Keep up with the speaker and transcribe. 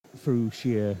through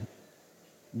sheer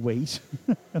weight.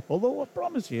 Although I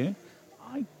promise you,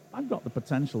 I've got the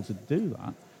potential to do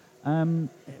that.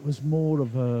 It was more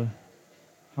of a,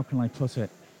 how can I put it?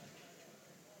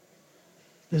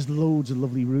 There's loads of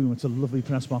lovely room. It's a lovely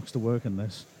press box to work in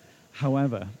this.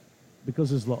 However, because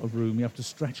there's a lot of room, you have to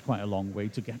stretch quite a long way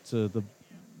to get to the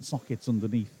sockets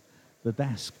underneath the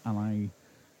desk. And I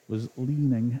was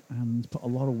leaning and put a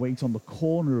lot of weight on the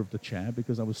corner of the chair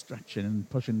because I was stretching and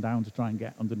pushing down to try and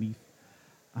get underneath.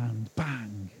 And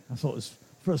bang!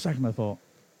 For a second I thought,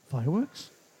 fireworks?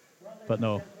 But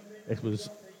no, it was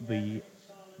the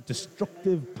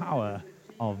destructive power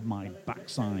of my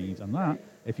backside. And that,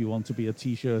 if you want to be a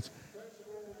T-shirt,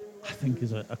 I think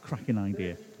is a cracking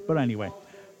idea. But anyway,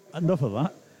 enough of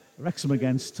that. Wrexham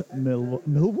against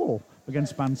Millwall,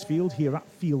 against Mansfield here at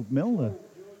Field Mill, the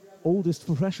oldest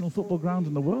professional football ground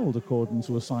in the world, according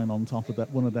to a sign on top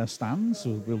of one of their stands.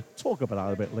 So we'll talk about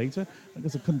that a bit later. I think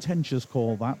it's a contentious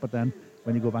call, that, but then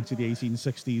when you go back to the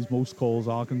 1860s, most calls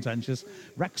are contentious.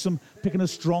 Wrexham picking a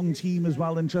strong team as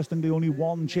well. Interestingly, only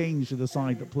one change to the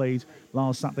side that played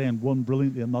last Saturday and won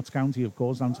brilliantly in Notts County, of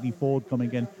course. Anthony Ford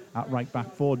coming in at right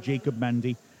back for Jacob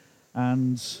Mendy.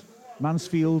 And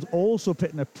Mansfield also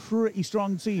picking a pretty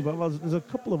strong team. But there's a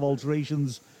couple of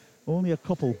alterations, only a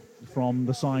couple from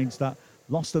the sides that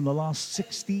lost in the last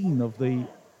 16 of the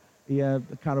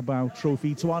Carabao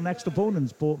Trophy to our next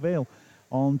opponents, Port Vale.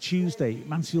 On Tuesday,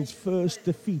 Mansfield's first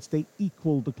defeat, they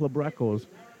equalled the club record,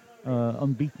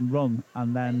 unbeaten run,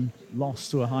 and then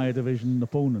lost to a higher division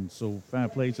opponent. So fair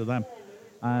play to them.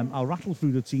 I'll rattle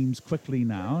through the teams quickly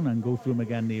now and then go through them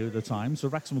again near the time. So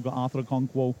Wrexham have got Arthur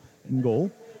Okonkwo in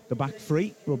goal. The back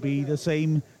three will be the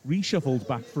same reshuffled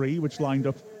back three which lined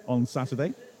up on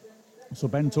Saturday. So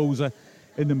Ben Tozer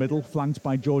in the middle, flanked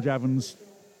by George Evans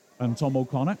and Tom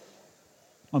O'Connor.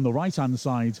 On the right-hand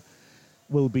side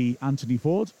will be Anthony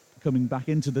Ford, coming back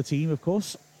into the team, of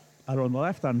course. And on the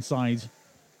left-hand side,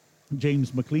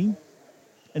 James McLean.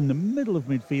 In the middle of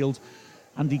midfield,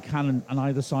 Andy Cannon, and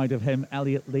either side of him,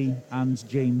 Elliot Lee and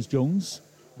James Jones.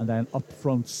 And then up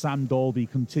front, Sam Dalby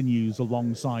continues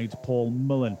alongside Paul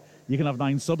Mullen. You can have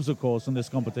 9 subs, of course, in this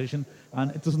competition,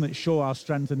 and it show our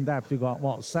strength and depth. We've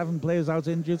got, 7 players out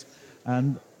injured,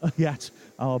 and yet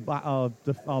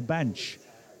our bench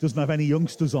doesn't have any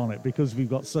youngsters on it because we've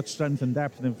got such strength and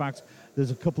depth. And in fact, there's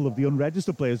a couple of the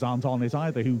unregistered players aren't on it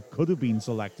either who could have been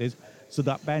selected. So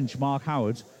that bench, Mark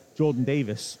Howard, Jordan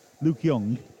Davis, Luke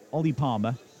Young, Ollie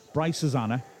Palmer, Bryce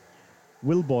Susanna,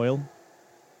 Will Boyle,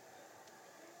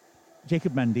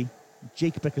 Jacob Mendy,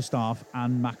 Jake Bickerstaff,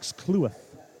 and Max Cleworth.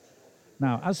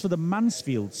 Now, as for the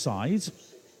Mansfield side,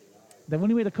 they've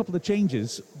only made a couple of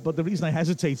changes, but the reason I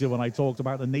hesitated when I talked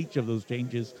about the nature of those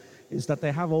changes is that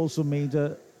they have also made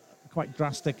a quite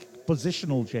drastic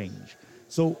positional change.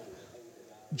 So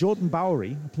Jordan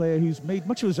Bowery, a player who's made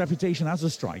much of his reputation as a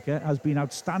striker, has been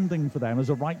outstanding for them as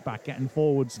a right back, getting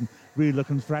forwards and really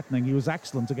looking threatening. He was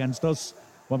excellent against us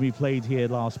when we played here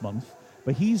last month.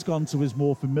 But he's gone to his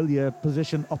more familiar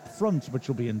position up front, which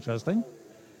will be interesting.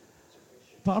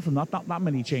 Apart from that, not that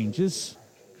many changes.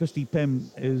 Christy Pym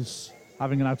is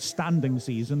having an outstanding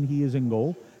season. He is in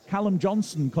goal. Callum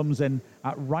Johnson comes in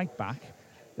at right back.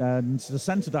 And the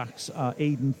centre backs are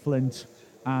Aidan Flint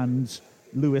and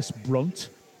Lewis Brunt.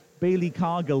 Bailey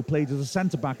Cargill played as a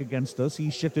centre back against us.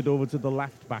 He's shifted over to the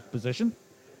left back position.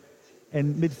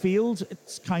 In midfield,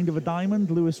 it's kind of a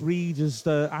diamond. Lewis Reed is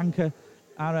the anchor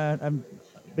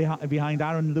behind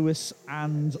Aaron Lewis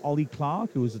and Ollie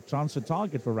Clark, who was a transfer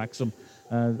target for Wrexham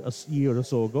a year or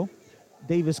so ago.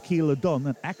 Davis Keeler-Dunn,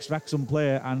 an ex-Wrexham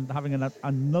player and having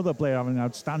another player having an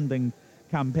outstanding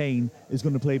campaign, is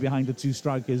going to play behind the 2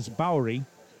 strikers, Bowery,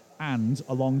 and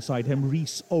alongside him,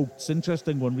 Rhys Oates.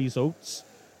 Interesting one, Rhys Oates.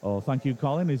 Oh, thank you,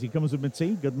 Colin, as he comes with my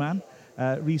tea. Good man.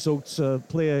 Rhys Oates, a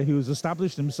player who has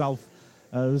established himself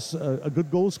as a good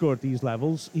goal scorer at these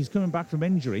levels. He's coming back from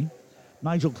injury.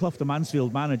 Nigel Clough, the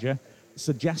Mansfield manager,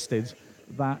 suggested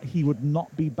that he would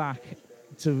not be back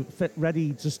to fit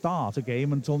ready to start a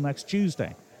game until next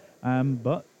Tuesday.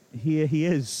 But here he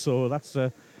is, so that's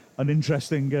an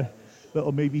interesting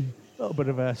little bit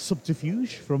of a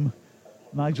subterfuge from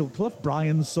Nigel Clough,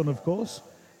 Brian's son, of course.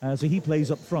 So he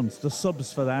plays up front. The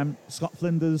subs for them, Scott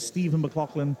Flinders, Stephen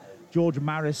McLaughlin, George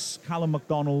Maris, Callum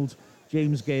MacDonald,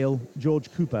 James Gale,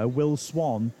 George Cooper, Will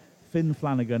Swan, Finn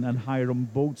Flanagan and Hiram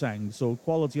Boateng. So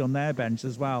quality on their bench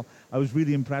as well. I was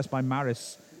really impressed by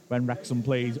Maris when Wrexham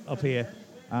played up here.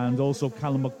 And also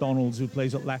Callum MacDonald, who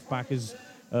plays at left back, is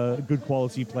a good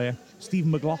quality player.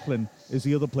 Stephen McLaughlin is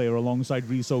the other player alongside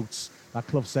Rhys Oates that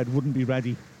Clough said wouldn't be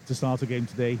ready to start a game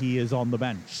today. He is on the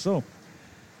bench. So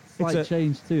slight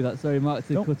change too. That's very much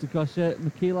to cut across.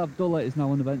 Makil Abdullah is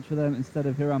now on the bench for them instead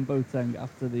of Hiram Boateng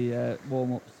after the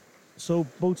warm-ups. So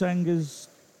Boateng is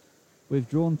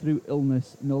withdrawn through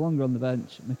illness, no longer on the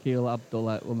bench. Makil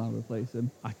Abdullah will now replace him.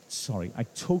 Sorry, I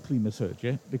totally misheard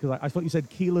you because I thought you said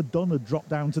Keeler Dunn had dropped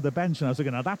down to the bench, and I was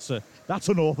thinking, now that's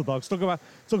unorthodox. Talk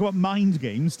about mind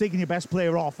games, taking your best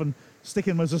player off and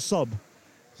sticking him as a sub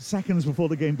seconds before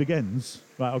the game begins.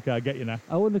 Right, okay, I get you now.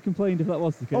 I wouldn't have complained if that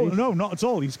was the case. Oh no, not at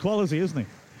all. He's quality, isn't he?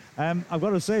 I've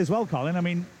got to say as well, Colin. I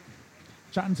mean,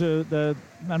 chatting to the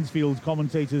Mansfield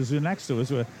commentators who are next to us,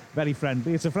 who are very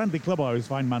friendly. It's a friendly club, I always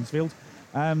find, Mansfield.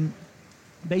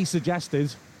 They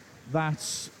suggested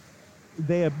that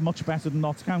they're much better than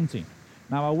Notts County.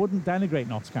 Now, I wouldn't denigrate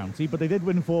Notts County, but they did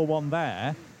win 4-1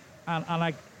 there. And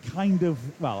I kind of,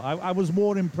 I was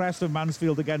more impressed with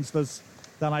Mansfield against us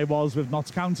than I was with Notts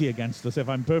County against us, if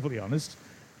I'm perfectly honest.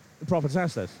 Proper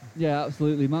test this. Yeah,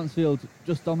 absolutely. Mansfield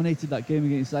just dominated that game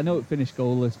against us. I know it finished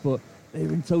goalless, but they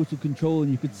were in total control,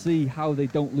 and you could see how they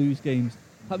don't lose games.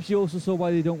 Perhaps you also saw why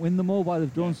they don't win them all, why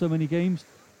they've drawn so many games.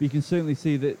 But you can certainly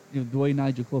see that the way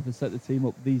Nigel Clough has set the team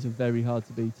up, these are very hard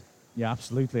to beat. Yeah,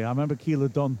 absolutely. I remember Keeler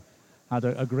Dunn had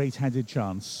a great headed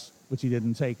chance, which he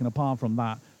didn't take. And apart from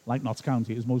that, like Notts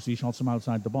County, it was mostly shots from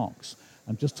outside the box.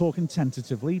 I'm just talking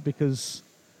tentatively because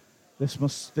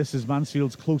this is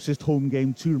Mansfield's closest home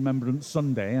game to Remembrance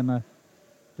Sunday, and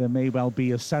there may well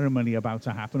be a ceremony about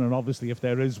to happen. And obviously, if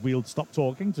there is, we'll stop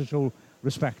talking to show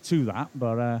respect to that.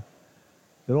 But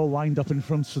they're all lined up in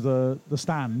front of the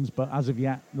stands, but as of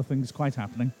yet, nothing's quite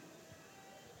happening.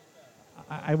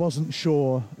 I wasn't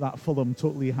sure that Fulham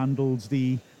totally handled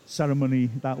the ceremony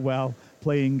that well,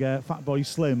 playing Fatboy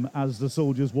Slim as the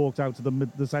soldiers walked out to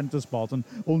the centre spot and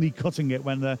only cutting it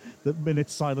when the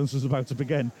minute's silence was about to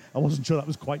begin. I wasn't sure that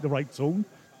was quite the right tone,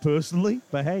 personally,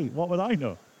 but hey, what would I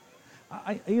know?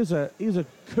 Here's a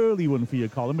curly one for you,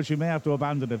 Colin, which you may have to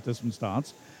abandon if this one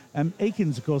starts.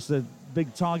 Akins, of course, the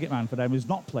big target man for them, is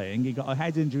not playing. He got a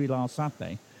head injury last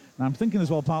Saturday. And I'm thinking as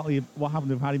well partly of what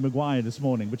happened with Harry Maguire this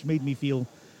morning, which made me feel,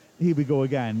 here we go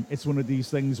again. It's one of these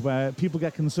things where people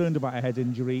get concerned about a head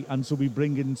injury, and so we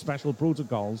bring in special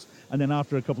protocols, and then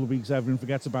after a couple of weeks, everyone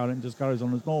forgets about it and just carries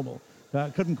on as normal. I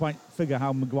couldn't quite figure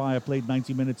how Maguire played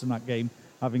 90 minutes in that game,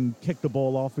 having kicked the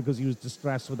ball off because he was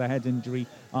distressed with a head injury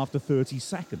after 30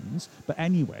 seconds. But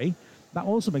anyway, that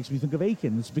also makes me think of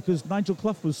Akins, because Nigel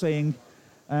Clough was saying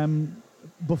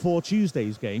before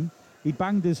Tuesday's game, he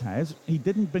banged his head. He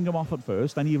didn't bring him off at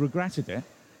first, and he regretted it.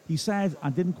 He said,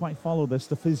 I didn't quite follow this.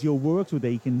 The physio worked with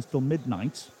Akins till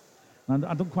midnight. And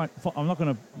I'm not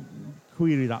going to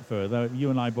query that further. You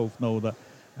and I both know that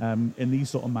in these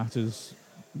sort of matters,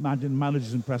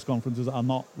 managers in press conferences are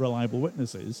not reliable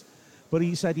witnesses. But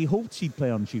he said he hoped he'd play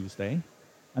on Tuesday,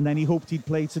 and then he hoped he'd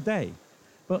play today.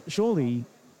 But surely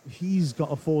he's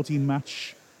got a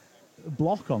 14-match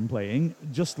block on playing,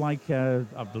 just like I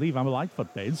believe Amber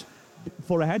Lightfoot did,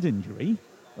 for a head injury.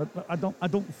 I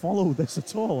don't follow this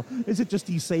at all. Is it just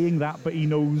he's saying that, but he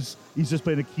knows he's just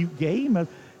playing a cute game?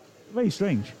 Very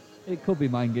strange. It could be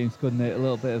mind games, couldn't it? A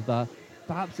little bit of that.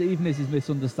 Perhaps it even is his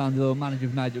misunderstanding or manager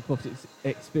of Nigel Clough's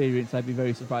experience. I'd be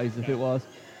very surprised if it was.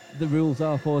 The rules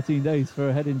are 14 days for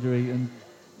a head injury, and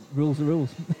rules are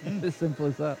rules. As simple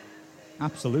as that.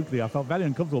 Absolutely. I felt very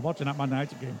uncomfortable watching that Man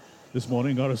United game this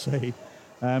morning, got to say.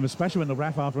 Especially when the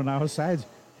ref after an hour said,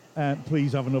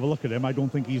 please have another look at him. I don't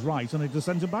think he's right. And they just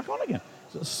sent him back on again.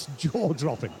 So it's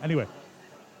jaw-dropping. Anyway,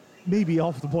 maybe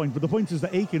off the point. But the point is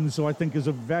that Akins, who I think is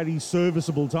a very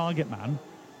serviceable target man,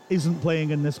 isn't playing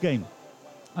in this game.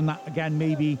 And that, again,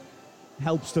 maybe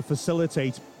helps to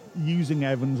facilitate using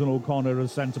Evans and O'Connor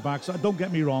as centre-backs. So don't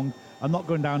get me wrong. I'm not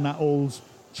going down that old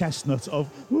chestnut of,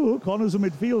 O'Connor's a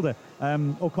midfielder.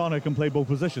 O'Connor can play both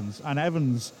positions. And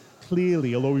Evans,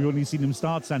 clearly, although we've only seen him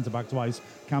start centre-back twice,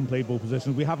 can play both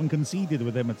positions. We haven't conceded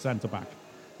with him at centre-back.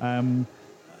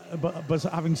 But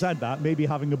having said that, maybe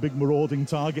having a big marauding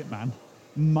target man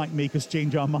might make us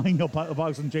change our mind, or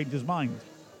Parkinson change his mind.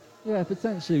 Yeah,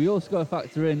 potentially. We also got to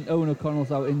factor in Owen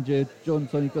O'Connell's out injured. John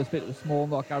Tony got a bit of a small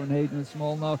knock. Aaron Hayden a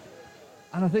small knock.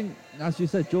 And I think, as you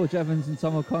said, George Evans and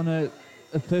Tom O'Connor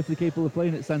are perfectly capable of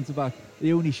playing at centre-back.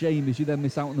 The only shame is you then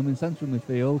miss out on them in central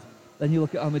midfield. Then you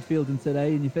look at our midfield in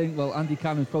today and you think, well, Andy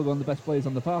Cannon's probably one of the best players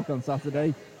on the park on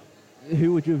Saturday.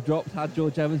 Who would you have dropped had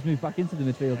George Evans moved back into the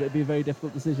midfield? It'd be a very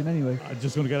difficult decision anyway. I'm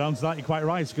just going to get on to that. You're quite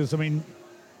right, because, I mean,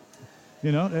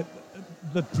 the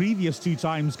previous two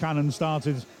times Cannon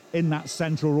started in that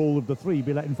central role of the three,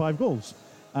 be letting 5 goals.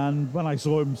 And when I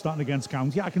saw him starting against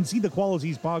County, I can see the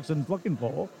qualities Parkinson's looking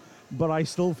for, but I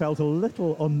still felt a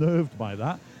little unnerved by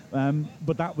that.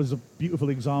 But that was a beautiful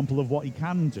example of what he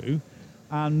can do.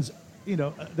 And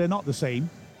they're not the same,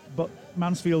 but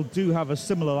Mansfield do have a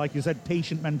similar, like you said,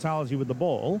 patient mentality with the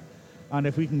ball. And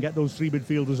if we can get those three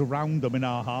midfielders around them in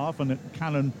our half and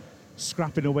Cannon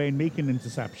scrapping away and making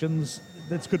interceptions,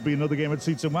 this could be another game that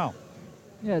suits him well.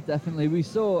 Yeah, definitely. We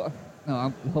saw,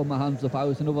 I hold my hands up, I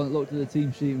was another one that looked at the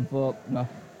team sheet and thought,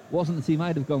 wasn't the team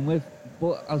I'd have gone with.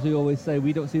 But as we always say,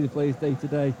 we don't see the players day to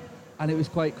day. And it was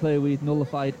quite clear we'd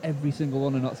nullified every single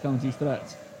one of Notts County's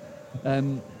threats.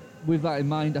 With that in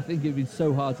mind, I think it'd been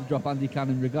so hard to drop Andy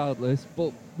Cannon regardless,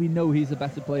 but we know he's a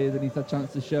better player than he's had a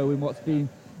chance to show in what's been,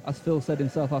 as Phil said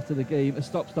himself after the game, a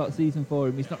stop-start season for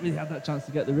him. He's not really had that chance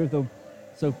to get the rhythm.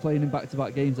 So playing in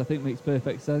back-to-back games, I think, makes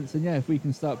perfect sense. And yeah, if we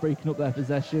can start breaking up their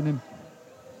possession and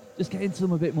just get into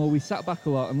them a bit more. We sat back a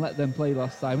lot and let them play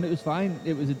last time, and it was fine.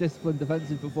 It was a disciplined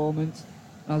defensive performance.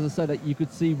 As I said, you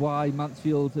could see why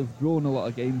Mansfield have drawn a lot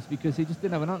of games, because he just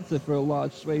didn't have an answer for a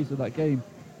large swathes of that game.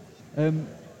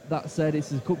 That said,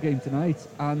 it's a cup game tonight,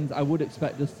 and I would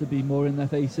expect us to be more in their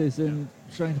faces and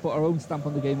trying to put our own stamp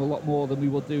on the game a lot more than we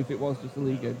would do if it was just a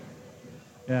league game.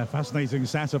 Yeah, fascinating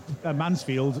setup.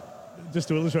 Mansfield, just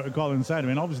to illustrate what Colin said, I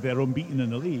mean, obviously they're unbeaten in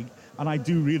the league, and I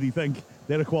do really think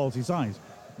they're a quality side.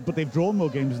 But they've drawn more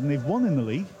games than they've won in the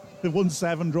league. They've won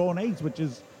 7, drawn 8, which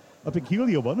is a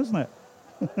peculiar one, isn't it?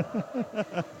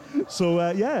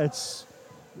 So,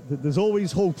 there's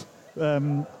always hope.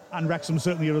 And Wrexham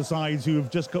certainly are a side who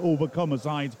have just overcome a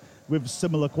side with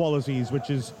similar qualities, which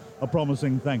is a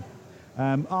promising thing.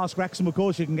 Ask Wrexham, of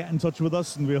course, you can get in touch with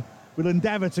us, and we'll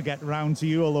endeavour to get round to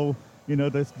you, although,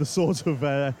 the sort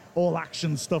of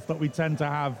all-action stuff that we tend to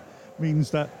have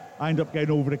means that I end up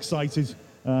getting overexcited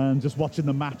and just watching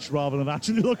the match rather than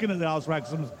actually looking at the Ask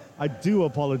Wrexhams. I do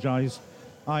apologise.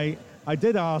 I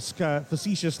did ask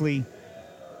facetiously,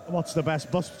 what's the best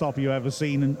bus stop you've ever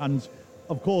seen, and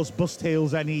of course, Bus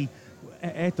Tales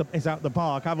is out the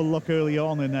park. Have a look early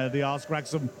on in the Ask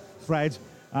Wrexham thread,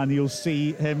 and you'll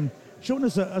see him showing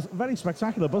us a very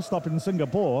spectacular bus stop in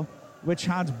Singapore, which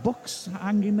had books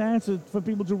hanging there for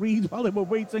people to read while they were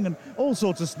waiting, and all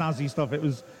sorts of snazzy stuff. It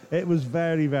was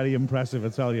very, very impressive, I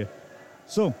tell you.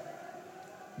 So,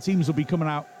 teams will be coming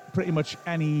out pretty much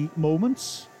any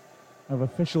moment. Have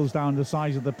officials down the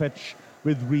sides of the pitch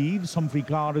with Reeves. Humphrey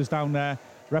Carter's down there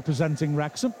representing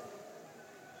Wrexham.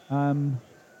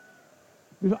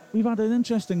 We've had an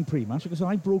interesting pre-match because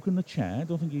I've broken the chair. I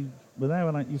don't think you were there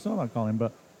when you saw that, Colin,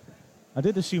 but I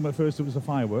did assume at first it was a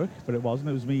firework, but it wasn't.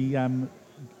 It was me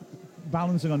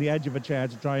balancing on the edge of a chair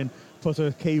to try and put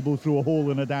a cable through a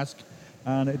hole in a desk,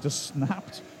 and it just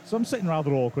snapped. So I'm sitting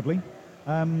rather awkwardly.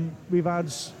 We've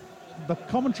had the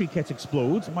commentary kit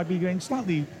explode. It might be getting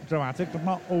slightly dramatic, but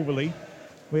not overly.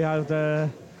 We've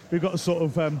got a sort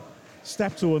of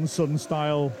Steptoe and Son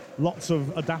style, lots of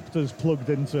adapters plugged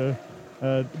into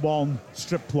one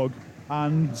strip plug,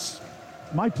 and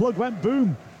my plug went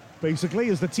boom, basically,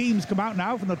 as the teams come out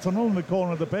now from the tunnel in the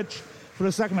corner of the pitch. For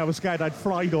a second I was scared I'd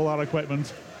fried all our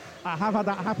equipment. I have had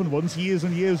that happen once, years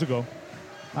and years ago.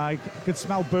 I could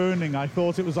smell burning. I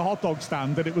thought it was a hot dog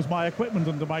stand and it was my equipment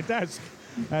under my desk.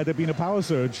 There'd been a power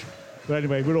surge. But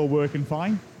anyway, we're all working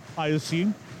fine, I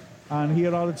assume. And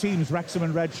here are the teams: Wrexham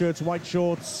in red shirts, white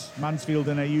shorts, Mansfield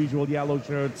in their usual yellow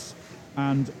shirts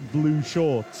and blue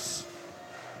shorts.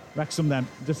 Wrexham then,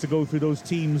 just to go through those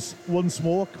teams once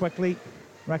more quickly.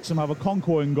 Wrexham have a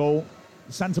Concours in goal.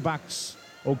 Centre-backs,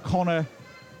 O'Connor,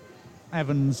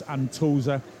 Evans and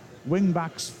Tozer.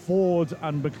 Wing-backs, Ford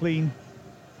and McLean.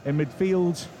 In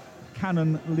midfield,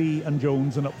 Cannon, Lee and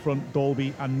Jones, and up front,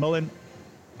 Dalby and Mullin.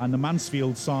 And the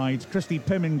Mansfield side, Christy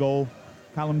Pym in goal,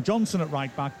 Callum Johnson at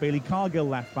right back, Bailey Cargill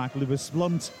left back, Lewis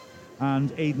Blunt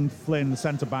and Aidan Flynn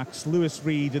centre backs. Lewis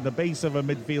Reed in the base of a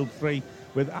midfield three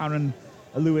with Aaron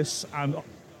Lewis and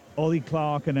Ollie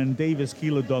Clark, and then Davis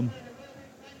Keeler-Dunn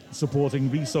supporting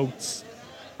Rhys Oates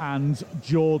and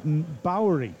Jordan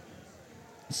Bowery.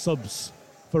 Subs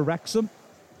for Wrexham.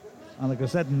 And like I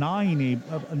said, 9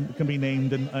 can be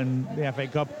named in the FA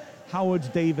Cup.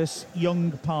 Howard, Davis,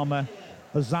 Young, Palmer,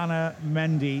 Hosanna,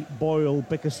 Mendy, Boyle,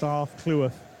 Bickerstaff,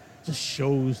 Cleworth. Just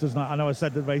shows, doesn't it? I know I said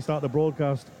at the very start of the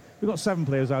broadcast, we've got 7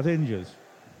 players out injured,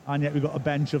 and yet we've got a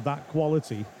bench of that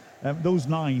quality. Those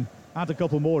 9, add a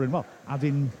couple more in, add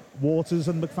in Waters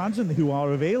and McFadden, who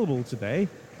are available today,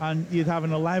 and you'd have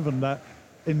an 11 that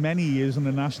in many years in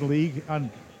the National League, and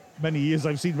many years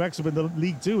I've seen Wrexham in the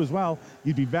League Two as well,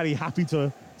 you'd be very happy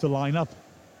to line up.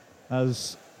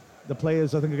 As the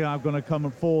players, I think, are going to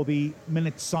come for the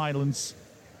minute silence,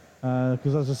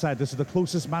 because as I said, this is the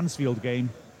closest Mansfield game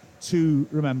to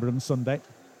Remembrance Sunday.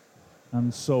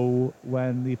 And so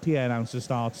when the PA announcer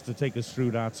starts to take us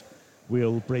through that,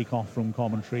 we'll break off from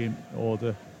commentary in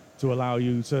order to allow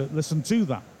you to listen to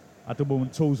that. At the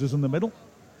moment, Tozer's in the middle.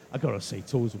 I got to say,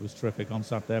 Tozer was terrific on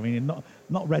Saturday. I mean,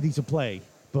 not ready to play,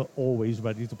 but always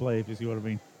ready to play, if you see what I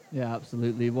mean. Yeah,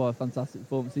 absolutely. What a fantastic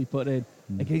performance he put in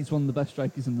against one of the best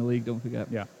strikers in the league, don't forget.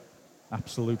 Yeah,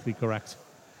 absolutely correct.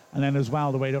 And then as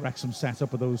well, the way that Wrexham set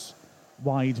up with those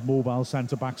wide mobile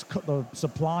centre-backs cut the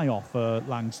supply off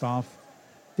Langstaff.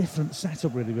 Different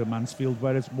setup, really, with Mansfield,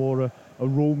 where it's more a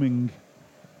roaming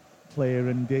player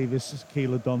and Davis,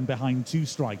 Keeler Dunn behind two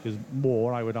strikers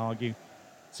more, I would argue.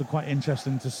 So quite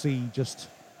interesting to see just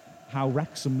how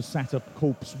Wrexham's setup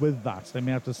copes with that. They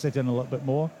may have to sit in a little bit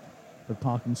more, but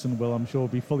Parkinson will, I'm sure,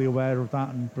 be fully aware of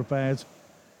that and prepared.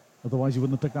 Otherwise, he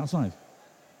wouldn't have picked that side.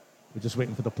 We're just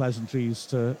waiting for the pleasantries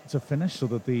to finish so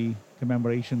that the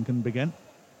commemoration can begin.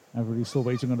 Everybody's still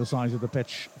waiting on the sides of the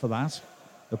pitch for that.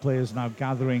 The players now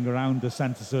gathering around the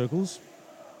centre circles.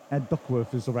 Ed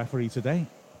Duckworth is the referee today.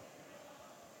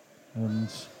 And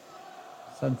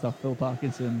Sent off Phil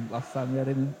Parkinson last time we had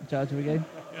him in charge of a game.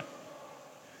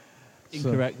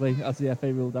 Incorrectly, as the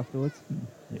FA ruled afterwards.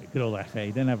 Yeah, good old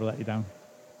FA, they never let you down.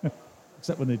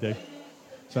 Except when they do.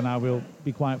 So now we'll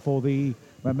be quiet for the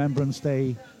Remembrance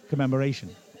Day commemoration.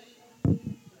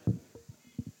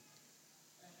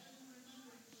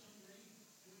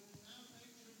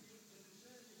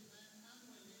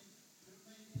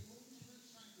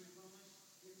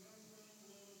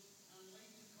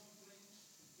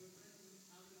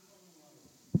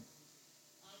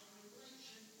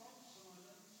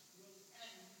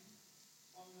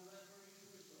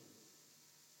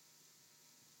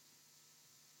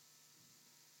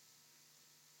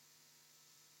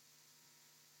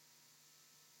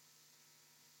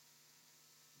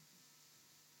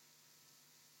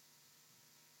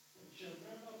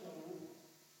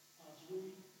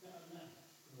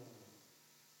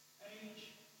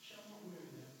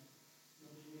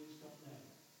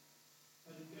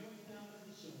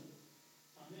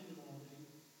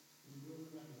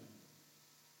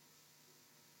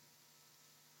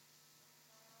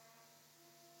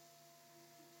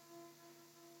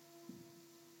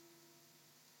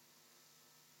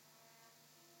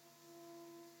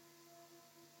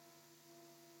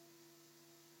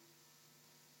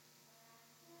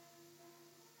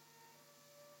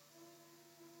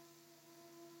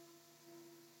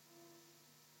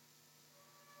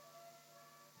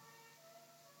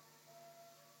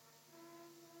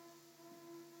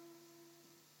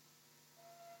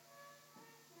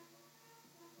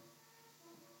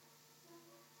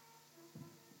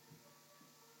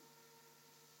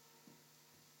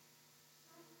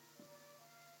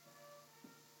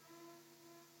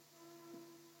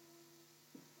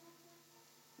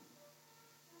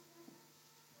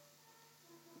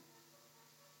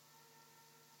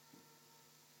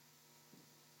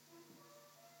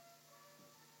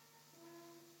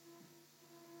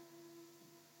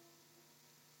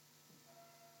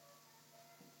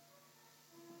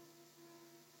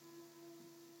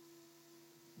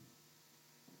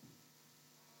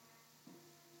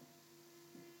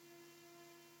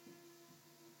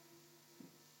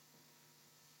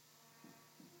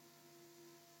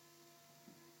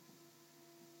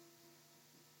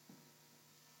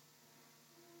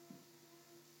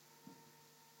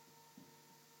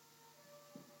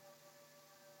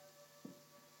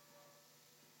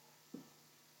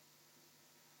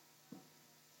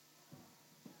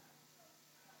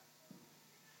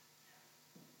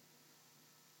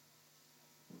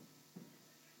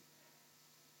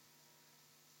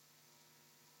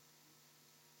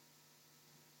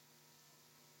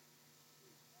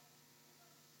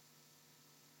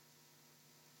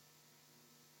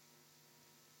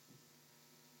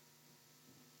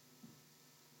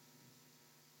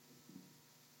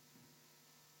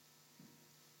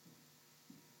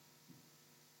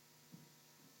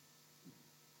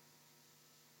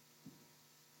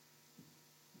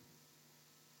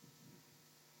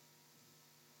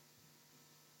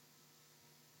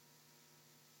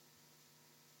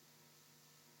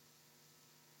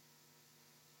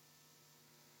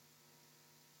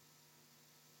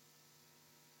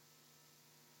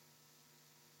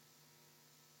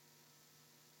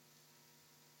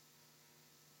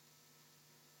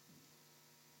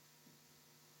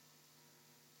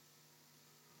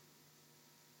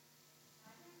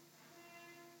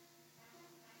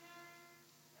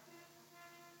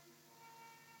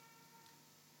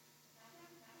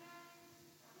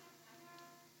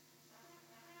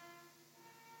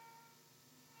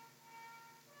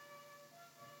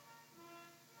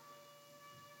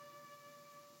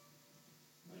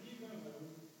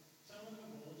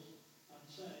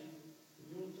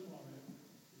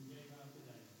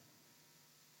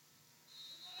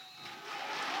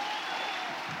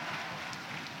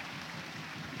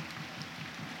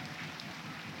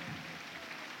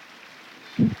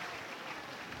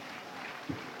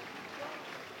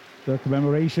 The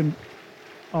commemoration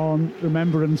on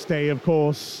Remembrance Day, of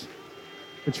course,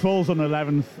 which falls on the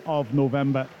 11th of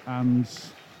November and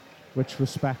which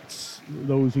respects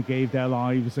those who gave their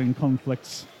lives in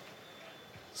conflicts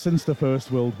since the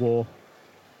First World War.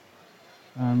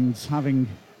 And having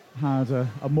had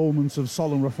a moment of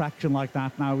solemn reflection like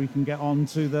that, now we can get on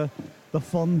to the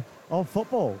fun of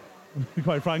football,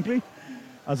 quite frankly.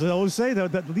 As I always say, they're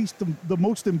at least the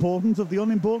most important of the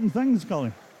unimportant things,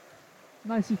 Colin.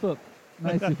 Nicely put.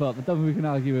 Nicely put. I don't think we can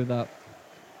argue with that.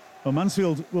 Well,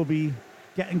 Mansfield will be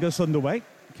getting us underway,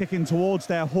 kicking towards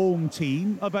their home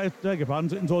team,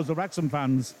 towards the Wrexham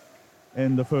fans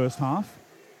in the first half.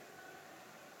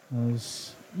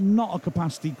 There's not a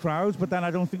capacity crowd, but then I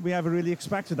don't think we ever really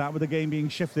expected that, with the game being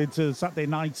shifted to Saturday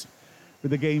night, with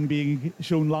the game being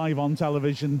shown live on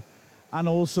television, and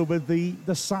also with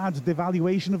the sad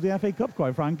devaluation of the FA Cup,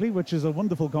 quite frankly, which is a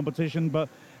wonderful competition, but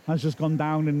has just gone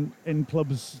down in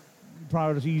clubs'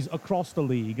 priorities across the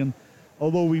league. And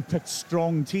although we've picked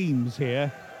strong teams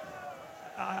here,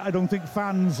 I don't think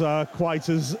fans are quite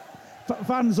as...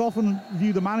 Fans often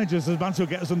view the managers, as Mansfield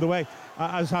get us underway,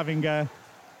 as having an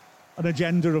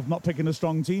agenda of not picking a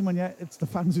strong team, and yet it's the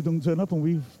fans who don't turn up,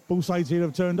 and both sides here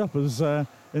have turned up as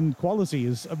in quality,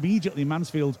 as immediately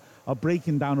Mansfield are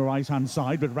breaking down the right-hand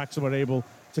side, but Wrexham were able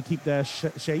to keep their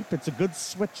shape. It's a good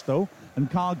switch, though,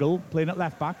 and Cargill, playing at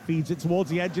left-back, feeds it towards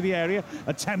the edge of the area.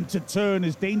 Attempted turn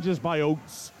is dangerous by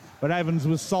Oates, but Evans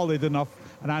was solid enough,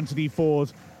 and Anthony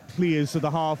Ford clears to the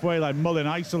halfway line. Mullin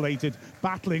isolated,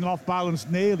 battling off balance,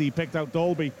 nearly picked out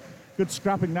Dalby. Good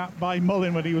scrapping that by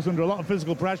Mullin when he was under a lot of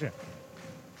physical pressure.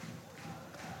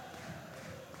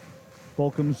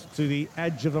 Ball comes to the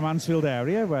edge of the Mansfield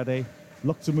area where they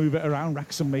look to move it around.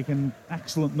 Wrexham making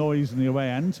excellent noise in the away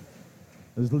end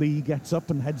as Lee gets up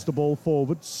and heads the ball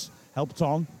forwards, helped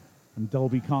on, and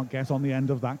Dalby can't get on the end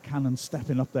of that. Cannon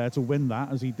stepping up there to win that,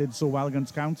 as he did so well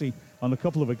against County on a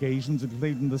couple of occasions,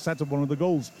 including the set of one of the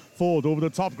goals. Ford over the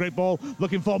top, great ball,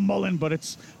 looking for Mullin, but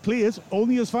it's cleared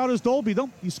only as far as Dalby, though.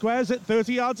 He squares it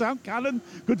 30 yards out. Cannon,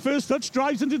 good first touch,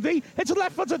 drives into D, hits a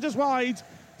left footer just wide.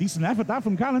 Decent effort that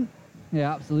from Cannon.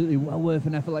 Yeah, absolutely. Well worth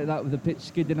an effort like that, with the pitch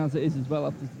skidding as it is as well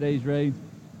after today's rain.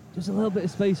 Just a little bit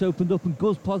of space opened up, and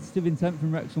good positive intent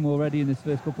from Wrexham already in this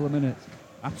first couple of minutes.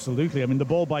 Absolutely. I mean, the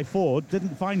ball by Ford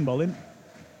didn't find Mullin,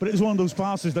 but it was one of those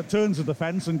passes that turns the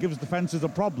defence and gives defences a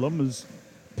problem, as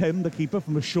Pym, the keeper,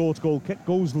 from a short goal kick,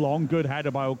 goes long. Good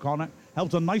header by O'Connor.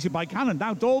 Helped on nicely by Cannon.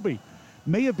 Now Dalby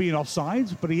may have been offside,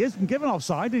 but he isn't given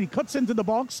offside, and he cuts into the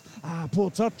box. Poor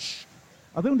touch.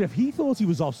 I don't know if he thought he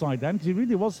was offside then, because he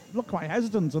really looked quite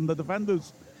hesitant, and the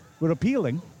defenders were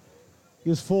appealing.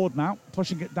 Here's Ford now,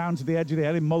 pushing it down to the edge of the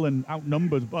area. Mullin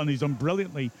outnumbered, and he's done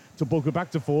brilliantly to book it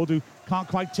back to Ford, who can't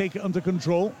quite take it under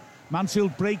control.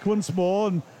 Mansfield break once more,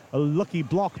 and a lucky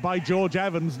block by George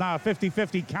Evans. Now a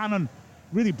 50-50 Cannon.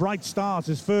 Really bright start,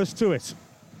 his first to it.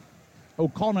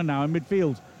 O'Connor now in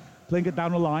midfield, playing it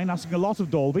down the line, asking a lot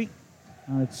of Dalby.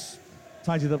 And it's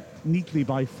tidied up neatly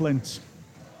by Flint.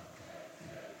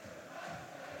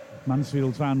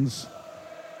 Mansfield fans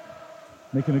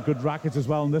making a good racket as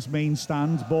well in this main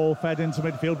stand. Ball fed into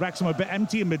midfield. Wrexham a bit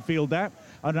empty in midfield there.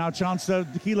 And now chance to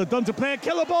Keeler Dunn to play a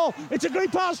killer ball. It's a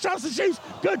great pass, chance to shoot.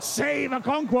 Good save,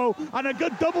 Okonkwo, and a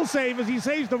good double save as he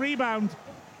saves the rebound.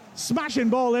 Smashing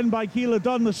ball in by Keeler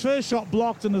Dunn. The first shot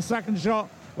blocked, and the second shot,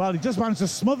 well, he just managed to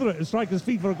smother it and strike his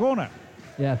feet for a corner.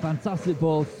 Yeah, fantastic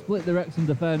ball. Split the Wrexham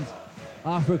defence.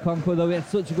 After Okonkwo, though, we had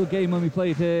such a good game when we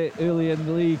played here early in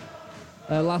the league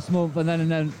last month, and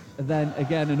then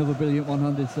again another brilliant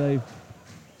one-handed save.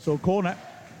 So corner.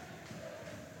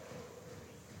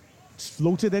 It's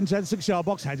floated into the 6-yard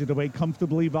box, headed away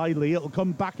comfortably by Lee. It'll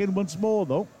come back in once more,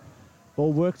 though.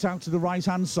 Ball worked out to the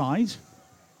right-hand side.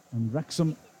 And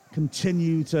Wrexham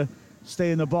continue to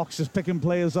stay in the box, just picking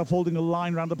players up, holding a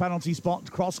line around the penalty spot.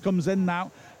 Cross comes in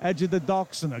now, edge of the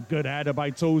docks, and a good header by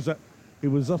Tozer. He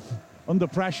was up under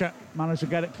pressure, managed to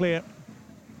get it clear.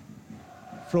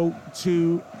 Throw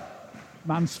to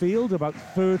Mansfield, about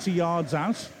 30 yards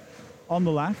out on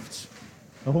the left.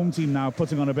 The home team now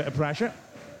putting on a bit of pressure.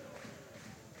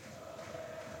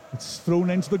 It's thrown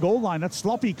into the goal line. That's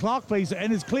sloppy. Clark plays it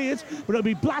in, it's cleared, but it'll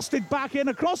be blasted back in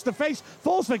across the face.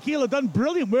 Falls for Keeler Dunn.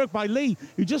 Brilliant work by Lee,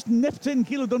 who just nipped in.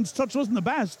 Keeler Dunn's touch wasn't the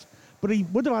best, but he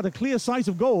would have had a clear sight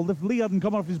of goal if Lee hadn't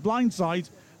come off his blind side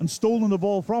and stolen the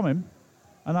ball from him.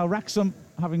 And now Wrexham,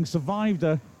 having survived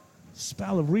a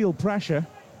spell of real pressure,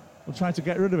 will try to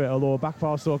get rid of it, although a back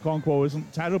pass to Okonkwo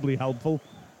isn't terribly helpful.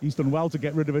 He's done well to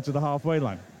get rid of it to the halfway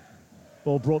line.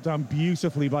 Ball brought down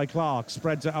beautifully by Clark,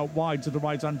 spreads it out wide to the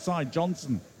right-hand side.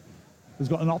 Johnson has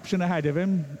got an option ahead of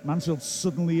him. Mansfield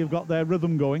suddenly have got their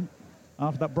rhythm going,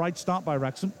 after that bright start by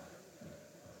Wrexham.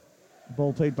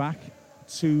 Ball played back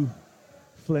to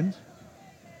Flint.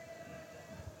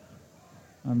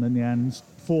 And in the end,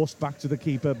 forced back to the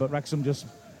keeper, but Wrexham just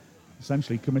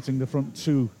essentially committing the front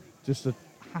two just to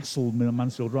hassle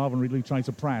Mansfield rather than really try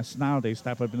to press. Now they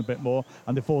step up in a bit more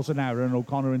and they force an error, and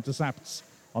O'Connor intercepts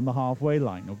on the halfway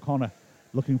line. O'Connor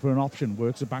looking for an option,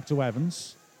 works it back to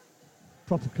Evans.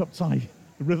 Proper cup tie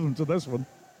rhythm to this one.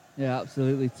 Yeah,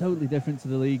 absolutely. Totally different to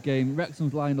the league game.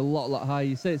 Wrexham's lying a lot higher.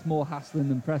 You say it's more hassling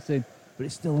than pressing, but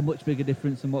it's still a much bigger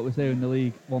difference than what was there in the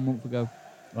league 1 month ago.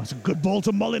 That's a good ball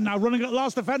to Mullin now, running at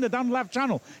last defender down the left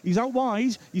channel. He's out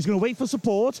wide, he's going to wait for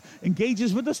support,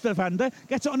 engages with this defender,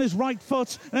 gets it on his right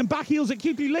foot, and then back heels at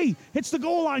Keatley Lee. Hits the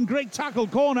goal line, great tackle,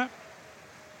 corner.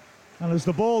 And as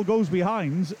the ball goes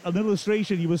behind, an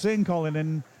illustration you were saying, Colin,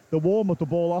 in the warm-up, the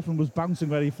ball often was bouncing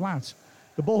very flat.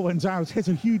 The ball went out, hit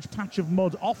a huge patch of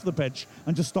mud off the pitch,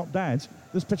 and just stopped dead.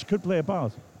 This pitch could play a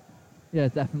part. Yeah,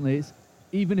 definitely.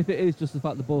 Even if it is just the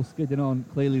fact the ball's skidding on,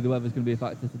 clearly the weather's going to be a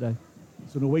factor today.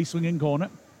 It's an away swinging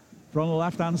corner from the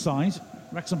left-hand side.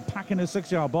 Wrexham packing his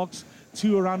 6-yard box,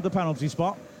 2 around the penalty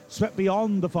spot. Swept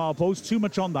beyond the far post, too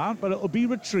much on that, but it'll be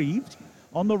retrieved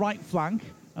on the right flank.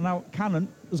 And now Cannon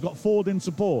has got Ford in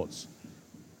support.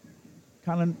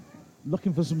 Cannon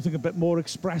looking for something a bit more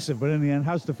expressive, but in the end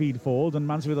has to feed Ford, and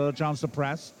Mansfield had a chance to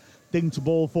press. Dinked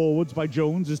ball forwards by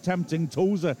Jones is tempting.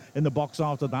 Tozer in the box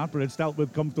after that, but it's dealt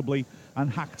with comfortably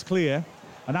and hacked clear.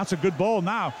 And that's a good ball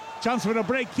now. Chance for a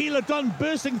break. Keeler Dunn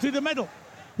bursting through the middle.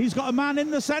 He's got a man in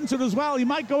the centre as well. He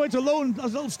might go it alone. A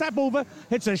little step over.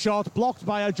 Hits a shot. Blocked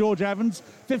by George Evans.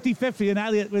 50-50 and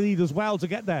Elliott will lead as well to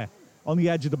get there on the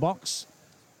edge of the box.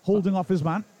 Holding off his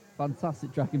man.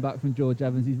 Fantastic tracking back from George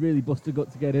Evans. He's really busted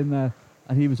gut to get in there.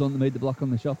 And he was the one that made the block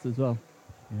on the shot as well.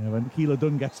 Yeah, when Keeler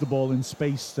Dunn gets the ball in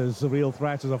space, there's a real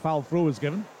threat as a foul throw is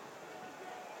given.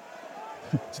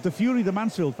 To the fury of the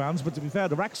Mansfield fans, but to be fair,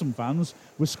 the Wrexham fans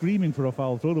were screaming for a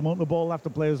foul throw the moment the ball left the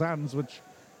player's hands, which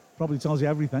probably tells you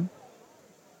everything.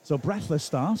 So breathless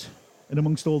start in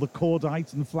amongst all the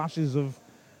cordite and flashes of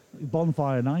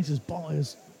bonfire night as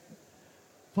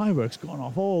fireworks going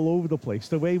off all over the place.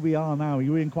 The way we are now,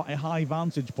 you're in quite a high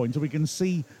vantage point, so we can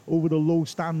see over the low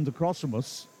stand across from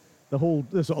us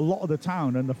there's a lot of the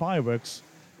town, and the fireworks.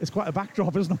 It's quite a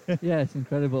backdrop, isn't it? Yeah, it's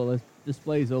incredible. There's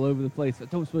displays all over the place. I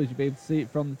don't suppose you'd be able to see it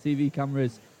from the TV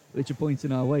cameras, which are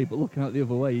pointing our way, but looking out the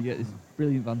other way, you get this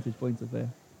brilliant vantage point up there.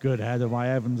 Good header by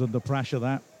Evans under pressure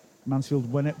there. Mansfield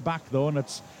win it back, though, and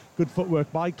it's good footwork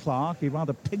by Clark. He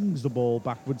rather pings the ball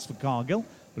backwards for Cargill,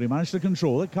 but he managed to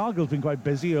control it. Cargill's been quite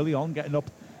busy early on, getting up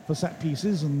for set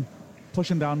pieces and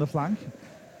pushing down the flank.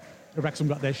 Wrexham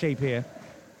got their shape here,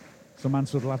 so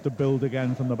Mansfield will have to build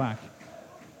again from the back.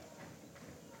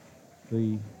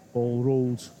 The ball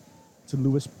rolled to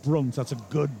Lewis Brunt. That's a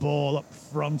good ball up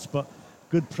front, but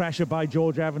good pressure by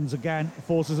George Evans again.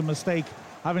 Forces a mistake.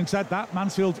 Having said that,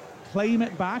 Mansfield claim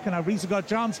it back, and Reese got a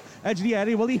chance. Edge of the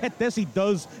area. Will he hit this? He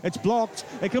does. It's blocked.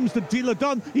 It comes to Keeler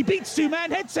Dunn. He beats 2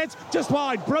 men, hits it just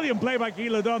wide. Brilliant play by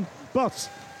Keeler Dunn, but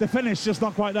the finish just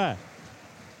not quite there.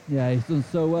 Yeah, he's done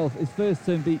so well. His first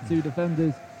turn beat 2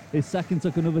 defenders. His second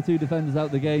took another 2 defenders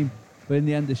out the game. But in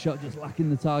the end, the shot just lacking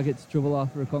the target to trouble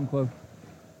Arthur Okonkwo.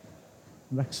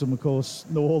 Wrexham, of course,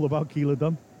 know all about Keeler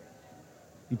Dunn.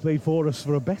 He played for us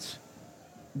for a bit.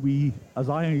 We, as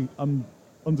I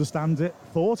understand it,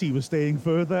 thought he was staying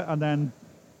further and then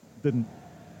didn't.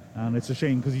 And it's a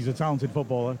shame because he's a talented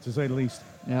footballer, to say the least.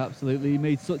 Yeah, absolutely. He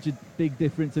made such a big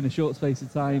difference in a short space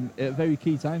of time at a very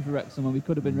key time for Wrexham, and we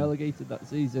could have been relegated that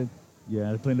season. Yeah,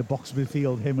 they're playing the box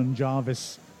midfield. Him and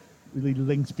Jarvis really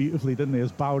linked beautifully, didn't they?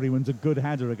 As Bowery wins a good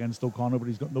header against O'Connor, but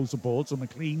he's got no support, so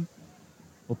McLean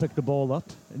will pick the ball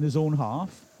up in his own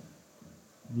half.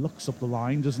 Looks up the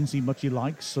line, doesn't see much he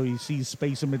likes, so he sees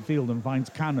space in midfield and finds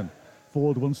Cannon.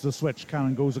 Ford wants to switch.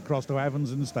 Cannon goes across to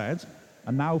Evans instead,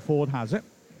 and now Ford has it.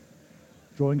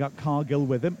 Drawing out Cargill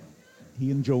with him.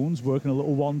 He and Jones working a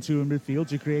little 1-2 in midfield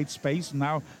to create space, and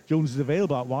now Jones is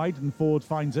available out wide, and Ford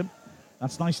finds him.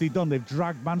 That's nicely done. They've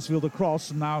dragged Mansfield across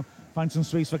and now find some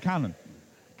space for Cannon.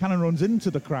 Cannon runs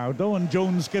into the crowd, though, and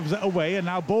Jones gives it away, and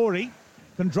now Bowery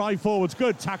can drive forwards.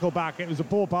 Good tackle back. It was a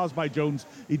poor pass by Jones.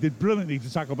 He did brilliantly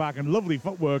to tackle back, and lovely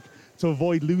footwork to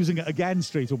avoid losing it again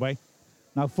straight away.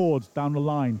 Now Ford down the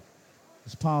line.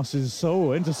 This pass is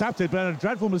so intercepted, but a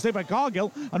dreadful mistake by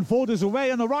Cargill, and Ford is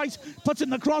away on the right, puts it in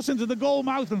the cross into the goal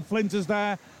mouth, and Flint is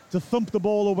there to thump the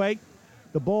ball away.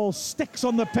 The ball sticks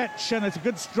on the pitch, and it's a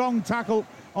good strong tackle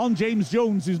on James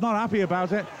Jones, who's not happy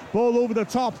about it. Ball over the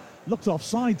top. Looked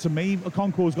offside to me.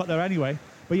 Okonkwo's got there anyway.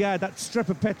 But yeah, that strip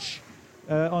of pitch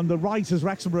on the right as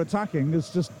Wrexham were attacking has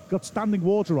just got standing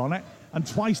water on it. and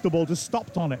twice the ball just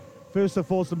stopped on it. First to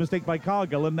force the mistake by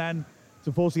Cargill, and then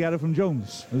to force the error from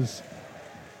Jones, as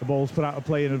the ball's put out of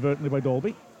play inadvertently by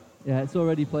Dalby. Yeah, it's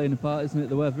already playing a part, isn't it,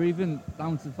 the weather? Even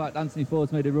down to the fact Anthony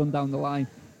Ford's made a run down the line,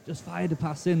 just fired a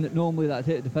pass in that normally that'd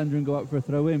hit a defender and go out for a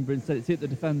throw-in, but instead it's hit the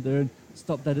defender and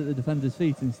stopped dead at the defender's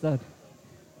feet instead.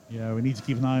 Yeah, we need to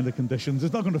keep an eye on the conditions.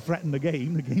 It's not going to threaten the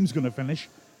game. The game's going to finish,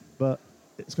 but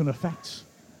it's going to affect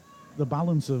the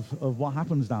balance of what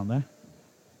happens down there.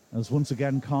 As once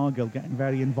again, Cargill getting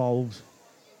very involved,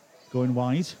 going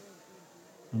wide.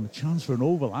 And the chance for an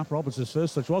overlap. Roberts'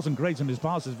 first touch wasn't great, and his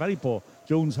pass is very poor.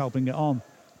 Jones helping it on.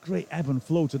 Great ebb and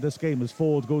flow to this game as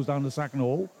Ford goes down the second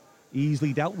hole.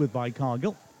 Easily dealt with by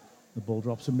Cargill. The ball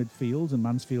drops in midfield, and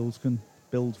Mansfield can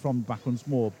build from back once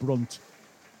more. Brunt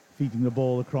feeding the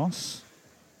ball across.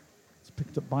 It's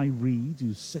picked up by Reed,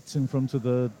 who sits in front of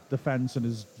the defence and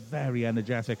is very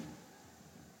energetic.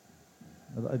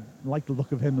 I like the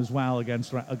look of him as well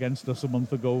against us a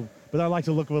month ago, but I like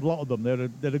the look of a lot of them.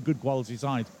 They're a good quality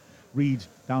side. Reed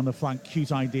down the flank,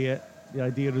 cute idea. The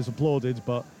idea is applauded,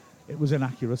 but it was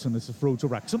inaccurate, and it's a throw to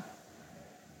Wrexham.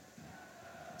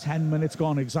 10 minutes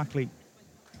gone exactly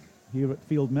here at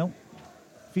Field Mill.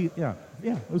 I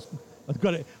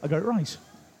got it right.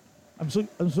 I'm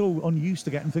so unused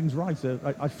to getting things right.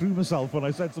 I threw myself when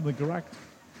I said something correct.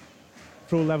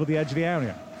 Throw level the edge of the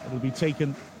area. It'll be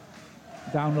taken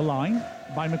down the line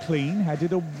by McLean,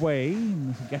 headed away,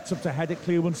 gets up to head it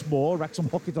clear once more. Wrexham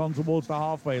hook it on towards the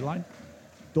halfway line.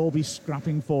 Dalby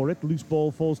scrapping for it. Loose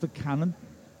ball falls to Cannon,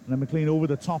 and then McLean over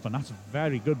the top, and that's a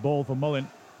very good ball for Mullin,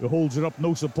 who holds it up,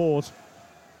 no support.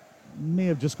 May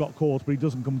have just got caught, but he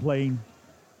doesn't complain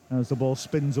as the ball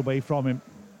spins away from him.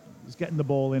 He's getting the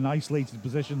ball in isolated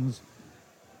positions,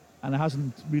 and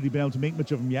hasn't really been able to make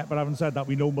much of them yet. But having said that,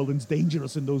 we know Mullin's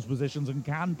dangerous in those positions and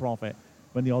can profit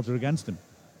when the odds are against him.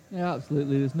 Yeah,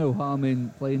 absolutely. There's no harm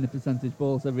in playing the percentage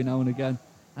balls every now and again.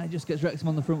 And it just gets Wrexham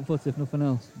on the front foot, if nothing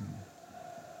else.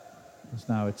 Because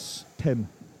now it's Pym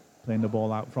playing the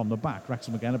ball out from the back.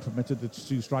 Wrexham again have permitted its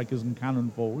two strikers and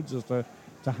Cannon forwards just to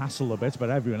hassle a bit, but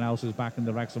everyone else is back in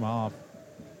the Wrexham half.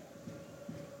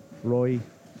 Rob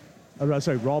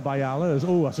Ayala.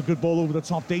 That's a good ball over the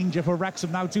top. Danger for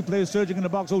Wrexham now. Two players surging in the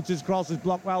box. Oates' cross is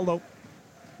blocked well, though.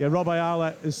 Yeah, Rob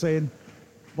Ayala is saying,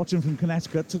 watching from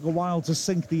Connecticut, took a while to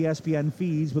sync the ESPN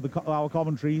feeds with our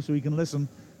commentary so he can listen.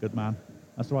 Good man.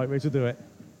 That's the right way to do it.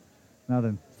 Now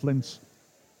then, Flint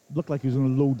looked like he was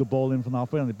going to load the ball in from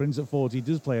halfway, and he brings it forward. He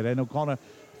does play it in. O'Connor,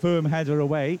 firm header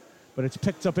away, but it's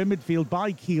picked up in midfield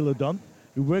by Keeler Dunn,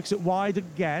 who works it wide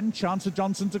again. Chance for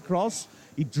Johnson to cross.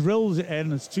 He drills it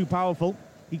in. It's too powerful.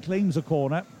 He claims a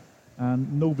corner,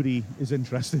 and nobody is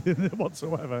interested in it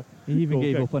whatsoever. He even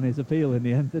gave up on his appeal in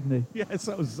the end, didn't he? Yes,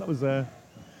 that was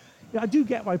yeah, I do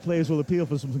get why players will appeal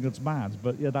for something that's mad,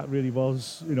 but yeah, that really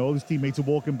was, all his teammates are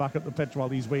walking back up the pitch while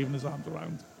he's waving his arms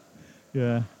around.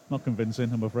 Yeah, not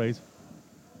convincing, I'm afraid.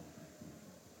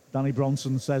 Danny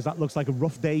Bronson says that looks like a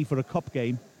rough day for a cup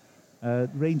game.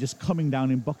 Rangers coming down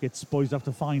in buckets, boys have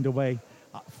to find a way.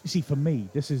 See, for me,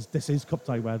 this is cup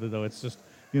tie weather, though. It's just,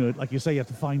 like you say, you have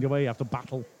to find a way, you have to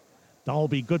battle.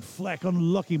 Dalby, good fleck,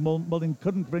 unlucky. Mullin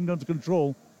couldn't bring it under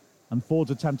control, and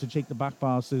Ford's attempt to take the back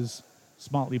pass is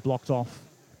smartly blocked off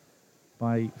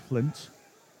by Flint.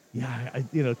 Yeah,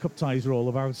 cup ties are all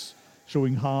about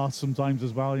showing heart sometimes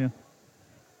as well, yeah.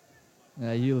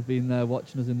 Yeah, you'll have been there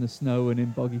watching us in the snow and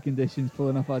in boggy conditions,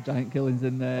 pulling off our giant killings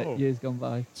in years gone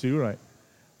by. Too right.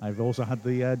 I've also had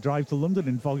the drive to London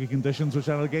in foggy conditions, which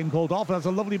had a game called off. That's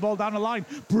a lovely ball down the line.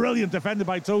 Brilliant defended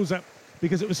by Tozer,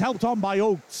 because it was helped on by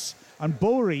Oates. And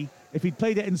Bory, if he'd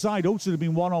played it inside, Oates would have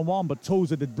been one-on-one, but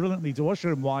Tozer did brilliantly to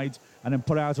usher him wide and then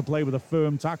put it out of play with a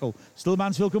firm tackle. Still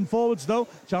Mansfield come forwards, though.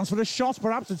 Chance for a shot,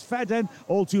 perhaps. It's fed in.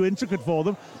 All too intricate for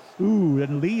them. Ooh,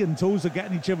 and Lee and Tozer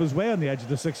getting each other's way on the edge of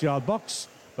the 6-yard box.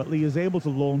 But Lee is able to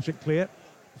launch it clear.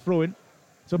 Throw in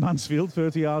to Mansfield,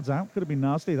 30 yards out. Could have been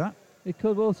nasty, that. It could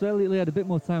have also. Elliot Lee had a bit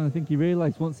more time. I think he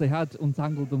realised once they had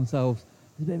untangled themselves.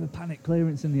 There's a bit of a panic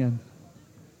clearance in the end.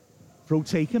 Throw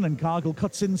taken, and Cargill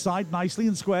cuts inside nicely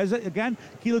and squares it again.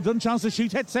 Keeler Dunn, chance to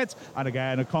shoot, hits it. And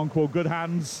again, Okonkwo, good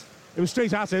hands. It was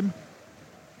straight at him.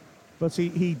 But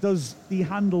he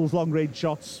handles long-range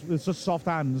shots with such soft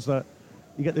hands that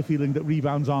you get the feeling that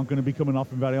rebounds aren't going to be coming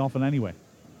off him very often anyway.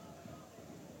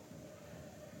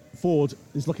 Ford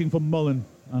is looking for Mullin,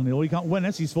 and he can't win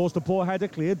it. He's forced a poor header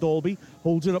clear. Dalby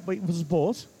holds it up waiting for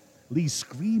support. Lee's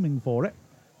screaming for it.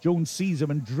 Jones sees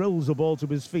him and drills the ball to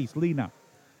his feet. Lee now.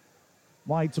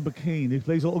 Wide to McKean. He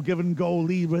plays a little give and go.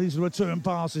 Lee, his return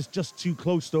pass is just too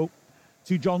close, though,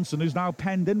 to Johnson, who's now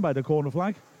penned in by the corner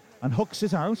flag, and hooks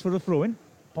it out for a throw-in.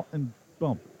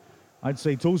 I'd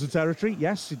say Tozer territory.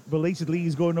 Yes, belatedly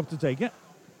he's going up to take it.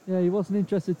 Yeah, he wasn't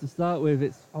interested to start with.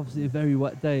 It's obviously a very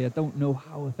wet day. I don't know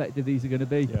how effective these are going to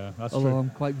be. Yeah, that's although true. I'm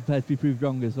quite prepared to be proved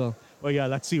wrong as well. Well, yeah,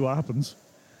 let's see what happens.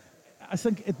 I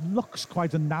think it looks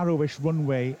quite a narrowish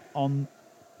runway on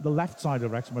the left side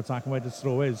of Wrexham attack and where this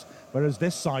throw is, whereas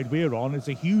this side we're on is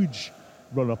a huge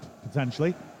run-up,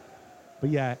 potentially. But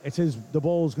yeah, it is. The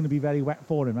ball's going to be very wet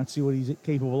for him. Let's see what he's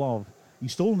capable of.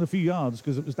 He's stolen a few yards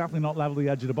because it was definitely not level the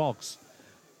edge of the box.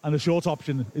 And the short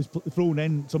option is thrown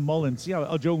in to Mullen. See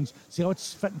how Jones, see how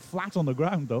it's flat on the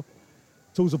ground, though.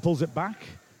 Tozer pulls it back.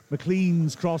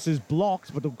 McLean's cross is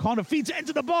blocked, but O'Connor feeds it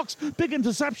into the box. Big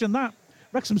interception, that.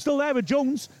 Wrexham still there with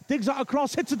Jones. Digs out a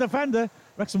cross, hits a defender.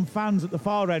 Wrexham fans at the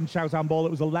far end shout handball.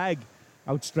 It was a leg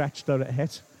outstretched that it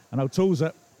hit. And now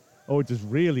Tozer, it does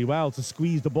really well to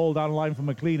squeeze the ball down the line from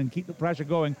McLean and keep the pressure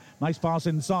going. Nice pass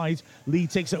inside. Lee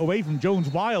takes it away from Jones.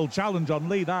 Wild challenge on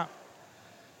Lee, that.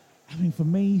 I mean, for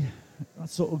me,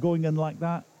 that's sort of going in like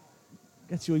that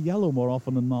gets you a yellow more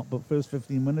often than not, but first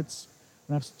 15 minutes,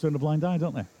 they have to turn a blind eye,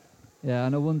 don't they? Yeah,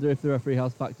 and I wonder if the referee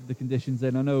has factored the conditions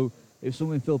in. I know it was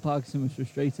something Phil Parkinson was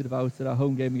frustrated about at our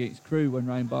home game against Crewe when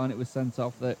Ryan Barnett was sent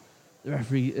off, that the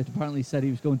referee had apparently said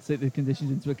he was going to take the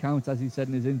conditions into account, as he said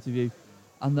in his interview,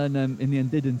 and then in the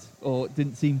end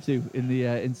didn't seem to in the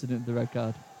incident of the red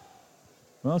card.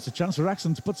 Well, it's a chance for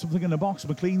Wrexham to put something in the box.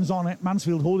 McLean's on it.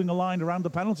 Mansfield holding a line around the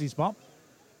penalty spot.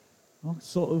 What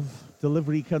sort of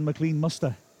delivery can McLean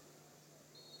muster?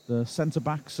 The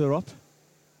centre-backs are up.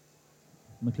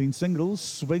 McLean singles,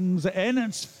 swings it in, and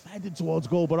it's headed towards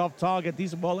goal, but off target.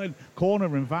 Decent ball in.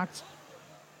 Corner, in fact.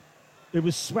 It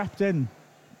was swept in.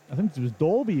 I think it was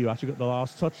Dalby who actually got the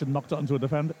last touch and knocked it onto a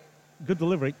defender. Good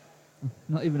delivery.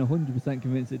 Not even 100%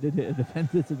 convinced it did hit a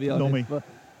defender, to be honest. No, me. But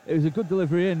it was a good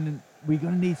delivery in, and we're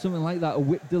going to need something like that, a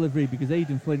whip delivery, because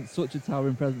Aidan Flint's such a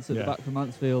towering presence at the back for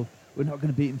Mansfield. We're not going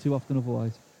to beat him too often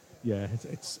otherwise. Yeah,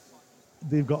 it's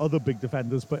they've got other big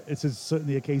defenders, but it's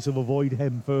certainly a case of avoid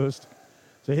him first.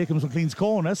 So here comes McLean's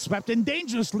corner, swept in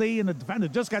dangerously, and the defender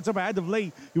just gets up ahead of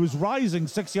Lee. He was rising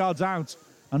 6 yards out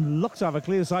and looked to have a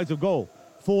clear sight of goal.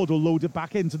 Ford will load it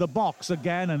back into the box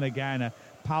again and again. A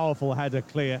powerful header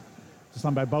clear to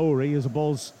stand by Bowery as the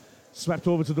ball's swept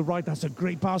over to the right. That's a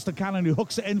great pass to Cannon, who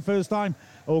hooks it in first time.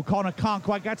 O'Connor can't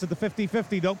quite get to the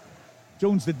 50-50 though.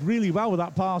 Jones did really well with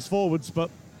that pass forwards, but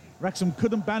Wrexham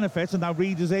couldn't benefit, and now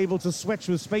Reid is able to switch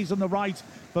with space on the right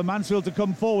for Mansfield to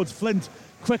come forwards. Flint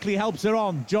quickly helps it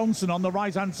on. Johnson on the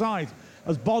right-hand side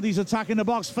as Body's attacking the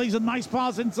box. Plays a nice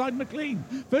pass inside McLean.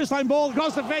 First time ball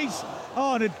across the face.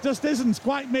 Oh, and it just isn't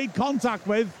quite made contact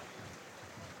with.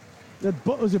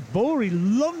 Was it Bowery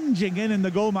lunging in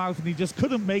the goal mouth, and he just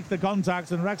couldn't make the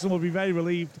contact, and Wrexham will be very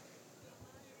relieved.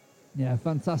 Yeah,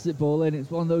 fantastic ball in. It's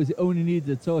one of those that only needed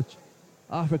a touch.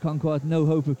 Arthur Conquard, no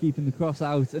hope of keeping the cross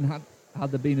out, and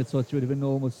had there been a touch, it would have been an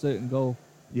almost certain goal.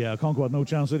 Yeah, Conquard, no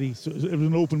chance, did he? So it was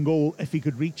an open goal if he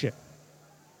could reach it.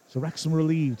 So Wrexham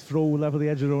relieved, throw level the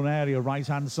edge of their own area,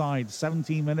 right-hand side.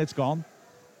 17 minutes gone.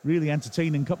 Really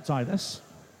entertaining cup tie, this.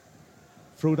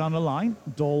 Throw down the line.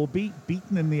 Dalby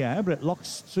beaten in the air, but it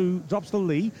drops to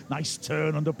Lee. Nice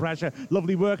turn under pressure.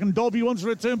 Lovely work, and Dalby wants a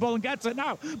return ball and gets it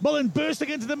now. Mullen bursting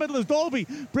into the middle as Dalby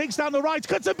breaks down the right,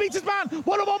 cuts and beats his man.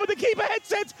 What a moment, the keeper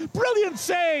hits it. Brilliant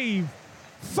save.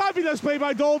 Fabulous play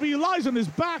by Dalby. He lies on his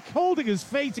back, holding his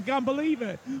feet. You can't believe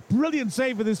it. Brilliant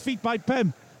save with his feet by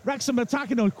Pym. Wrexham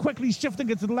attacking him, quickly shifting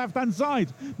it to the left-hand side.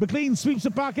 McLean sweeps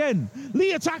it back in.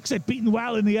 Lee attacks it, beaten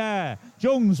well in the air.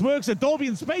 Jones works it, Dalby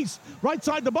in space, right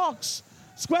side the box.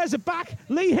 Squares it back,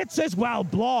 Lee hits it, well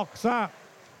blocked that.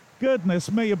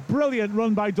 Goodness me, a brilliant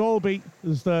run by Dalby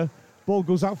as the ball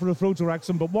goes out for a throw to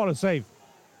Wrexham, but what a save.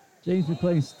 James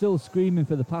McLean still screaming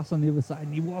for the pass on the other side,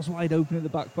 and he was wide open at the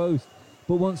back post.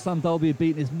 But once Sam Dalby had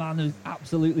beaten his man, who's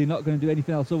absolutely not going to do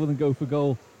anything else other than go for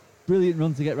goal. Brilliant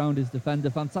run to get round his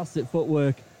defender, fantastic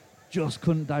footwork, just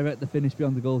couldn't direct the finish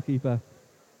beyond the goalkeeper.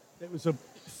 It was a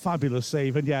fabulous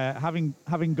save, and yeah,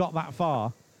 having got that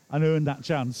far and earned that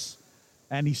chance,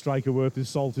 any striker worth his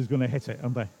salt is going to hit it,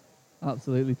 aren't they?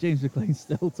 Absolutely. James McLean's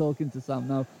still talking to Sam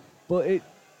now, but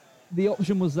the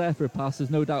option was there for a pass,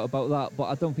 there's no doubt about that, but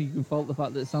I don't think you can fault the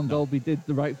fact that Sam Dalby did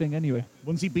the right thing anyway.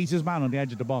 Once he beats his man on the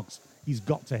edge of the box, he's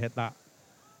got to hit that.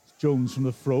 Jones from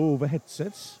the throw over hits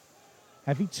it.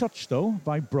 Heavy touch, though,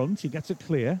 by Brunt. He gets it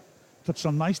clear. Touched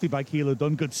on nicely by Keeler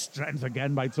Dunn. Good strength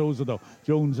again by Tozer, though.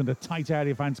 Jones in the tight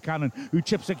area finds Cannon, who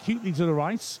chips acutely to the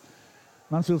right.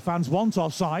 Mansfield fans want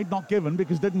offside, not given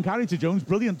because didn't carry to Jones.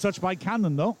 Brilliant touch by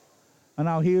Cannon, though. And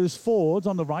now here's Ford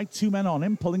on the right. Two men on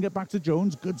him, pulling it back to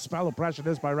Jones. Good spell of pressure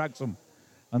this by Wrexham.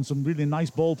 And some really nice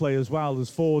ball play as well, as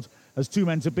Ford has 2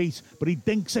 men to beat, but he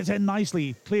dinks it in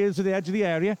nicely, clears to the edge of the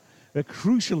area.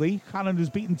 Crucially, Cannon is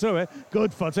beaten to it.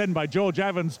 Good foot in by George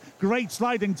Evans. Great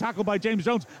sliding tackle by James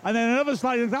Jones. And then another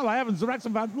sliding tackle by Evans. The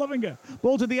Wrexham fans loving it.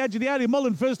 Ball to the edge of the area.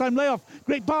 Mullen, first time layoff.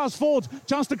 Great pass, Ford.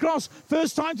 Chance to cross.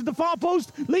 First time to the far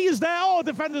post. Lee is there. Oh,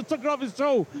 defender took it off his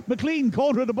toe. McLean,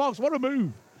 corner of the box. What a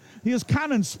move. Here's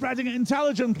Cannon spreading it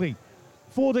intelligently.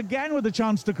 Ford again with a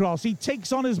chance to cross. He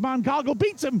takes on his man. Cargill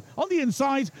beats him on the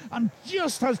inside and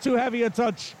just has too heavy a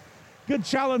touch. Good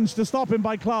challenge to stop him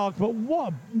by Clark, but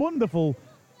what wonderful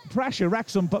pressure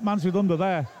Wrexham put Mansfield under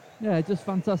there. Yeah, just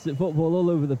fantastic football all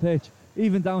over the pitch.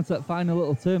 Even down to that final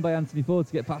little turn by Anthony Ford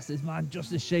to get past his man.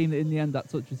 Just a shame that in the end that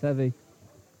touch was heavy.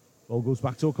 Ball goes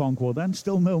back to Okonkwo then.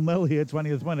 Still 0-0 here,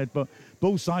 20th minute, but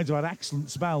both sides have had excellent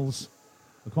spells.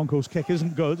 Okonkwo's kick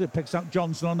isn't good. It picks out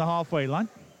Johnson on the halfway line.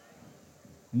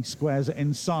 He squares it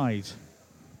inside.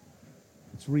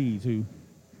 It's Reed who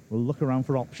will look around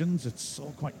for options. It's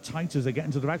all quite tight as they get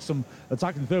into the Wrexham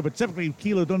attacking third, but typically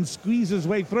Keeler Dunn squeezes his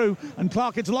way through, and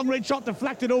Clark hits a long-range shot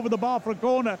deflected over the bar for a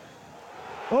corner.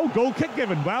 Oh, goal kick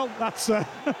given. Well, that's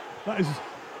that is,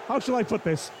 how shall I put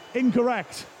this?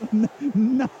 Incorrect.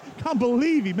 No, can't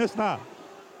believe he missed that.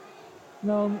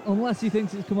 No, unless he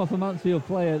thinks it's come off a Mansfield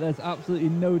player, there's absolutely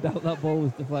no doubt that ball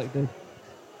was deflected.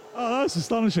 Oh, that's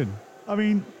astonishing. I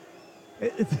mean,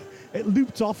 it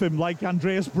looped off him like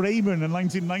Andreas Bremen in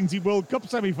 1990 World Cup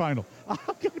semi-final.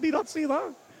 How could he not see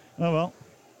that? Oh, well.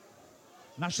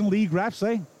 National League refs,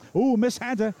 eh? Oh, miss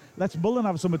header. Let's Mullen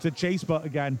have something to chase, but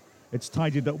again, it's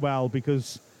tidied up well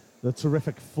because the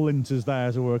terrific Flint is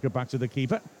there to work it back to the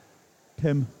keeper.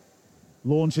 Pym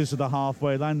launches to the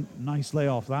halfway line. Nice lay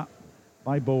off that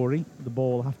by Bory. The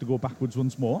ball will have to go backwards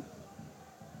once more.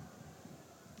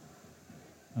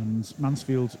 And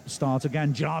Mansfield start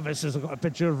again. Jarvis has got a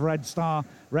picture of Red Star,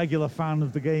 regular fan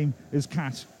of the game, is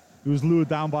Cat, who was lured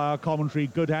down by our commentary.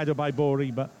 Good header by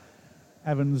Bory, but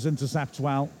Evans intercepts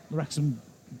well. The Wrexham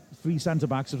 3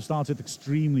 centre-backs have started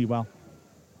extremely well.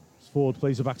 Ford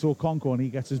plays it back to Okonkwo, and he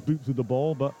gets his boot through the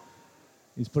ball, but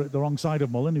he's put it the wrong side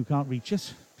of Mullen, who can't reach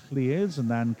it. Clears, and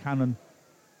then Cannon,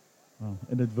 well,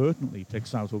 inadvertently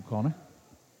picks out O'Connor.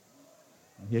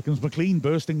 And here comes McLean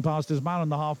bursting past his man on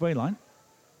the halfway line.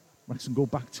 Wrexham go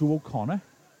back to O'Connor.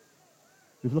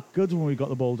 We've looked good when we got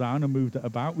the ball down and moved it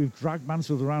about. We've dragged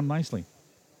Mansfield around nicely.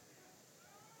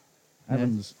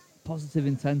 Evans. Positive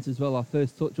intent as well. Our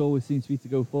first touch always seems to be to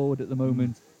go forward at the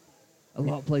moment. A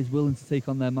lot of players willing to take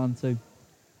on their man too.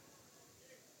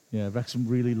 Yeah, Wrexham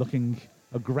really looking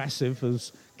aggressive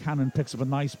as Cannon picks up a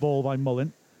nice ball by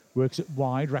Mullen. Works it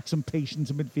wide. Wrexham patient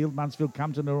in midfield. Mansfield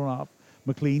camped in their own half.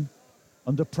 McLean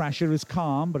under pressure is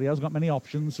calm, but he hasn't got many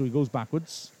options, so he goes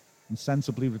backwards and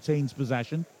sensibly retains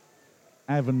possession.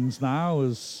 Evans now,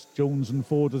 as Jones and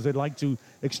Ford, as they'd like to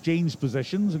exchange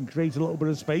positions and create a little bit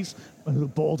of space. A little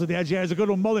ball to the edge. Here's a good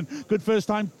one. Mullen, good first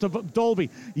time to Dolby.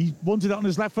 He wanted it on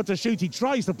his left foot to shoot. He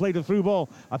tries to play the through ball.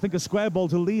 I think a square ball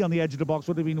to Lee on the edge of the box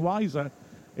would have been wiser.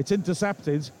 It's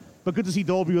intercepted, but good to see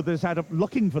Dolby with his head up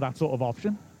looking for that sort of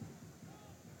option.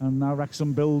 And now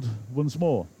Wrexham build once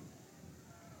more.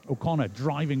 O'Connor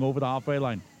driving over the halfway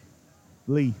line.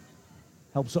 Lee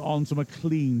helps it on to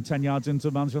McLean, 10 yards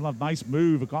into Mansfield. Nice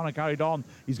move. O'Connor carried on.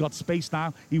 He's got space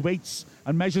now. He waits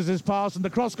and measures his pass, and the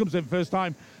cross comes in first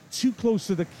time. Too close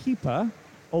to the keeper,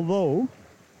 although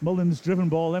Mullen's driven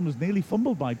ball then was nearly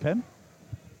fumbled by Pym.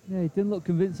 Yeah, he didn't look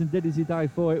convincing, did as he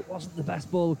dived for it. It wasn't the best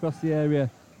ball across the area,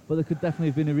 but there could definitely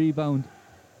have been a rebound.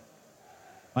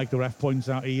 Like the ref points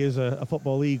out, he is a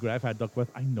Football League ref, Ed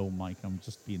Duckworth. I know, Mike, I'm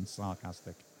just being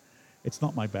sarcastic. It's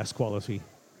not my best quality,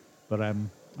 but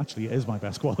actually it is my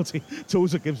best quality.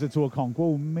 Tozer gives it to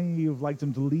Okonkwo. May have liked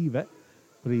him to leave it,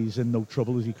 but he's in no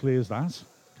trouble as he clears that.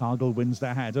 Cargill wins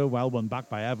their header. Well won back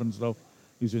by Evans, though.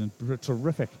 He's doing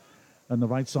terrific on the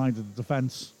right side of the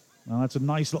defence. And that's a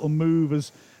nice little move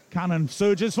as Cannon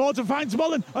surges forward to find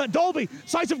Mullen. Dolby,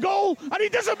 sight of goal, and he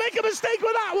doesn't make a mistake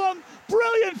with that one.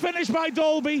 Brilliant finish by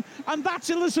Dolby, and that's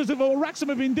illustrative of what Wrexham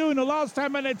have been doing the last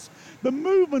 10 minutes. The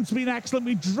movement's been excellent.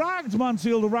 We dragged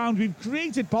Mansfield around. We've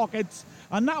created pockets,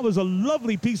 and that was a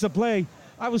lovely piece of play.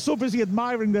 I was so busy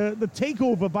admiring the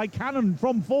takeover by Cannon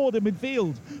from forward in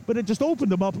midfield, but it just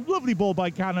opened them up. Lovely ball by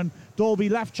Cannon. Dolby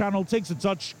left channel, takes a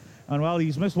touch. And, well,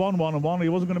 he's missed one. He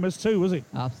wasn't going to miss two, was he?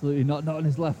 Absolutely not. Not on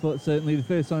his left foot, certainly. The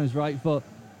first on his right foot.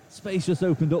 Space just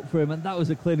opened up for him, and that was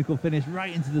a clinical finish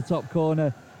right into the top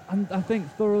corner. And I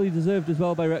think thoroughly deserved as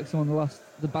well by Wrexham on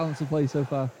the balance of play so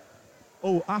far.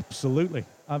 Oh, absolutely.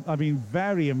 I've been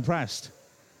very impressed.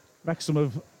 Wrexham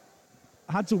have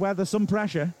had to weather some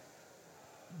pressure,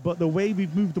 but the way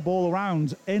we've moved the ball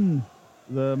around in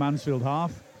the Mansfield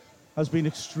half, has been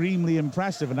extremely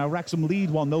impressive. And now Wrexham lead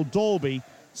 1-0. Dalby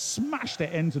smashed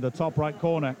it into the top right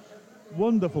corner.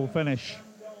 Wonderful finish.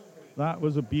 That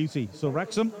was a beauty. So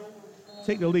Wrexham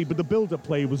take the lead, but the build-up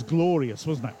play was glorious,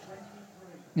 wasn't it?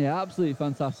 Yeah, absolutely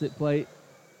fantastic play.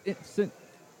 It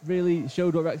really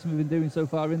showed what Wrexham have been doing so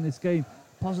far in this game.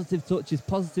 Positive touches,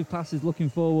 positive passes looking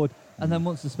forward. And then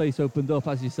once the space opened up,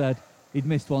 as you said, he'd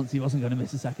missed once, he wasn't going to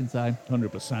miss a second time.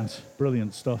 100%.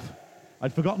 Brilliant stuff.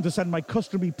 I'd forgotten to send my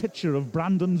customary picture of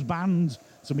Brandon's band.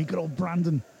 So me good old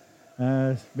Brandon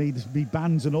made me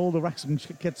bands in all the Wrexham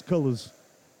kit's colours.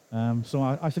 So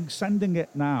I think sending it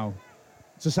now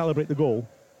to celebrate the goal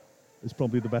is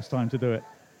probably the best time to do it.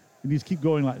 You need to keep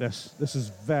going like this. This is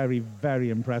very, very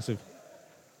impressive.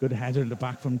 Good header in the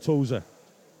back from Tozer.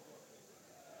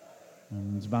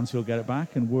 And Mansfield get it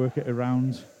back and work it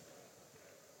around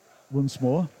once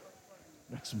more.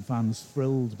 Wrexham fans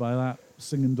thrilled by that,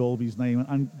 singing Dalby's name.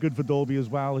 And good for Dalby as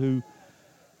well, who,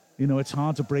 you know, it's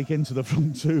hard to break into the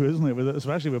front two, isn't it?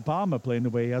 Especially with Palmer playing the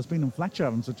way he has been and Fletcher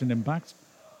having such an impact.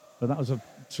 But that was a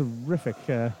terrific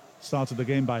start of the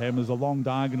game by him, as a long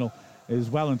diagonal is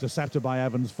well intercepted by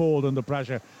Evans, forward under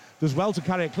pressure. Does well to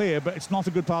carry it clear, but it's not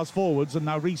a good pass forwards, and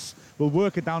now Rees will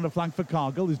work it down the flank for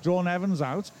Cargill. He's drawn Evans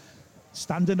out,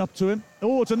 standing up to him.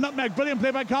 Oh, it's a nutmeg, brilliant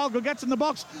play by Cargill, gets in the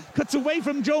box, cuts away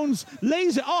from Jones,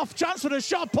 lays it off, chance for a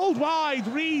shot, pulled wide.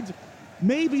 Reed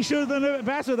maybe should have done a bit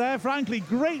better there, frankly.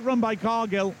 Great run by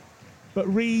Cargill, but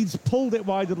Reed's pulled it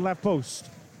wide at the left post.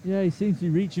 Yeah, he seems to be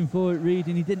reaching for it, Reed,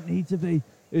 and he didn't need to be.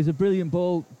 It was a brilliant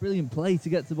ball, brilliant play to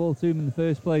get the ball to him in the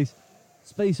first place.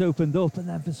 Space opened up, and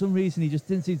then for some reason he just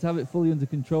didn't seem to have it fully under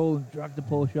control and dragged the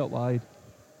poor shot wide.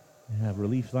 Yeah,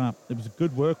 relief that. It was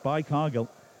good work by Cargill.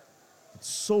 Did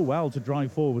so well to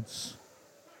drive forwards,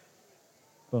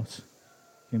 but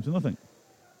came to nothing.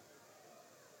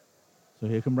 So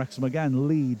here come Wrexham again.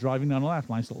 Lee driving down the left.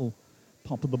 Nice little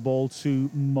pop of the ball to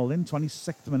Mullin.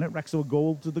 26th minute. Wrexham a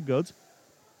goal to the good.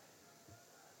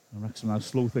 And Wrexham now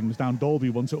slow things down. Dalby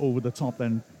wants it over the top,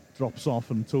 then drops off,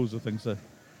 and Tozer thinks that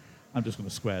I'm just going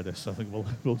to square this. I think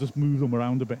we'll just move them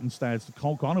around a bit instead. It's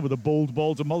Connor with a bold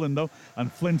ball to Mullin, though, and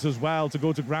Flint as well to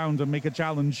go to ground and make a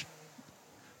challenge.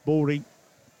 Bowry,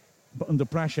 but under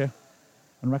pressure,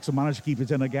 and Wrexham managed to keep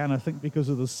it in again, I think because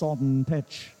of the sodden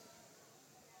pitch.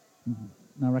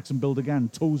 Now Wrexham build again.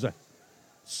 Tozer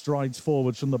strides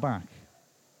forwards from the back.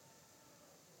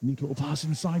 Neat little pass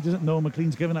inside, isn't it? No,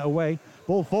 McLean's giving it away.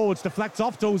 Ball forwards, deflects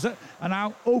off Tozer, and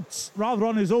now Oates, rather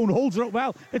on his own, holds it up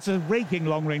well. It's a raking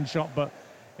long-range shot, but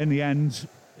in the end,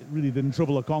 it really didn't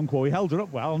trouble Okonkwo. He held it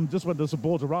up well, and just when the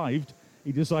support arrived,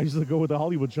 he decided to go with the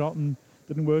Hollywood shot and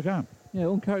didn't work out. Yeah,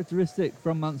 uncharacteristic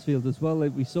from Mansfield as well.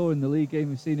 Like we saw in the league game,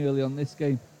 we've seen early on this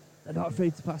game. They're not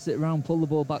afraid to pass it around, pull the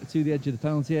ball back to the edge of the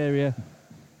penalty area.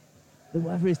 The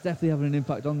weather is definitely having an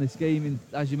impact on this game, and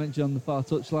as you mentioned on the far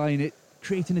touchline, it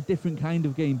creating a different kind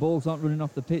of game. Balls aren't running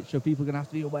off the pitch, so people are going to have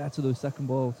to be aware to those second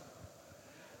balls.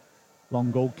 Long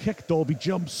goal kick, Dalby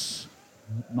jumps.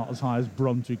 Not as high as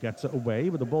Brunt, who gets it away,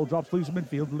 but the ball drops loose in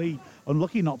midfield. Lee,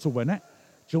 unlucky not to win it.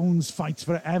 Jones fights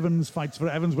for Evans,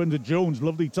 wins it. Jones,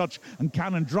 lovely touch, and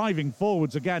Cannon driving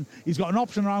forwards again. He's got an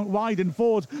option around wide and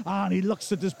forward, and he looks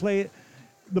to display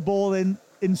the ball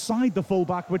inside the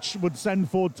fullback, which would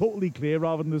send Ford totally clear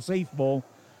rather than the safe ball.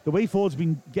 The way Ford's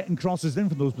been getting crosses in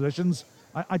from those positions,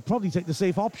 I'd probably take the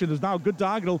safe option. There's now a good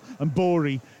diagonal, and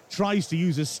Bowry tries to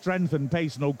use his strength and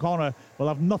pace, and O'Connor will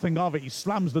have nothing of it. He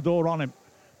slams the door on him.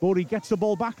 Bowry gets the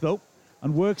ball back, though,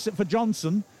 and works it for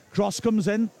Johnson. Cross comes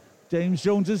in. James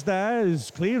Jones is there.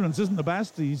 His clearance isn't the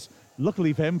best. He's,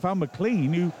 luckily for him, found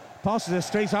McLean, who passes it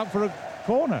straight out for a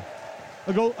corner.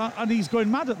 A goal, and he's going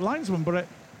mad at the linesman, but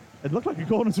it looked like a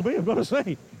corner to me, I've got to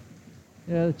say.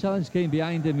 Yeah, the challenge came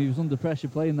behind him. He was under pressure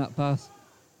playing that pass,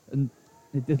 and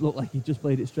it did look like he just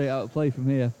played it straight out of play from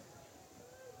here.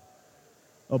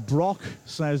 Brock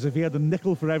says if he had a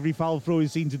nickel for every foul throw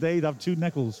he's seen today, he'd have 2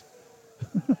 nickels.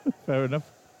 Fair enough.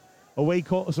 Away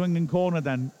swinging corner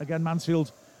then. Again,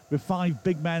 Mansfield with 5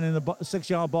 big men in the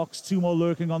 6-yard box, 2 more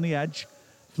lurking on the edge.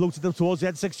 Floated up towards the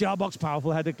edge, 6-yard box.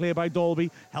 Powerful header clear by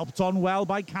Dalby. Helped on well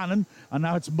by Cannon. And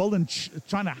now it's Mullin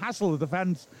trying to hassle the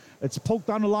defence. It's poked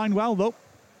down the line well, though.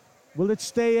 Will it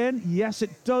stay in? Yes,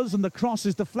 it does. And the cross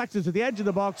is deflected to the edge of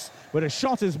the box where a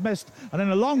shot is missed. And then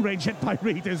a long-range hit by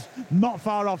Reed is not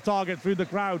far off target through the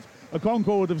crowd.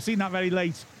 Okonkwo would have seen that very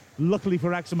late. Luckily for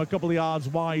Wrexham, a couple of yards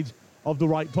wide of the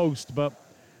right post. But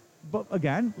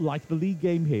again, like the league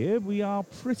game here, we are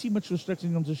pretty much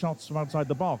restricting them to shots from outside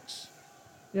the box.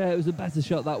 Yeah, it was a better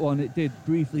shot, that one. It did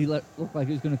briefly look like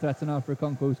it was going to threaten Alfred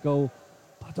Okonkwo's goal.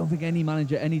 But I don't think any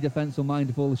manager, any defence will mind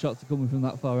if all the shots are coming from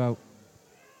that far out.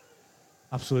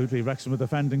 Absolutely. Wrexham are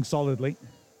defending solidly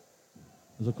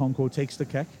as Okonkwo takes the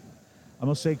kick. I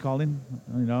must say, Colin,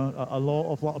 you know, a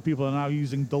lot of people are now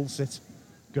using dulcet.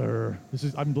 Grr.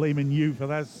 I'm blaming you for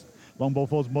this. Long ball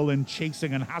forwards, Mullin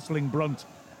chasing and hassling Brunt,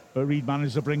 but Reid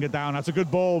managed to bring it down. That's a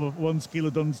good ball, but once Keeler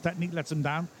Dunn's technique lets him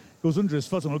down, goes under his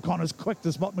foot, and O'Connor's quick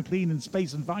to spot McLean in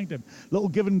space and find him. Little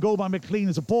give and go by McLean.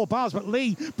 It's a poor pass, but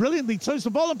Lee brilliantly turns the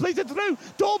ball and plays it through.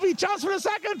 Dolby, chance for a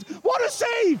second. What a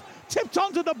save! Tipped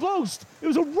onto the post. It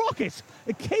was a rocket.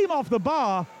 It came off the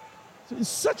bar.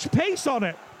 Such pace on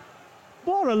it.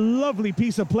 What a lovely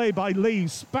piece of play by Lee.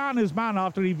 Span his man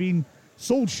after he'd been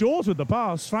sold short with the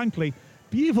pass, frankly.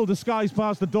 Beautiful disguise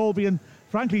pass to Dolby, and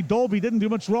frankly, Dolby didn't do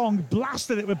much wrong.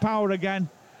 Blasted it with power again.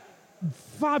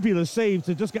 Fabulous save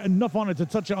to just get enough on it to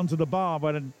touch it onto the bar,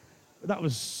 but that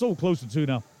was so close to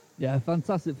 2-0. Yeah,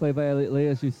 fantastic play by Elliot Lee,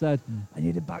 as you said. I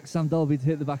needed back Sam Dolby to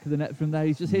hit the back of the net from there.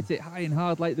 He's just hit it high and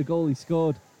hard like the goal he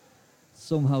scored.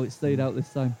 Somehow it stayed out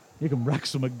this time. Here can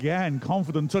Wrexham again.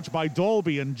 Confident touch by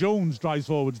Dolby, and Jones drives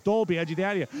forwards. Dolby, edge of the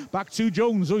area. Back to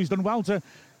Jones. Oh, he's done well to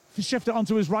shift it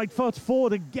onto his right foot.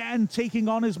 Ford again taking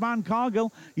on his man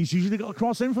Cargill. He's usually got a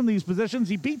cross in from these positions.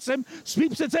 He beats him,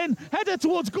 sweeps it in, header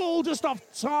towards goal, just off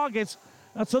target.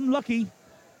 That's unlucky.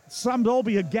 Sam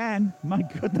Dolby again. My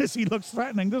goodness, he looks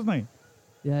threatening, doesn't he?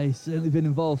 Yeah, he's certainly been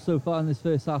involved so far in this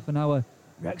first half an hour.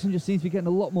 Wrexham just seems to be getting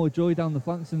a lot more joy down the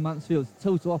flanks in Mansfield. It's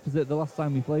total opposite the last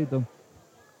time we played them.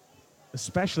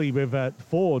 Especially with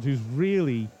Ford, who's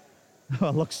really,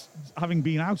 looks, having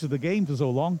been out of the game for so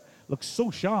long, looks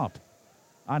so sharp.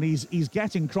 And he's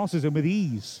getting crosses in with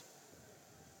ease.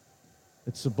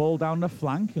 It's a ball down the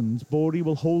flank, and Borey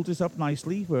will hold it up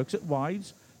nicely, works it wide.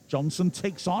 Johnson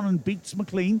takes on and beats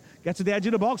McLean, gets to the edge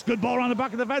of the box. Good ball around the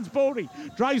back of the fence. Borey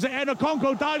drives it in.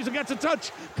 Okonkwo dives and gets a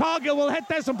touch. Cargill will hit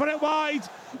this and put it wide.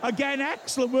 Again,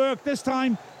 excellent work this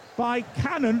time by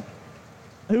Cannon,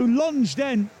 who lunged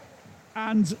in.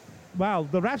 And, well,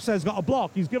 the ref says got a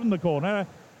block. He's given the corner.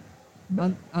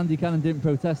 And Andy Cannon didn't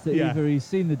protest it either. He's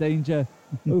seen the danger,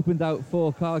 opened out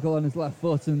for Cargill on his left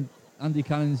foot, and Andy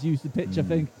Cannon's used the pitch, I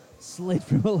think, slid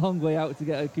from a long way out to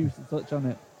get a acoustic touch on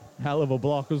it. Hell of a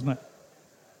block, isn't it?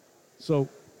 So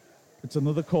it's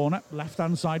another corner,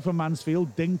 left-hand side for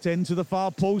Mansfield, dinked into the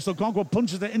far post. Okonkwo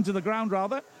punches it into the ground,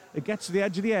 rather. It gets to the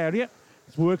edge of the area.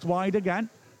 It's worked wide again.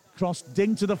 Cross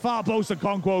dinked to the far post.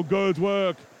 Okonkwo, good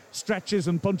work. Stretches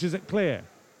and punches it clear.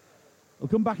 He'll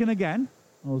come back in again.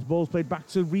 Those balls played back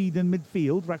to Reid in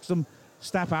midfield. Wrexham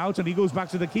step out, and he goes back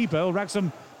to the keeper.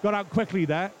 Wrexham got out quickly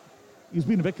there. He's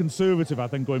been a bit conservative, I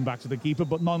think, going back to the keeper,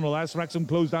 but nonetheless, Wrexham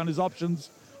closed down his options.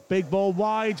 Big ball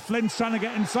wide. Flint's trying to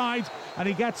get inside, and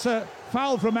he gets a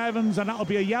foul from Evans, and that'll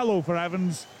be a yellow for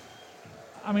Evans.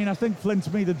 I mean, I think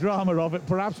Flint's made a drama of it,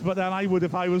 perhaps, but then I would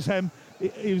if I was him.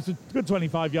 He was a good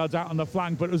 25 yards out on the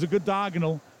flank, but it was a good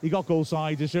diagonal. He got goal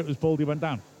side. His shirt was pulled. He went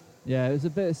down. Yeah, it was a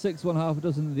bit of 6, 1 half a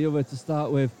dozen of the other to start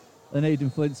with. And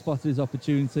Aidan Flint spotted his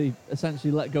opportunity,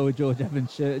 essentially let go of George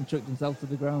Evans' shirt and chucked himself to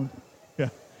the ground. Yeah,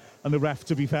 and the ref,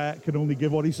 to be fair, can only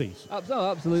give what he sees.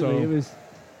 Absolutely. So, it was.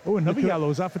 Oh, another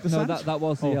yellow. Is that for dissent? No, that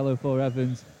was the yellow for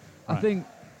Evans. Right. I think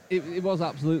it was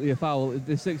absolutely a foul.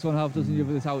 The 6, 1 half dozen of the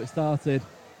other is how it started.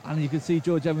 And you could see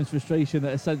George Evans' frustration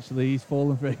that essentially he's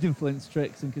fallen for Aidan Flint's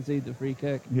tricks and conceded the free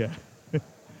kick. Yeah.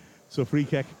 So free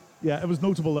kick. Yeah, it was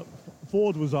notable that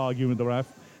Ford was arguing with the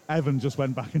ref. Evan just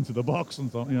went back into the box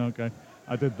and thought, okay,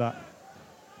 I did that.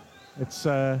 It's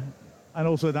and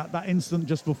also that instant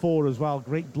just before as well,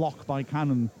 great block by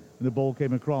Cannon when the ball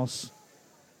came across.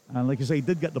 And like you say, he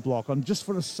did get the block on. Just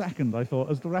for a second, I thought,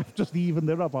 as the ref just evened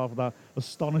it up after that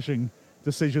astonishing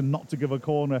decision not to give a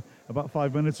corner about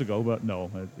 5 minutes ago, but no,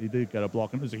 he did get a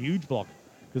block, and it was a huge block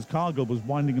because Cargill was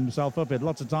winding himself up. He had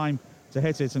lots of time to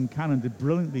hit it, and Cannon did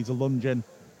brilliantly to lunge in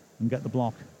and get the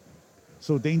block.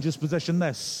 So dangerous position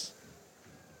this.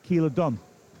 Keeler Dunn.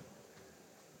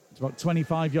 It's about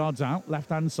 25 yards out,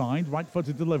 left-hand side,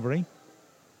 right-footed delivery.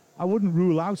 I wouldn't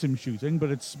rule out him shooting, but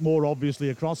it's more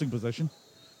obviously a crossing position.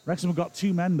 Wrexham have got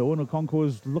 2 men, though, and Okonkwo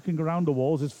is looking around the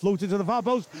walls. It's floated to the far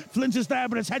post. Flint is there,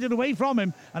 but it's headed away from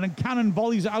him. And then Cannon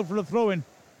volleys it out for a throw-in.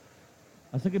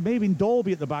 I think it may have been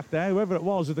Dolby at the back there. Whoever it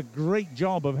was did a great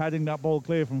job of heading that ball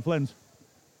clear from Flint.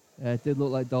 Yeah, it did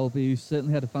look like Dolby, who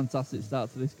certainly had a fantastic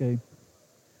start to this game.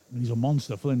 He's a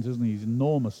monster, Flint, isn't he? He's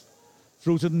enormous.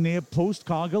 Through to the near post.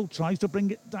 Cargill tries to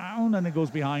bring it down, and it goes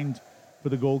behind for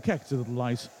the goal kick, to the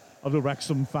delight of the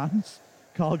Wrexham fans.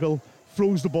 Cargill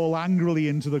throws the ball angrily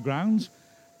into the ground.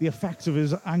 The effect of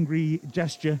his angry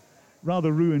gesture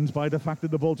rather ruined by the fact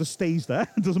that the ball just stays there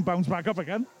and doesn't bounce back up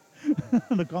again.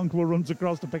 And Okonkwo runs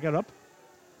across to pick it up.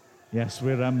 Yes,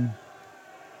 we're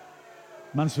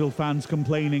Mansfield fans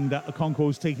complaining that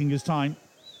Okonkwo's taking his time.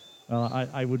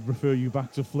 I would refer you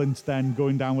back to Flint then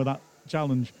going down with that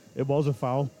challenge. It was a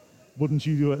foul. Wouldn't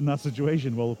you do it in that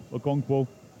situation? Well, Okonkwo,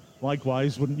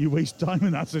 likewise, wouldn't you waste time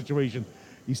in that situation?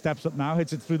 He steps up now,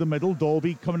 hits it through the middle.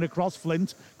 Dalby coming across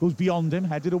Flint, goes beyond him,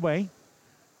 headed away.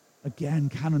 Again,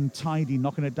 Cannon tidy,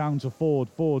 knocking it down to Ford.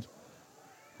 Ford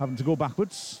having to go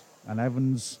backwards, and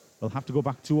Evans will have to go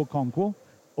back to Okonkwo.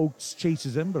 Oates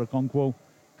chases him, but Okonkwo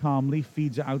calmly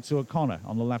feeds it out to O'Connor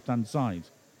on the left-hand side.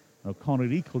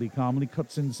 O'Connor equally calmly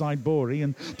cuts inside Borey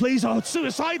and plays a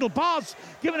suicidal pass,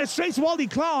 giving it straight to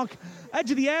Aldi Clark. Edge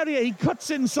of the area, he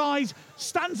cuts inside,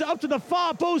 stands it up to the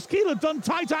far post. Keeler done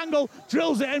tight angle,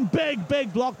 drills it in.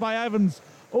 Big block by Evans.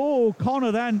 Oh,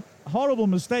 O'Connor then, horrible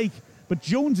mistake. But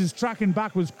Jones's tracking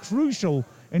back was crucial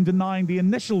in denying the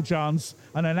initial chance,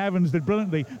 and then Evans did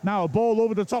brilliantly. Now a ball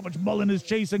over the top, which Mullen is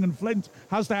chasing, and Flint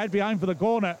has to head behind for the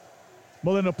corner.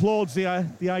 Mullen applauds the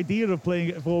idea of playing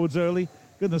it forwards early.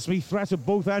 Goodness me, threat at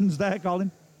both ends there,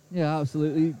 Colin. Yeah,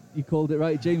 absolutely. You called it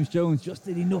right. James Jones just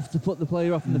did enough to put the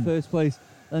player off in the first place.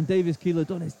 And Davis Keeler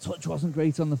done. His touch wasn't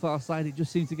great on the far side. It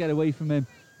just seemed to get away from him.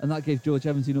 And that gave George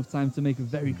Evans enough time to make a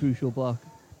very crucial block.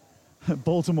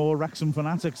 Baltimore Wrexham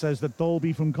fanatic says that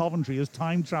Dalby from Coventry has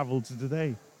time travelled to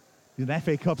today. He's an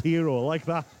FA Cup hero, I like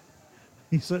that.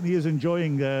 He certainly is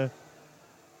enjoying the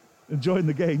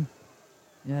game.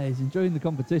 Yeah, he's enjoying the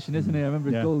competition, isn't he? I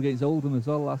remember his goal against Oldham as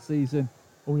well last season.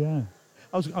 Oh, yeah.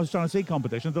 I was trying to say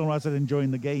competition. I don't know why I said enjoying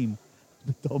the game.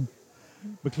 Dumb.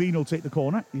 McLean will take the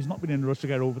corner. He's not been in a rush to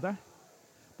get over there.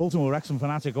 Baltimore Wrexham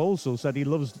fanatic also said he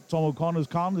loves Tom O'Connor's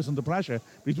calmness under pressure,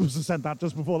 but he must have said that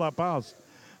just before that pass.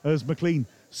 As McLean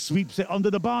sweeps it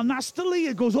under the bar nastily,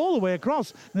 it goes all the way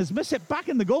across, and has missed it back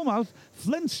in the goalmouth.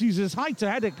 Flint uses height to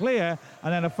head it clear,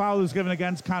 and then a foul is given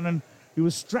against Cannon, who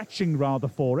was stretching rather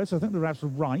for it. So I think the refs were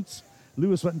right.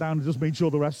 Lewis went down and just made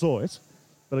sure the ref saw it.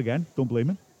 But again, don't blame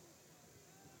him.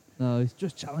 No, he's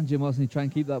just challenging, wasn't he? Try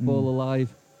and keep that ball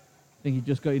alive. I think he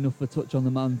just got enough of a touch on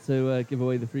the man to give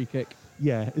away the free kick.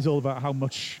 Yeah, it's all about how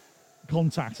much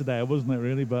contact there, wasn't it,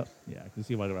 really? But yeah, I can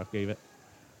see why the ref gave it.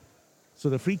 So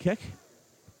the free kick.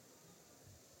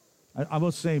 I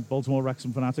must say, Baltimore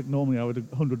Wrexham fanatic, normally I would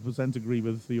 100% agree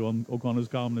with you on O'Connor's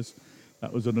calmness.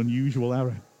 That was an unusual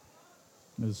error.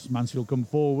 As Mansfield come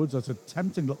forwards, that's a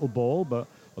tempting little ball, but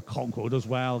Okonkwo does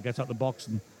well, gets out the box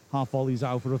and half volleys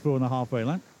out for a throw in the halfway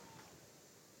line.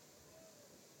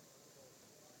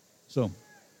 So,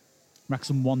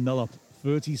 Wrexham 1-0 up,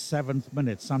 37th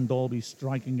minute, Sam Dalby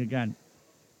striking again.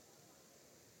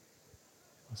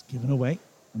 It's given away,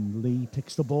 and Lee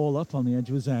picks the ball up on the edge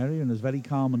of his area and is very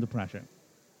calm under pressure.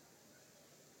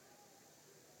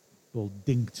 Ball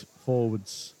dinked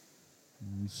forwards.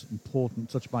 It's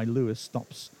important touch by Lewis,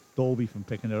 stops Dalby from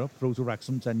picking it up, throws to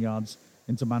Wrexham 10 yards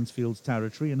into Mansfield's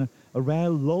territory, and a rare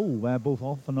lull where both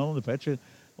off and on the pitch it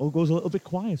all goes a little bit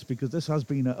quiet, because this has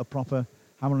been a proper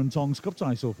hammer and tongs cup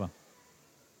tie so far.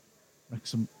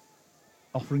 Wrexham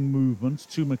offering movement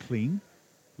to McLean,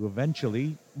 who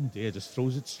eventually, just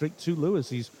throws it straight to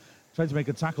Lewis. He's tried to make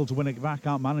a tackle to win it back,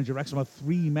 can't manage it. Wrexham have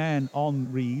 3 men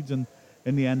on Reed, and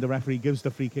in the end the referee gives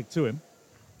the free kick to him.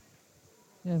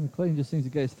 Yeah, McLean just seems to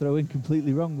get his throw in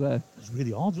completely wrong there. It was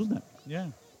really odd, wasn't it? Yeah.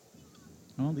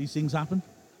 Well, these things happen.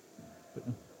 But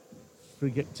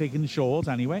free kick taken short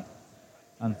anyway.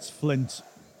 And it's Flint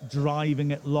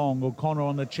driving it long. O'Connor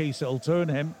on the chase, it'll turn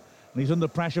him. And he's under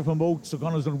pressure from Oates.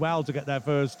 O'Connor's done well to get there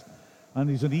first. And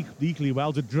he's done equally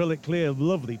well to drill it clear.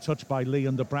 Lovely touch by Lee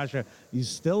under pressure. He's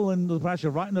still under pressure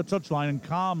right in the touchline and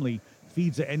calmly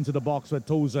feeds it into the box where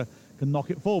Tozer can knock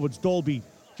it forwards. Dalby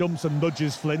jumps and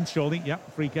nudges Flint, surely. Yeah,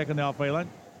 free kick on the halfway line.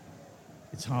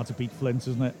 It's hard to beat Flint,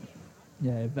 isn't it?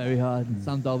 Yeah, very hard. And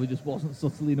Sam Dalby just wasn't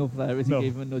subtle enough there as he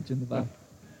gave him a nudge in the back.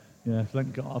 Yeah,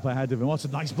 Flint got up ahead of him. What's a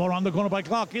nice ball around the corner by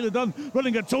Clark. Keeler done.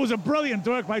 Running at Tozer. Brilliant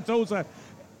work by Tozer.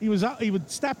 He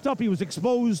stepped up. He was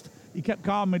exposed. He kept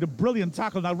calm, made a brilliant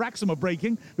tackle. Now Wrexham are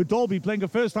breaking, with Dalby playing a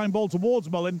first-time ball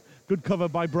towards Mullen. Good cover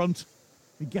by Brunt.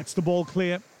 He gets the ball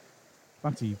clear. In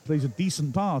fact, he plays a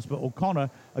decent pass, but O'Connor,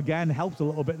 again, helped a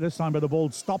little bit this time by the ball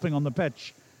stopping on the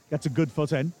pitch. Gets a good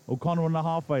foot in. O'Connor on the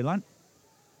halfway line.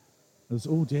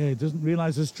 Oh dear, he doesn't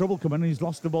realise there's trouble coming, and he's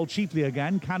lost the ball cheaply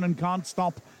again. Cannon can't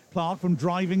stop Clark from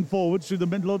driving forwards through the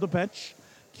middle of the pitch.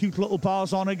 Cute little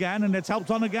pass on again, and it's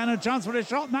helped on again. A chance for a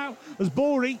shot now as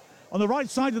Borey on the right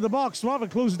side of the box. Rather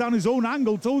closes down his own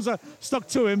angle. Tozer stuck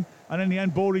to him, and in the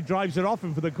end, Borey drives it off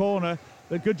him for the corner.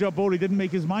 But good job, Borey didn't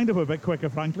make his mind up a bit quicker,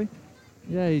 frankly.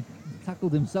 Yeah, he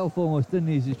tackled himself almost, didn't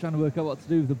he? He's trying to work out what to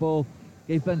do with the ball.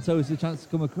 Gave Ben Tozer a chance to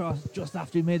come across just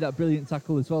after he made that brilliant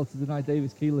tackle as well to deny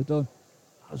Davis Keeler done.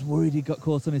 I was worried he got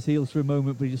caught on his heels for a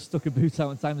moment, but he just stuck a boot out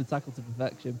and timed the tackle to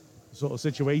perfection. Sort of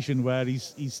situation where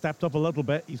he's stepped up a little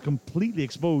bit. He's completely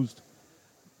exposed.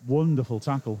 Wonderful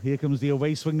tackle. Here comes the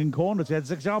away swinging corner to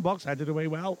the 6-yard box, headed away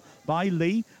well by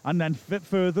Lee, and then fit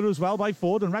further as well by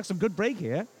Ford, and Wrexham good break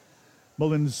here.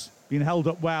 Mullin's been held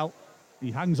up well.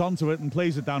 He hangs on to it and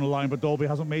plays it down the line, but Dalby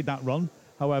hasn't made that run.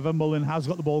 However, Mullin has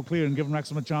got the ball clear and given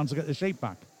Wrexham a chance to get the shape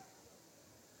back.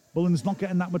 Mullin's not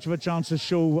getting that much of a chance to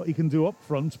show what he can do up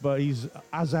front, but he's,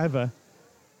 as ever,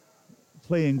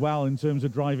 playing well in terms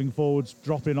of driving forwards,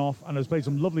 dropping off, and has played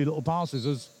some lovely little passes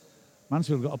as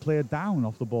Mansfield got a player down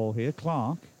off the ball here,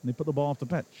 Clark, and they put the ball off the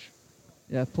pitch.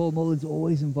 Yeah, Paul Mullin's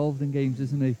always involved in games,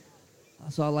 isn't he?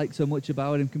 That's what I like so much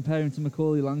about him, comparing to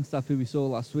Macaulay Langstaff, who we saw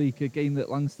last week, a game that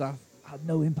Langstaff had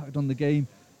no impact on the game.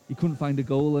 He couldn't find a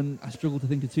goal, and I struggled to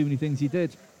think of too many things he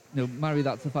did. You know, marry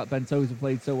that to the fact Ben Tozer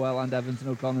played so well, and Evans and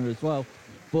O'Connor as well.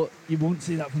 But you won't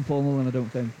see that from Paul Mullin, I don't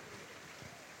think.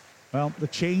 Well, the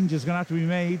change is going to have to be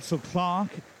made, so Clark,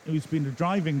 who's been the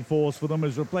driving force for them,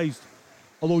 is replaced.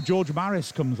 Although George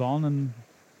Maris comes on, and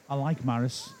I like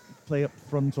Maris. Play up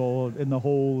front or in the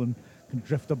hole and can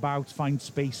drift about, find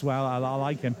space well. I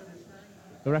like him.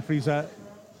 The referees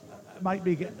might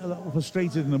be getting a little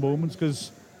frustrated in the moments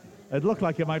because it looked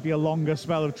like it might be a longer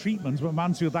spell of treatment, but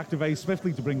Mansfield acted very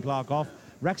swiftly to bring Clark off.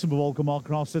 Wrexham have all come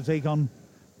across to take on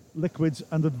liquids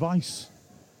and advice.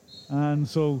 And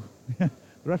so the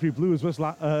referee blew his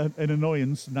whistle in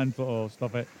annoyance and then thought, oh,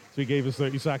 stop it. So he gave us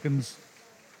 30 seconds.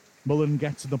 Mullin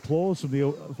gets an applause from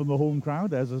the home crowd.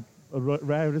 There's a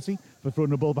rarity for throwing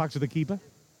the ball back to the keeper.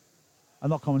 I'm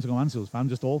not commenting on Mansfield's fan,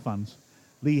 just all fans.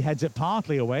 Lee heads it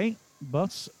partly away,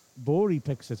 but Borey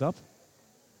picks it up.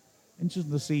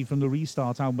 Interesting to see from the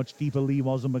restart how much deeper Lee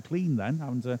was than McLean then,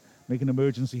 having to make an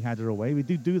emergency header away. We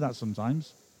do that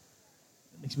sometimes.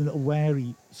 It makes me a little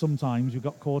wary sometimes. We've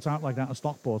got caught out like that at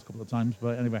Stockport a couple of times,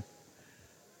 but anyway.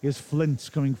 Here's Flint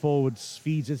coming forwards,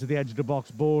 feeds it to the edge of the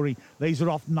box. Borey lays it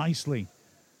off nicely.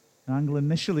 The angle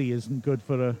initially isn't good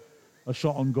for a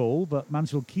shot on goal, but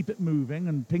Mansfield keep it moving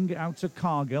and ping it out to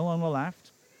Cargill on the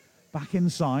left. Back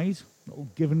inside, little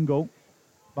give and go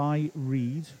by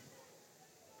Reed.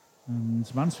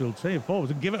 And Mansfield save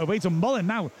forwards and give it away to Mullin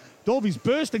now. Dalby's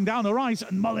bursting down the right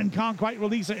and Mullin can't quite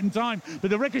release it in time. But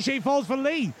the ricochet falls for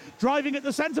Lee. Driving at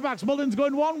the centre-backs. Mullin's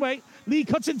going one way. Lee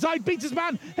cuts inside, beats his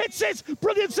man. Hits it.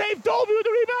 Brilliant save. Dalby with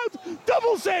the rebound.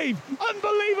 Double save.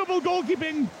 Unbelievable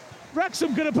goalkeeping.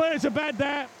 Wrexham could have put it to bed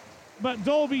there. But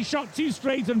Dalby shot too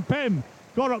straight and Pym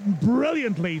got up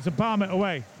brilliantly to palm it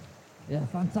away. Yeah,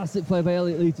 fantastic play by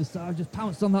Elliot Lee to start. Just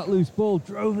pounced on that loose ball.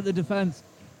 Drove at the defence.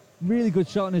 Really good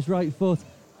shot on his right foot.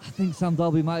 I think Sam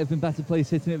Dalby might have been better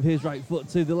placed hitting it with his right foot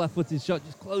too. The left-footed shot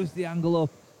just closed the angle up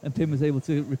and Pym was able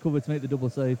to recover to make the double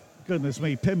save. Goodness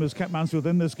me, Pym has kept Mansfield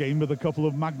in this game with a couple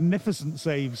of magnificent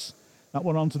saves. That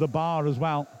one onto the bar as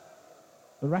well.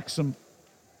 The Wrexham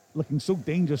looking so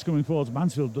dangerous coming forwards.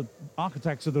 Mansfield, the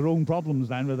architects of their own problems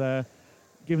then with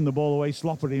giving the ball away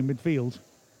sloppily in midfield.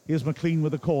 Here's McLean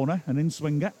with a corner, an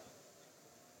in-swinger.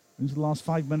 Into the last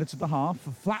 5 minutes of the half.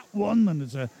 A flat one, and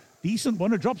it's a decent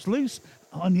one. It drops loose.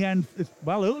 On the end,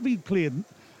 it'll be cleared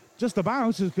just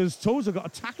about because Tozer got a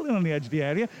tackle in on the edge of the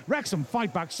area. Wrexham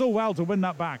fight back so well to win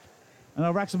that back. And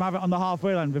now Wrexham have it on the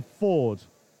halfway line with Ford.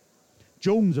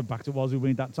 Jones, in fact, it was who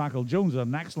made that tackle. Jones had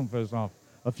an excellent first half.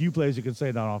 A few players you could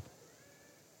say that off.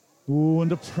 Ooh,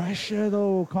 under pressure,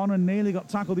 though. Connor nearly got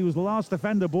tackled. He was the last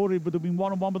defender. Borey would have been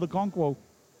one-on-one with the Conquo.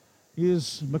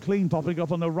 Here's McLean popping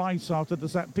up on the right after the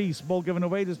set piece. Ball given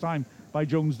away this time by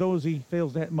Jones, though, as he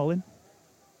fails to hit Mullin.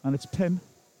 And it's Pym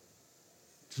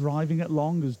driving it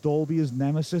long as Dalby, his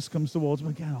nemesis, comes towards him.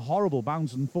 Again, a horrible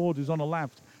bounce, and Ford, who's on the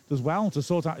left, does well to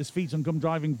sort out his feet and come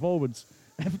driving forwards.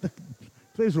 The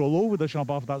players are all over the shop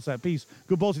after that set piece.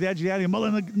 Good ball to the edge of the area.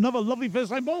 Mullin, another lovely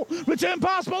first-time ball. Return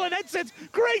pass, Mullin hits it.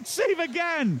 Great save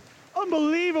again.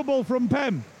 Unbelievable from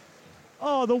Pym.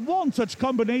 Oh, the one-touch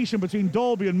combination between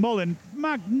Dalby and Mullin,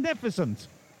 magnificent.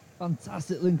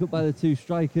 Fantastic link-up by the two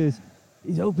strikers.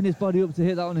 He's opened his body up to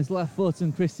hit that on his left foot,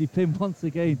 and Christy Pym, once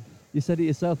again, you said it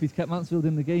yourself, he's kept Mansfield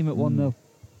in the game at 1-0.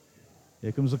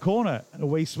 Here comes the corner, an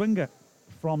away swinger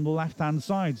from the left-hand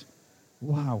side.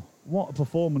 Wow, what a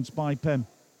performance by Pym.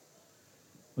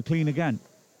 McLean again.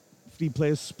 3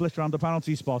 players split around the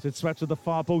penalty spot. It's swept to the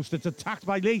far post. It's attacked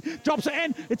by Lee. Drops it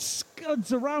in. It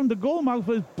scuds around the goal mouth.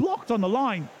 It's blocked on the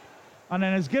line. And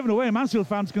then it's given away. Mansfield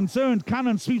fans concerned.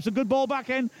 Cannon sweeps a good ball back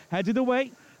in. Headed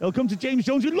away. It'll come to James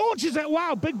Jones, who launches it.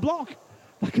 Wow, big block.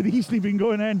 That could easily been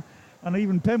going in. And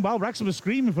even Pym, well, Wrexham was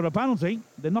screaming for a penalty.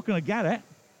 They're not going to get it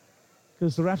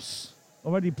because the ref's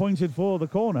already pointed for the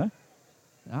corner.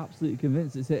 Absolutely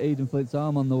convinced it's hit Aidan Flint's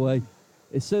arm on the way.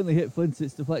 It certainly hit Flint.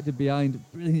 It's deflected behind.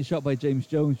 Brilliant shot by James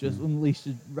Jones. Just unleashed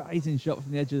a rising shot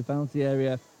from the edge of the penalty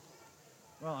area.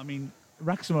 Well, I mean,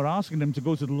 Wrexham are asking him to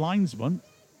go to the linesman,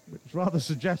 which rather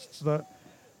suggests that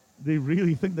they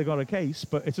really think they got a case,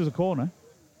 but it is a corner.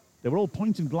 They were all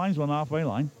pointing to the linesman on the halfway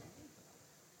line.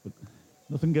 But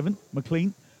nothing given.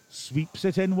 McLean sweeps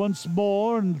it in once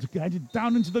more and headed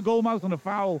down into the goal mouth, and a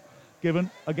foul given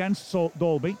against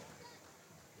Dalby.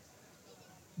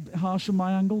 Bit harsh from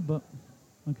my angle, but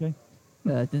okay.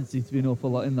 Yeah, didn't seem to be an awful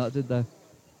lot in that, did there?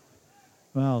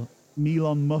 Well,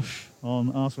 Milan Mush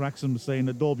on Ask Wrexham saying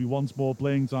that Dalby wants more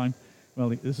playing time. Well,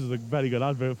 this is a very good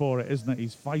advert for it, isn't it?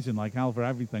 He's fighting like hell for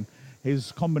everything.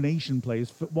 His combination play, his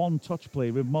one-touch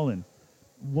play with Mullin,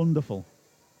 wonderful.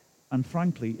 And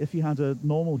frankly, if you had a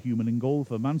normal human in goal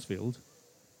for Mansfield,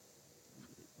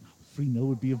 3-0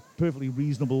 would be a perfectly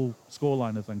reasonable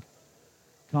scoreline, I think.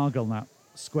 Cargill now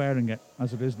squaring it,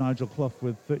 as it is. Nigel Clough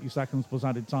with 30 seconds plus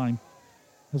added time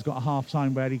has got a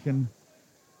half-time where he can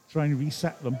try and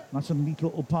reset them. That's a neat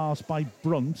little pass by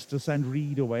Brunt to send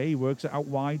Reed away. He works it out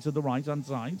wide to the right-hand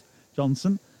side.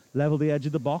 Johnson, level the edge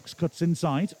of the box, cuts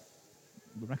inside.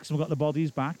 Wrexham got the bodies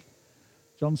back.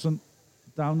 Johnson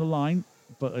down the line,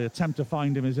 but the attempt to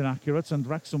find him is inaccurate, and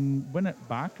Wrexham win it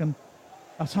back, and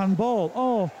that's handball.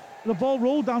 Oh, the ball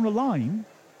rolled down the line,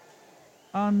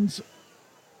 and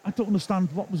I don't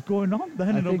understand what was going on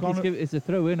then. I think it's a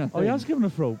throw-in, I think. Oh, he has given a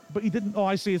throw, but he didn't. Oh,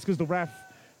 I see, it's because the ref,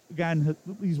 again,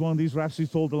 he's one of these refs who's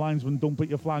told the linesman, don't put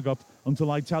your flag up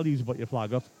until I tell you to put your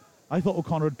flag up. I thought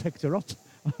O'Connor had picked her up,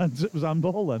 and it was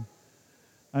handball then.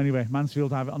 Anyway,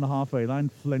 Mansfield have it on the halfway line.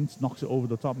 Flint knocks it over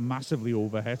the top, massively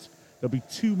overhit. There'll be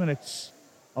 2 minutes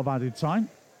of added time.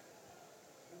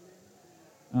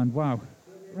 And wow,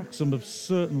 Wrexham have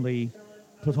certainly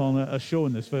put on a show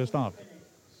in this first half.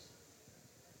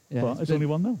 Yeah, but it's only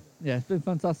 1-0. Yeah, it's been a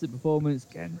fantastic performance,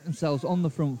 getting themselves on the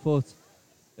front foot,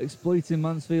 exploiting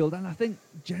Mansfield, and I think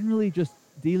generally just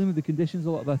dealing with the conditions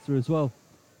a lot better as well.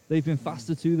 They've been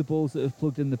faster to the balls that have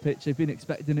plugged in the pitch. They've been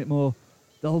expecting it more.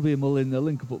 Dalby and Mullin, their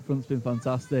link-up up front's been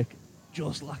fantastic.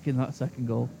 Just lacking that second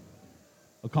goal.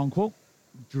 Okonkwo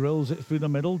drills it through the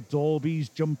middle. Dalby's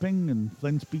jumping and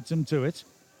Flint beats him to it.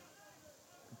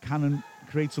 Cannon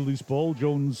creates a loose ball.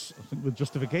 Jones, I think with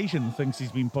justification, thinks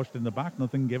he's been pushed in the back.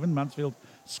 Nothing given. Mansfield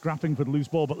scrapping for the loose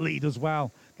ball, but lead as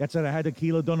well. Gets it ahead of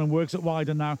Keeler Dunn and works it wide,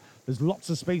 and now there's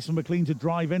lots of space for McLean to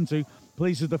drive into.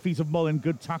 Places the feet of Mullin.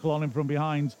 Good tackle on him from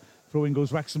behind. Throw-in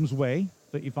goes Wrexham's way.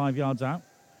 35 yards out.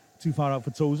 Too far out for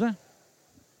Tozer.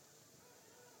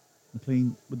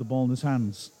 McLean with the ball in his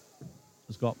hands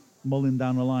has got Mullin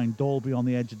down the line. Dalby on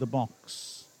the edge of the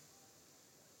box.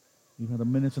 You've had a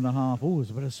minute and a half. Oh,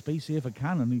 there's a bit of space here for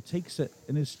Cannon. He takes it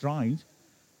in his stride.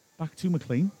 Back to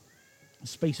McLean.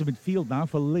 Space of midfield now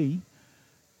for Lee.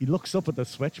 He looks up at the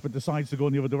switch but decides to go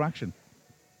in the other direction.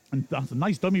 And that's a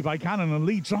nice dummy by Cannon, and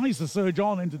Lee tries to surge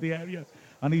on into the area.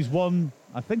 And he's won,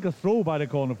 I think, a throw by the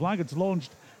corner flag. It's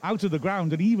launched out of the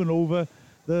ground and even over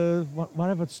the,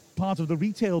 whatever part of the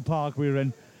retail park we're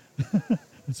in.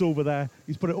 It's over there.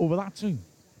 He's put it over that too.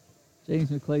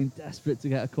 James McLean desperate to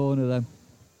get a corner then.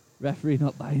 Referee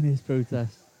not buying his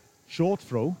protest. Short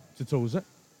throw to Tozer.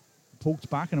 Poked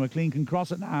back, and McLean can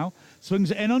cross it now. Swings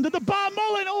it in under the bar.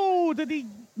 Mullin! Oh, did he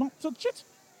not touch it?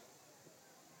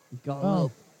 He got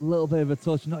a little bit of a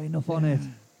touch, not enough on it.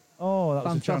 Oh, that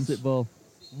was a chance. Fantastic ball.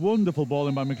 Wonderful ball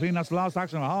in by McLean. That's the last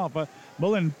action and a half. But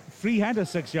Mullin, free header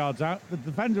 6 yards out. The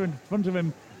defender in front of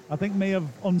him, I think, may have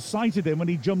unsighted him when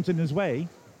he jumped in his way.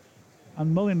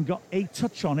 And Mullin got a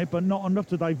touch on it, but not enough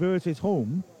to divert it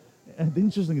home. And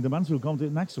interestingly, the Mansfield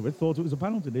commentator next to it thought it was a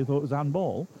penalty. They thought it was a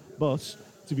handball. But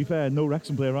to be fair, no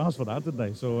Wrexham player asked for that, did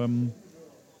they? So,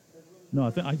 no,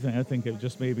 I think it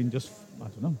just may have been just, I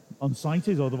don't know,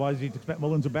 unsighted. Otherwise, you'd expect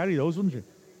Mullin to bury those, wouldn't you?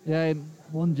 Yeah, I'm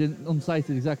wondering, unsighted,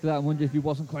 exactly that. I'm wondering if he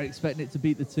wasn't quite expecting it to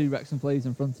beat the two Wrexham players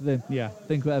in front of him. Yeah.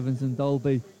 Think of Evans and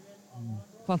Dalby.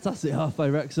 Fantastic half by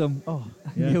Wrexham. Oh,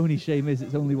 yeah. The only shame is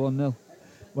it's only 1-0.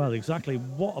 Well, exactly.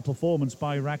 What a performance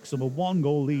by Wrexham. A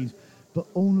one-goal lead, but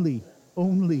only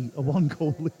a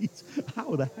one-goal lead.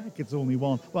 How the heck it's only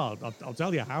one? Well, I'll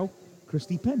tell you how.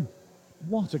 Christy Pym.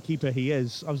 What a keeper he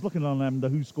is. I was looking on the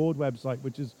Who Scored website,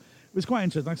 which was quite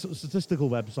interesting, like sort of statistical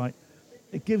website.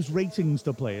 It gives ratings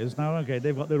to players. Now, okay,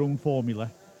 they've got their own formula.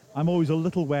 I'm always a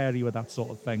little wary with that sort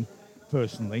of thing,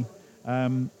 personally.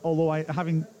 Although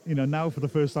now for the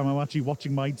first time, I'm actually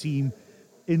watching my team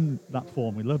in that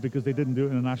formula because they didn't do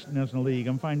it in the National League.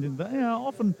 I'm finding that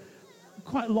often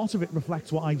quite a lot of it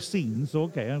reflects what I've seen. So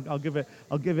okay, I'll give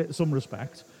it some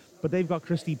respect. But they've got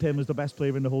Christy Pym as the best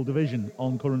player in the whole division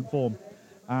on current form,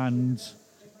 and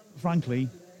frankly,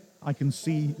 I can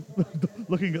see,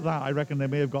 looking at that, I reckon they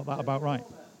may have got that about right.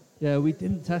 Yeah, we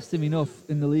didn't test him enough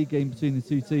in the league game between the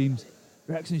two teams.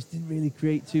 Wrexham just didn't really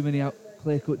create too many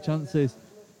clear-cut chances.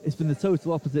 It's been the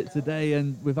total opposite today,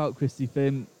 and without Christy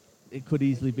Finn, it could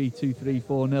easily be 2-3,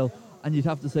 4-0. And you'd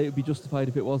have to say it would be justified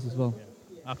if it was as well.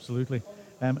 Yeah, absolutely.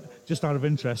 Just out of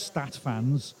interest, stat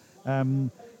fans, in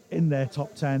their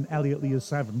top 10, Elliot Lee is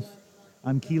 7th,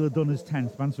 and Keeler Dunn is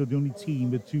 10th. Mansfield the only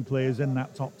team with 2 players in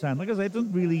that top 10. Like I say, it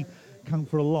doesn't really count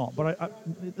for a lot, but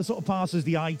it sort of passes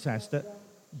the eye test that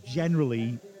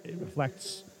generally it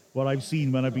reflects what I've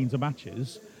seen when I've been to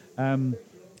matches.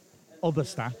 Other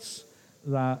stats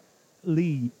that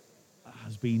Lee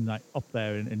has been like up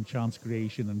there in chance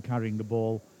creation and carrying the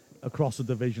ball across the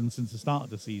division since the start of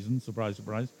the season. Surprise,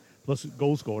 surprise. Plus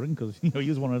goal scoring, because he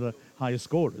is one of the highest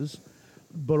scorers.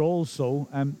 But also,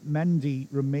 Mendy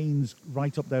remains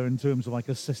right up there in terms of like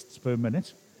assists per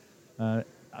minute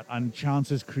and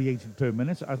chances created per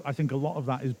minute. I think a lot of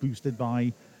that is boosted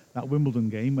by that Wimbledon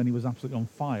game when he was absolutely on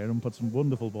fire and put some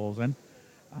wonderful balls in.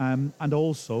 And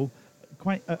also,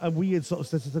 quite a weird sort of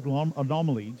statistical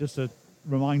anomaly, just to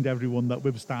remind everyone that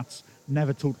with stats,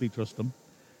 never totally trust them,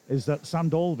 is that Sam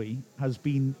Dalby has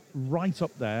been right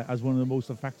up there as one of the most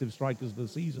effective strikers of the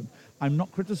season. I'm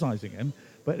not criticising him,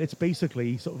 but it's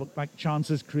basically sort of like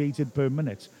chances created per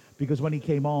minute. Because when he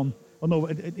came on, one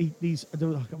of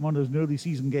those early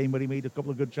season game where he made a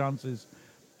couple of good chances,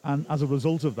 and as a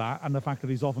result of that, and the fact that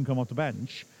he's often come off the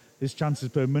bench, his chances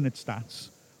per minute stats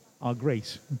are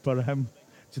great. But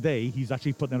today, he's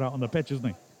actually putting it out on the pitch, isn't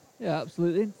he? Yeah,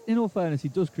 absolutely. In all fairness, he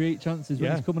does create chances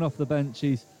when he's coming off the bench.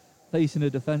 He's facing a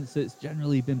defence that's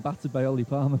generally been battered by Ollie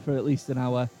Palmer for at least an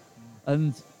hour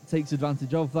and takes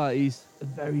advantage of that. He's a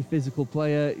very physical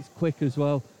player. He's quick as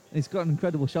well. And he's got an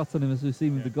incredible shot on him, as we've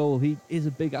seen with the goal. He is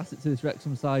a big asset to this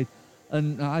Wrexham side.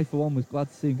 And I, for one, was glad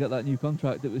to see him get that new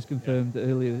contract that was confirmed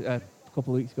earlier, a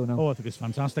couple of weeks ago now. Oh, I think it's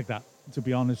fantastic, that, to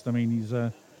be honest. I mean, he's,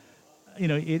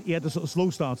 he had the sort of slow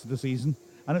start to the season,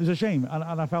 and it was a shame. And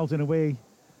I felt, in a way,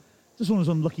 just one of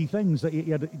those unlucky things that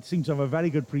he seemed to have a very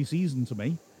good pre-season to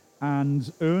me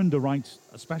and earned the right,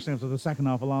 especially after the second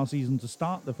half of last season, to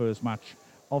start the first match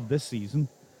of this season.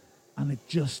 And it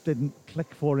just didn't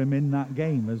click for him in that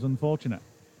game. It's unfortunate.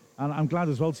 And I'm glad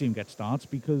as well to see him get starts,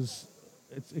 because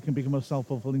it can become a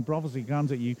self-fulfilling prophecy,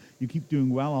 can't it? You keep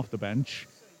doing well off the bench,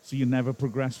 so you never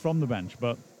progress from the bench.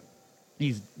 But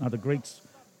he's had a great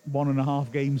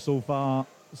 1.5 games so far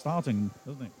starting,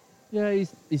 hasn't he? Yeah,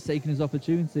 he's taken his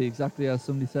opportunity, exactly as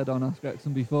somebody said on Ask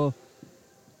Wrexham before.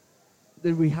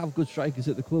 We have good strikers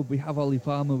at the club. We have Ollie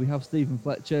Palmer, we have Stephen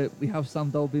Fletcher, we have Sam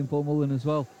Dalby and Paul Mullen as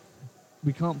well.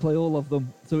 We can't play all of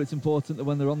them, so it's important that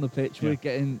when they're on the pitch, we're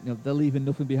getting, they're leaving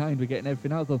nothing behind. We're getting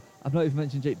everything out of them. I've not even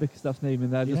mentioned Jake Bickerstaff's name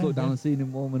in there. I've just looked down and seen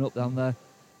him warming up down there.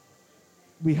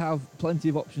 We have plenty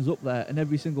of options up there, and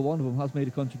every single one of them has made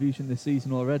a contribution this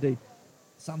season already.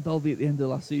 Sam Dalby at the end of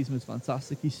last season was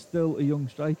fantastic. He's still a young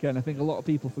striker, and I think a lot of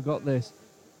people forgot this,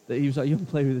 that he was our young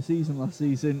player of the season last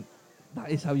season.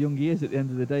 That is how young he is at the end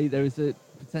of the day. There is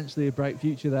potentially a bright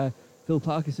future there. Phil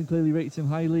Parkinson clearly rates him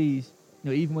highly. He's,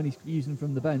 even when he's using him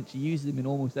from the bench, he uses him in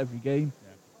almost every game.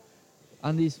 Yeah.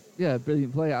 And he's, a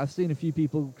brilliant player. I've seen a few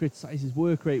people criticise his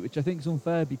work rate, which I think is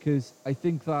unfair, because I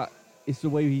think that it's the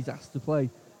way he's asked to play.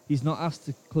 He's not asked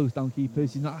to close down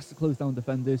keepers. He's not asked to close down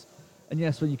defenders. And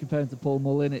yes, when you compare him to Paul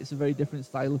Mullen, it's a very different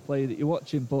style of play that you're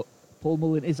watching. But Paul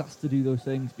Mullen is asked to do those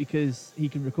things because he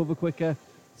can recover quicker.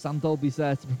 Sam Dalby's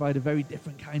there to provide a very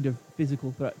different kind of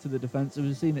physical threat to the defence.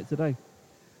 We've seen it today.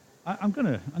 I'm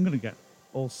gonna get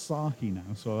all sarky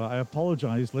now, so I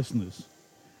apologise, listeners.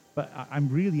 But I'm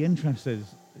really interested.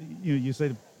 You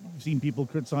said you've seen people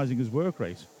criticising his work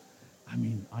rate. I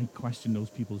mean, I question those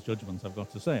people's judgments, I've got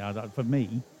to say. For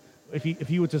me, if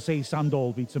you were to say Sam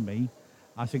Dalby to me,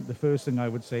 I think the first thing I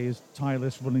would say is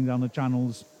tireless running down the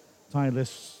channels,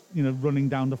 tireless, running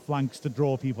down the flanks to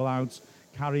draw people out,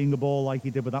 carrying the ball like he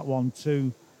did with that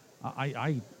 1-2.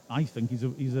 I think he's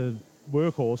a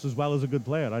workhorse as well as a good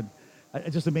player.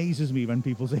 It just amazes me when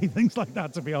people say things like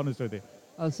that, to be honest with you.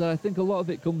 I think a lot of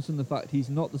it comes from the fact he's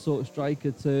not the sort of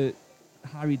striker to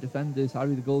harry defenders,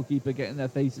 harry the goalkeeper, get in their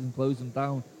faces and close them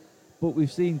down. But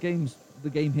we've seen the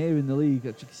game here in the league,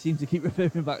 which I seem to keep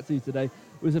referring back to today,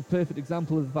 was a perfect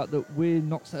example of the fact that we're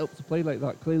not set up to play like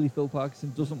that. Clearly, Phil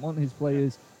Parkinson doesn't want his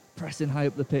players pressing high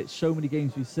up the pitch. So many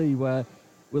games we see where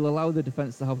we'll allow the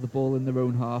defence to have the ball in their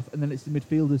own half, and then it's the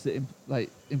midfielders that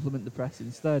implement the press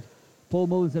instead. Paul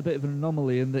Mullen's a bit of an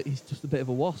anomaly in that he's just a bit of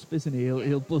a wasp, isn't he?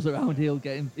 He'll buzz around, he'll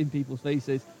get in people's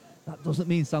faces. That doesn't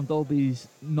mean Sam Dalby's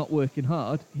not working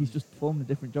hard. He's just performing a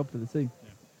different job for the team.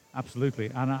 Yeah,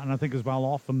 absolutely. And I think as well,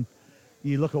 often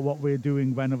You look at what we're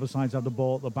doing when other sides have the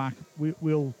ball at the back.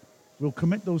 We'll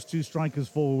commit those two strikers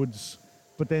forwards,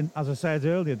 but then, as I said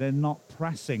earlier, they're not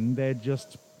pressing. They're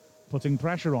just putting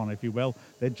pressure on, if you will.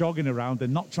 They're jogging around. They're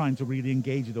not trying to really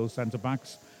engage with those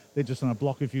centre-backs. They're just going to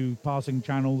block a few passing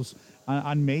channels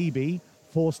and maybe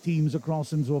force teams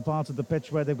across into a part of the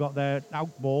pitch where they've got their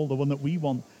out ball, the one that we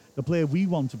want, the player we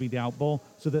want to be the out ball,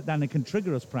 so that then it can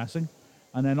trigger us pressing.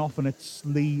 And then often it's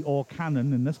Lee or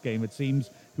Cannon, in this game it seems,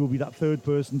 who will be that third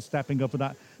person stepping up with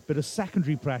that bit of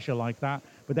secondary pressure like that.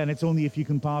 But then it's only if you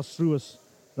can pass through us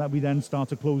that we then start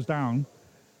to close down,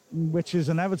 which is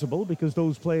inevitable because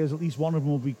those players, at least one of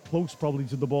them will be close probably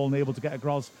to the ball and able to get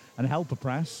across and help a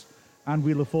press. And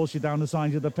we'll force you down the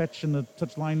side of the pitch and the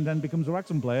touchline then becomes a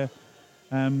Wrexham player.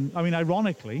 I mean,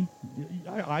 ironically,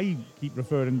 I keep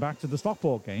referring back to the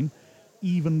Stockport game,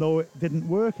 even though it didn't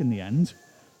work in the end,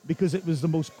 because it was the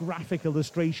most graphic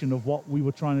illustration of what we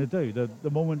were trying to do. The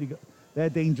moment their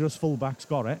dangerous full-backs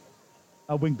got it,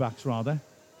 our wing-backs rather,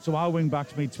 so our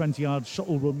wing-backs made 20-yard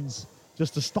shuttle runs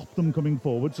just to stop them coming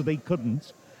forward so they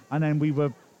couldn't, and then we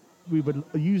were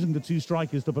using the two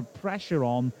strikers to put pressure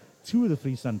on two of the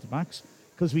three centre-backs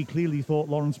because we clearly thought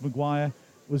Lawrence Maguire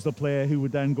was the player who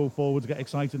would then go forward to get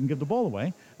excited and give the ball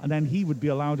away, and then he would be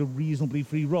allowed a reasonably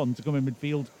free run to come in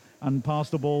midfield and pass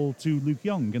the ball to Luke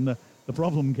Young. And the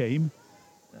problem came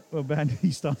when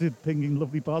he started pinging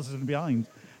lovely passes in behind.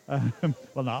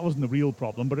 Well, that wasn't the real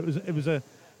problem, but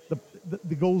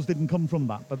the goals didn't come from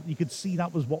that. But you could see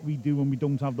that was what we do when we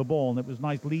don't have the ball, and it was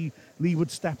nice. Lee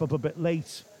would step up a bit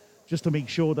late just to make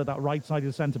sure that right side of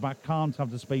the centre-back can't have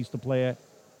the space to play it.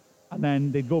 And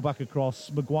then they'd go back across.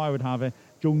 Maguire would have it.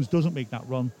 Jones doesn't make that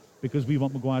run because we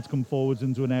want Maguire to come forwards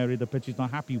into an area the pitch is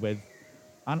not happy with.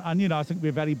 And you know, I think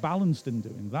we're very balanced in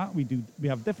doing that. We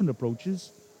have different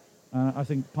approaches. I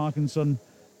think Parkinson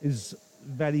is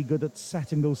very good at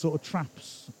setting those sort of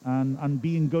traps and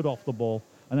being good off the ball.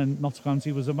 And then Notts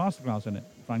County was a masterclass in it,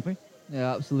 frankly.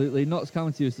 Yeah, absolutely. Notts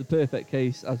County was the perfect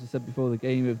case, as we said before the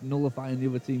game, of nullifying the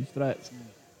other team's threats.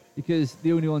 Because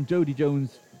the only one, Jody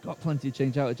Jones, got plenty of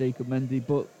change out of Jacob Mendy,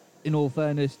 but in all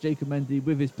fairness, Jacob Mendy,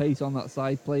 with his pace on that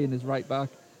side, playing as right back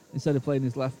instead of playing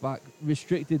as left back,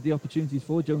 restricted the opportunities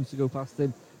for Jones to go past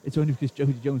him. It's only because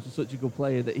Jody Jones was such a good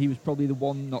player that he was probably the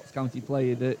one Notts County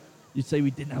player that you'd say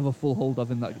we didn't have a full hold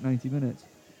of in that 90 minutes.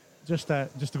 Just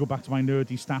to go back to my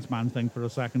nerdy stat man thing for a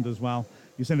second as well,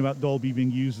 you're saying about Dolby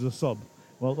being used as a sub.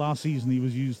 Well, last season he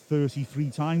was used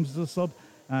 33 times as a sub.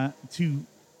 Two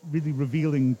really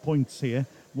revealing points here.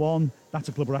 One, that's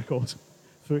a club record.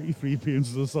 33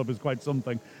 appearances as a sub is quite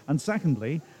something. And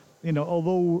secondly, you know,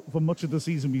 although for much of the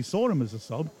season we saw him as a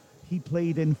sub, he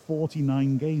played in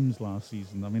 49 games last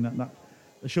season. I mean, that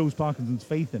shows Parkinson's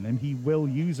faith in him. He will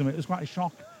use him. It was quite a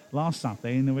shock last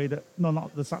Saturday in the way that, no,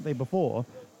 not the Saturday before,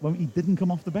 when he didn't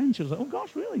come off the bench. It was like, oh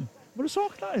gosh, really? What a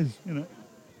shock that is, you know.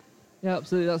 Yeah,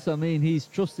 absolutely. That's what I mean. He's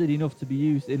trusted enough to be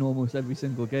used in almost every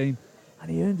single game.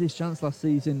 And he earned his chance last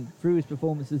season through his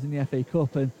performances in the FA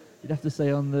Cup. And you'd have to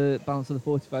say on the balance of the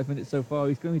 45 minutes so far,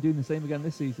 he's going to be doing the same again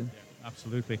this season. Yeah,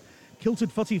 absolutely.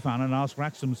 Kilted Footy fan and Ask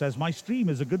Wrexham says, my stream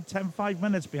is a good 5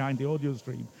 minutes behind the audio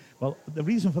stream. Well, the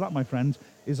reason for that, my friend,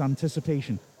 is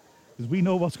anticipation. Because we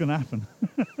know what's going to happen.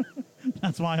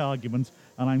 That's my argument,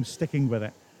 and I'm sticking with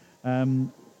it.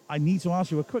 I need to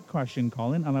ask you a quick question,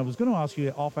 Colin, and I was going to ask you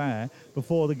it off air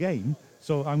before the game,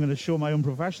 so I'm going to show my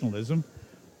unprofessionalism.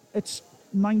 It's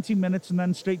 90 minutes and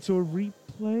then straight to a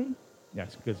replay?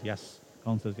 Yes, good, yes.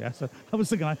 Colin says yes. I was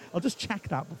thinking I'll just check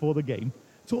that before the game.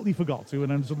 Totally forgot to,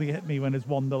 and then suddenly hit me when it's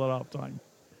 1-0 at half time.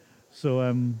 So,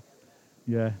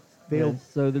 yeah.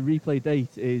 So the replay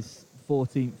date is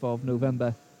 14th of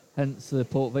November, hence the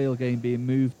Port Vale game being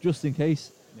moved just in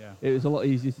case. Yeah. It was a lot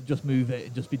easier to just move it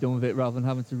and just be done with it rather than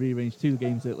having to rearrange two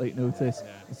games at late notice.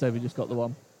 Yeah. Instead, we just got the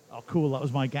one. Oh, cool. That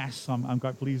was my guess. I'm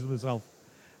quite pleased with myself.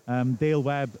 Dale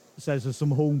Webb says there's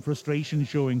some home frustration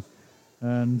showing.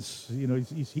 And, you know,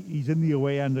 he's in the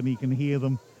away end and he can hear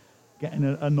them getting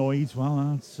annoyed.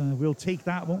 Well, we'll take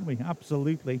that, won't we?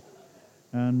 Absolutely.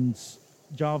 And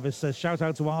Jarvis says, shout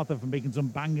out to Arthur for making some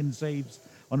banging saves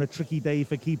on a tricky day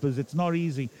for keepers. It's not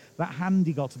easy. That hand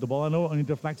he got to the ball, I know it only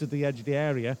deflected to the edge of the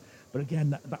area, but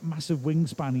again, that massive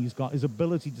wingspan he's got, his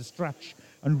ability to stretch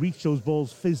and reach those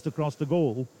balls fizzed across the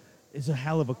goal is a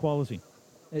hell of a quality.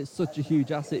 It's such a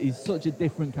huge asset. He's such a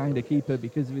different kind of keeper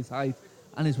because of his height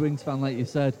and his wingspan, like you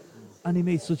said. And he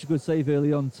made such a good save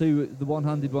early on too. The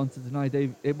one-handed one to deny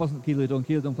Dave. It wasn't Keeler Dunn.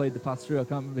 Keeler Dunn played the pass through. I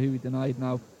can't remember who he denied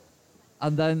now.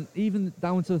 And then even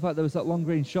down to the fact there was that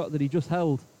long-range shot that he just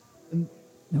held. And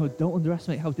don't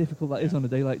underestimate how difficult that is on a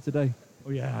day like today. Oh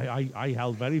yeah, I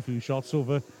held very few shots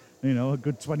over you know, a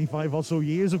good 25 or so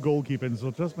years of goalkeeping.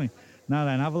 So trust me. Now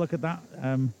then, have a look at that,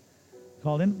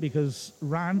 Colin, because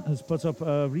Ran has put up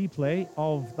a replay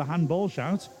of the handball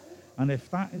shout. And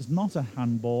if that is not a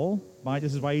handball,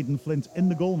 this is by Aidan Flint in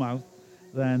the goal mouth,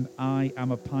 then I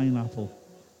am a pineapple.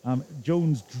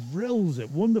 Jones drills it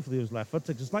wonderfully with his left foot,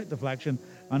 takes a slight deflection,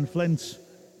 and Flint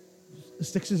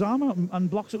sticks his arm out and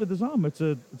blocks it with his arm. It's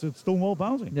a stonewall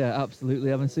penalty. Yeah, absolutely.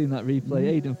 I haven't seen that replay.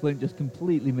 Aidan Flint just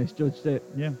completely misjudged it.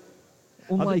 Yeah.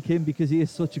 Unlike him, because he is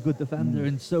such a good defender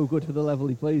and so good for the level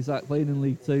he plays at, playing in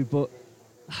League Two, but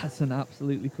that's an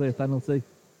absolutely clear penalty.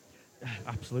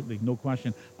 Absolutely, no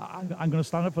question. I'm going to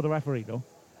stand up for the referee, though,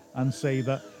 and say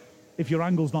that if your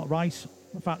angle's not right,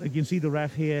 the fact that you can see the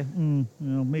ref here, you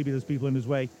know, maybe there's people in his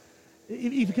way.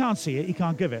 If you can't see it, you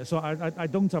can't give it. So I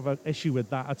don't have an issue with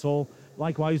that at all.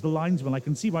 Likewise, the linesman, I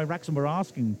can see why Wrexham were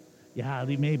asking,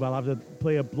 he may well have the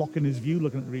player blocking his view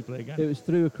looking at the replay again. It was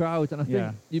through a crowd, and I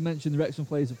think you mentioned the Wrexham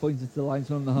players have pointed to the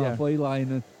linesman on the halfway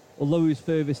line, and although he was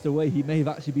furthest away, he may have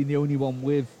actually been the only one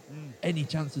with any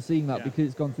chance of seeing that because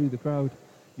it's gone through the crowd.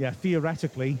 Yeah,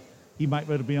 theoretically, he might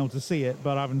have been able to see it,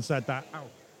 but having said that,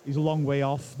 he's a long way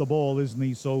off the ball, isn't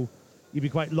he? So you'd be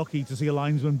quite lucky to see a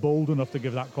linesman bold enough to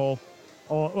give that call.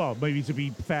 Or, well, maybe to be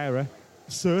fairer,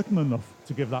 certain enough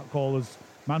to give that call as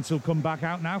Mansfield come back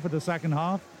out now for the second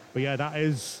half. But yeah, that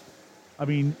is, I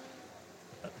mean,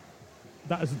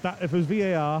 that if it was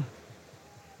VAR,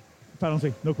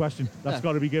 penalty, no question. That's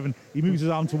got to be given. He moves his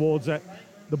arm towards it.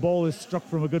 The ball is struck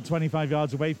from a good 25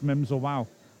 yards away from him. So, wow,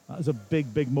 that is a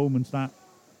big, big moment, that.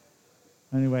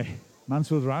 Anyway,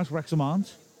 Mansfield are out, Wrexham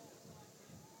aren't.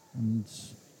 And,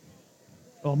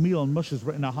 Milan Mush has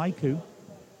written a haiku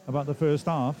about the first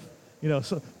half. You know,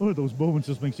 so one of those moments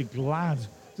just makes you glad.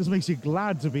 Just makes you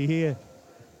glad to be here.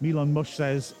 Milan Mush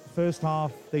says, first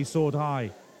half, they soared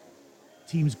high.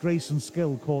 Team's grace and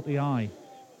skill caught the eye.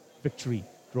 Victory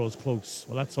draws close.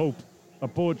 Well, let's hope.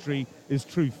 But poetry is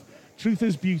truth. Truth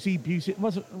is beauty. Beauty.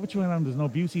 Which way around is no?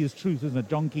 Beauty is truth, isn't it?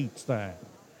 John Keats there.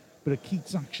 But a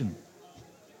Keats action.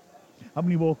 How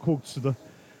many more quotes to the...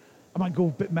 I might go a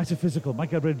bit metaphysical.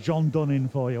 Might get a bit of John Donne in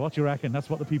for you. What do you reckon? That's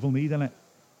what the people need, isn't it?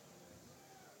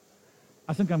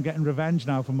 I think I'm getting revenge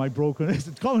now for my broken...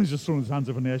 Colin's just throwing his hands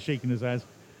up in the air, shaking his head.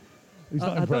 He's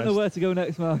not impressed. I don't know where to go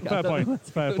next, Mark. Fair point.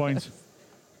 Fair point.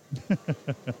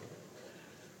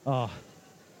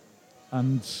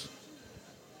 And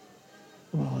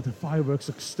the fireworks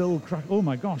are still crack. Oh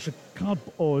my gosh!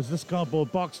 Is this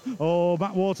cardboard box? Oh,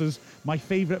 Matt Waters, my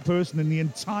favourite person in the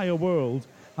entire world,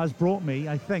 has brought me,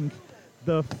 I think,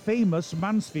 the famous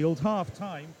Mansfield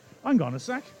half-time. Hang on a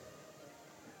sec.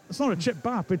 It's not a chip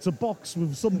bap. It's a box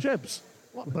with some chips.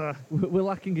 What the? We're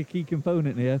lacking a key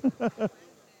component here.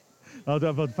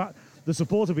 In fact, the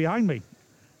supporter behind me,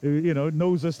 who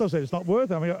knows this stuff, said it's not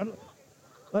worth it. I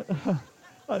mean,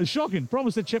 it's shocking.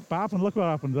 Promised a chip bap, and look what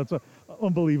happened. That's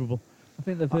unbelievable. I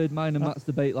think they've heard mine and Matt's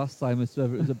debate last time as to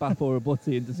whether it was a bap or a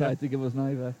butty and decided to give us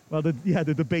neither. Well, the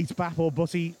debate bap or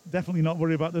butty, definitely not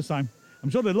worried about this time. I'm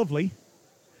sure they're lovely.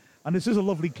 And this is a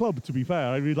lovely club, to be fair.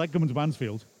 I really like coming to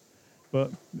Mansfield.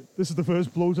 But this is the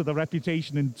first blow to the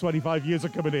reputation in 25 years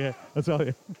of coming here, I tell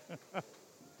you.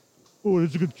 Oh,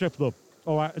 it's a good chip, though.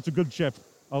 All right, it's a good chip.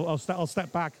 I'll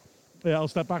step back. Yeah, I'll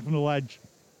step back from the ledge.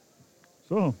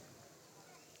 So,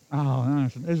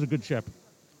 it is a good chip.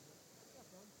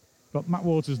 But Matt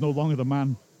Waters is no longer the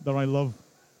man that I love.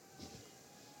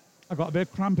 I got a bit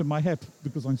of cramp in my hip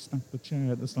because I snapped the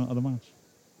chair at the start of the match.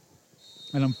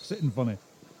 And I'm sitting funny.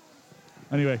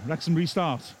 Anyway, Wrexham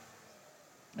restart.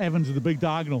 Evans with the big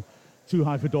diagonal. Too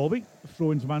high for Dalby.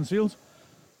 Throw into Mansfield.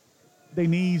 They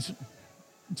need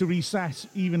to reset,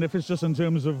 even if it's just in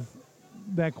terms of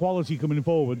their quality coming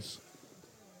forwards.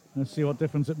 Let's see what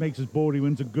difference it makes as Borey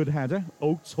wins a good header.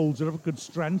 Oates holds it up with good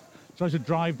strength. Tries to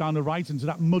drive down the right into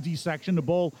that muddy section. The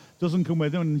ball doesn't come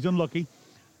with him and he's unlucky.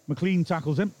 McLean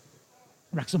tackles him.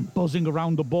 Wrexham buzzing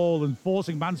around the ball and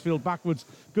forcing Mansfield backwards.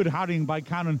 Good harrying by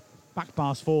Cannon. Back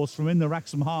pass force from in the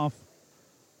Wrexham half.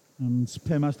 And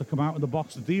Pym has to come out of the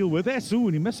box to deal with it. Ooh,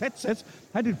 and he mishits it.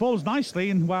 Headed balls nicely,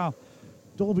 and wow,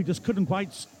 Dalby just couldn't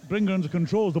quite bring it under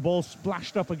control. The ball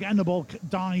splashed up again. The ball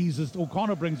dies as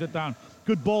O'Connor brings it down.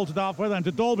 Good ball to the halfway line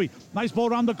to Dalby. Nice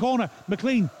ball around the corner.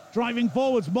 McLean driving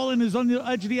forwards. Mullen is on the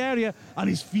edge of the area, and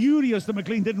he's furious that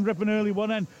McLean didn't rip an early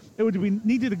one end. It would have been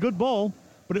needed a good ball,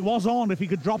 but it was on if he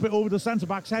could drop it over the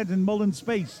centre-back's head in Mullen's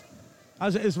space.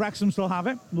 As it is, Wrexham still have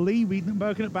it. Lee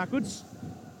working it backwards.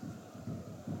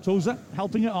 Tozer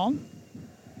helping it on.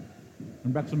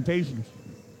 And Wrexham patient.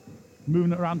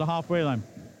 Moving it around the halfway line.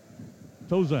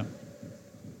 Tozer.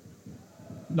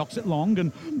 knocks it long,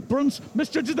 and Brunt's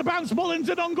misjudges the bounce. Mullin's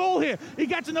in on goal here. He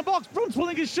gets in the box. Brunt's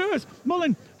pulling his shirt.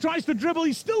 Mullin tries to dribble.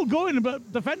 He's still going,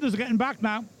 but defenders are getting back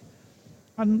now.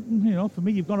 And, you know, for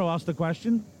me, you've got to ask the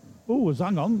question,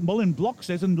 hang on. Mullin blocks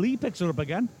it, and Lee picks her up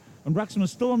again. And Wrexham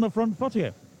is still on the front foot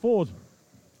here. Ford,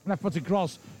 left-footed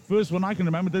cross. First one I can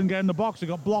remember, didn't get in the box. It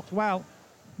got blocked well.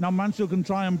 Now Mansfield can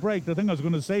try and break. The thing I was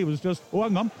going to say was just,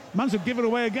 hang on. Mansfield give it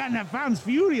away again. Their fans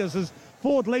furious as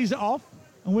Ford lays it off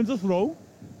and wins a throw.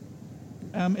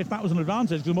 If that was an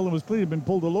advantage, because Mullin was clearly been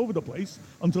pulled all over the place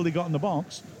until he got in the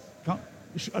box.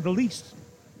 At the least,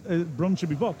 Brunt should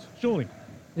be booked, surely.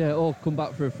 Yeah, or come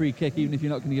back for a free kick, even if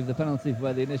you're not going to give the penalty for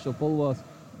where the initial pull was.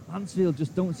 Mansfield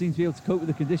just don't seem to be able to cope with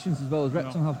the conditions as well as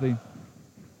Wrexham have been.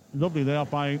 Lovely there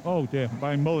by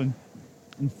Mullin.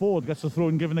 And Ford gets the throw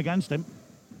and given against him.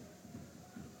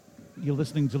 You're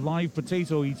listening to live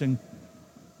potato eating.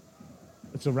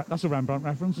 That's a Rembrandt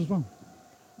reference as well.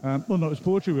 No, it was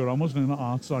poetry we were on, wasn't it? Not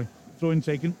art, sorry. Throw in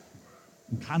taken.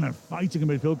 And Cannon fighting in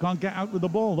midfield, can't get out with the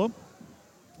ball though.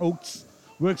 Oates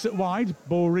works it wide.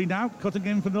 Bowery now cutting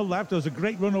in from the left. There's a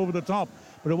great run over the top,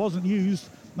 but it wasn't used.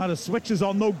 Now the switch is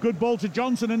on, no good ball to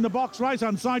Johnson in the box,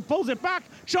 right-hand side, pulls it back,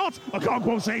 shot,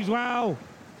 Okonkwo saves well.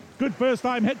 Good first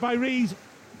time hit by Rees.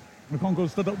 Okonkwo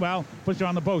stood up well, pushed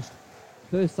around the post.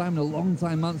 First time in a long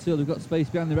time Mansfield have got space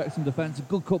behind the Wrexham defence, a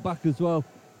good cut back as well.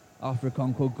 After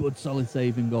Okonkwo, good solid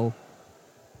saving goal.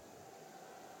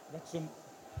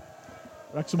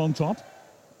 Wrexham on top,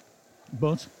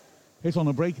 but hit on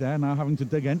a break there, now having to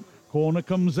dig in. Corner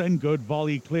comes in, good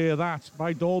volley, clear that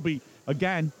by Dalby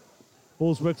again.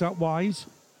 Ball's worked out wise,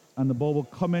 and the ball will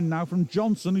come in now from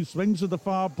Johnson, who swings to the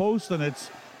far post, and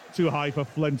it's too high for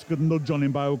Flint. Good nudge on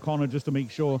him by O'Connor just to make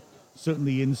sure,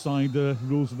 certainly inside the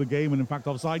rules of the game, and in fact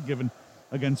offside given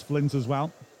against Flint as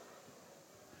well.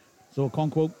 So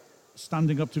Okonkwo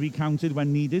standing up to be counted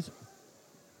when needed.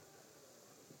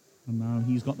 And now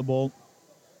he's got the ball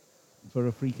for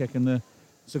a free kick in the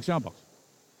 6-yard box.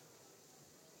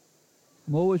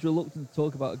 I'm always reluctant to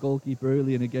talk about a goalkeeper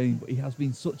early in a game, but he has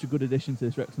been such a good addition to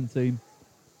this Wrexham team.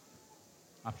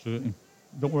 Absolutely.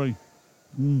 Don't worry.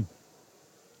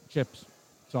 Chips.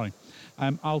 Sorry.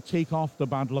 I'll take off the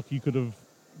bad luck you could have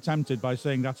tempted by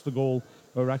saying that's the goal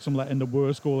where Wrexham let in the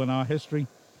worst goal in our history.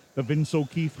 The Vince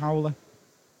O'Keefe howler.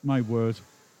 My word.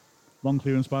 Long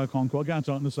clearance by Okonkwo. I'll get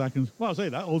to it in a second. Well, I'll say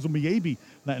that. Also, Miyabi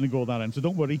letting it go that end, so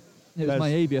don't worry. It was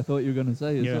Miyabi I thought you were going to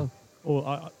say as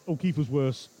well. O'Keefe was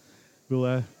worse.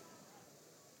 Well,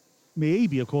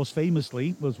 Miyabi, of course,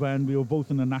 famously, was when we were both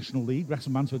in the National League. Wrexham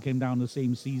and Mansfield came down the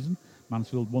same season.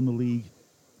 Mansfield won the league,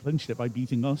 clinched it by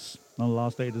beating us on the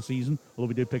last day of the season, although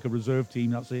we did pick a reserve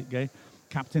team, that's it, okay?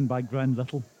 Captained by Glenn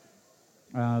Little.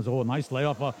 So a nice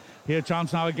layoff. Here,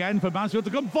 chance now again for Mansfield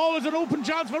to come forward. An open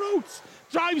chance for Oates.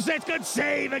 Drives it. Good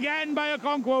save again by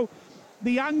Okonkwo.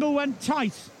 The angle went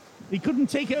tight. He couldn't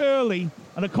take it early,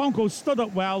 and Okonkwo stood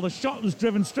up well. The shot was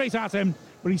driven straight at him,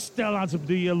 but he still had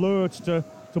the alert to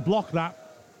block that.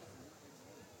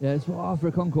 Yeah, it's what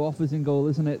Arthur Okonkwo offers in goal,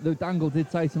 isn't it? The angle did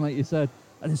tighten, like you said,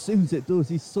 and as soon as it does,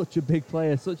 he's such a big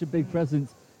player, such a big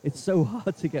presence. It's so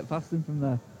hard to get past him from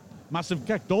there. Massive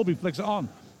kick. Dolby flicks it on.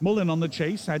 Mullin on the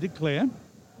chase, headed clear.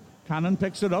 Cannon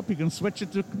picks it up. He can switch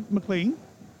it to McLean,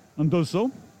 and does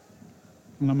so.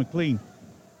 And then McLean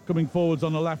coming forwards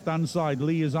on the left-hand side.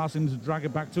 Lee is asking him to drag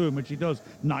it back to him, which he does.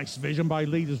 Nice vision by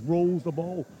Lee. Just rolls the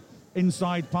ball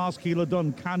inside past Keeler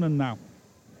Dunn. Cannon now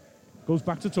goes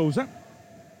back to Tozer.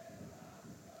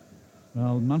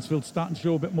 Well, Mansfield starting to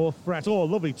show a bit more threat. Oh,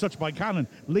 lovely touch by Cannon.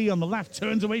 Lee on the left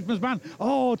turns away from his man.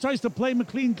 Oh, tries to play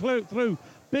McLean through.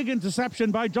 Big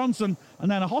interception by Johnson, and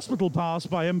then a hospital pass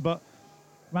by him, but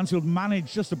Mansfield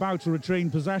managed just about to retain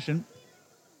possession.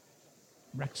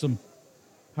 Wrexham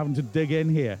having to dig in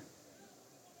here.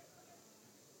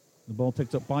 The ball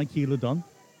picked up by Keeler Dunn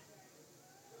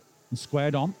and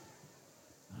squared on.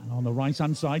 And on the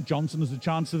right-hand side, Johnson has a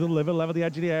chance to deliver, level the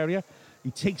edge of the area.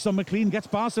 He takes on McLean, gets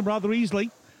past him rather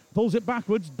easily, pulls it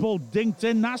backwards, ball dinked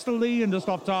in nastily and just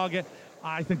off target.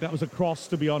 I think that was a cross,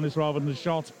 to be honest, rather than a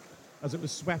shot, as it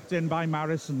was swept in by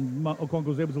Maris and Okonkwo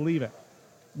was able to leave it.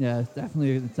 Yeah, it's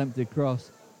definitely an attempted cross.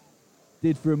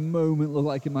 Did for a moment look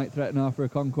like it might threaten Arthur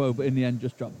Okonkwo, but in the end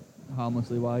just dropped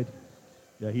harmlessly wide.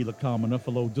 Yeah, he looked calm enough,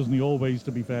 although doesn't he always,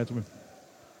 to be fair to him.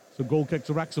 So goal kick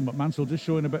to Wrexham, but Mansfield just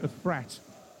showing a bit of threat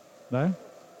there.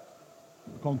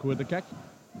 Okonkwo with the kick.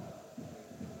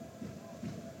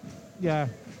 Yeah,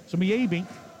 so Miyabi,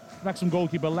 Wrexham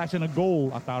goalkeeper, let in a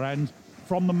goal at that end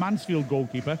from the Mansfield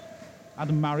goalkeeper,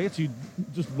 Adam Marriott, who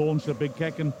just launched a big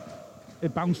kick and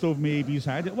it bounced over Miyabi's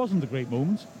head. It wasn't a great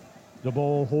moment. The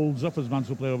ball holds up as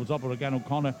Mansfield play over top, but again,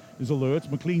 O'Connor is alert.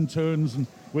 McLean turns and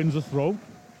wins a throw.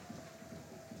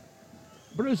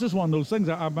 But it was just one of those things.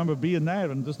 I remember being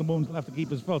there and just the moment left to keep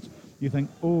his foot, you think,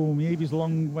 oh, maybe he's a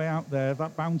long way out there. If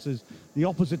that bounces, the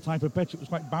opposite type of pitch, it was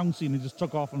quite bouncy and he just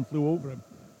took off and flew over him.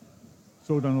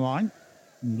 Throw down the line.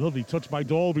 Lovely touch by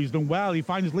Dalby. He's done well. He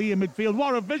finds Lee in midfield.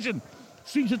 What a vision.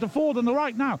 Streams it to Ford on the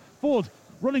right now. Ford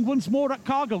running once more at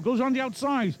Cargill. Goes on the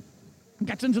outside. And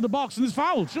gets into the box and is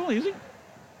fouled. Surely, is he?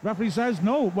 Referee says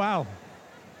no. Well,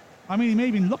 I mean, he may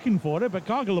have been looking for it, but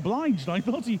Cargill obliged. I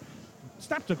thought he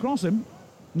stepped across him.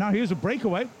 Now here's a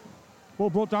breakaway.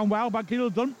 Ball brought down well by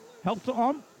Keelan Dunn. Helped it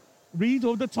on. Reed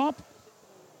over the top.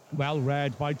 Well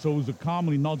read by Tozer.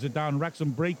 Calmly nods it down. Wrexham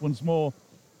break once more.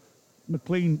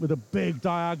 McLean with a big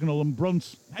diagonal and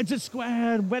Brunt heads it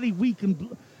square. Very weak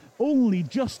and only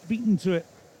just beaten to it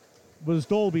was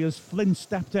Dalby as Flynn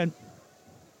stepped in.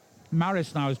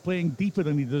 Maris now is playing deeper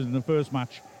than he did in the first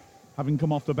match, having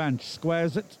come off the bench.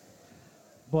 Squares it.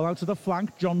 Ball out to the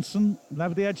flank. Johnson,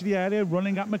 left the edge of the area,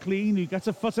 running at McLean, who gets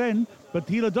a foot in. But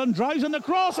Keelan Dunn drives on the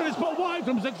cross and it's put wide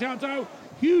from 6 yards out.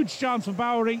 Huge chance for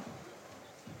Bowery.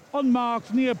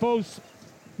 Unmarked, near post.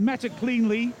 Met it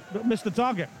cleanly, but missed the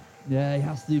target. Yeah, he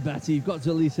has to do better. You've got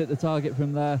to at least hit the target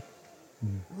from there.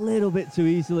 A little bit too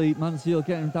easily. Mansfield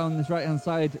getting down this right-hand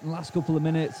side in the last couple of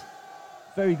minutes.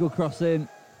 Very good cross in.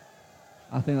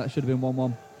 I think that should have been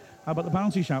 1-1. How about the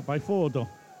penalty shout by Ford, though?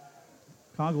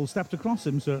 Cargill stepped across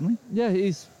him, certainly. Yeah,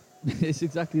 it's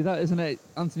exactly that, isn't it?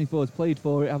 Anthony Ford's played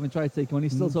for it, having tried to take him on.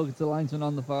 He's still talking to the linesman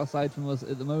on the far side from us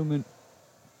at the moment.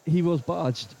 He was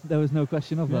barged. There was no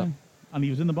question of that. And he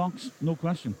was in the box, no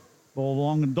question. Ball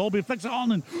long, and Dalby flicks it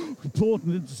on, and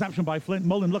important interception by Flint.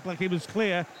 Mullen looked like he was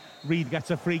clear. Reed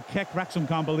gets a free kick. Wrexham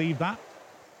can't believe that.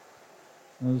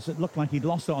 As it looked like he'd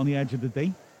lost it on the edge of the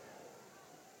D.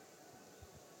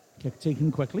 Kick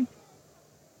taken quickly.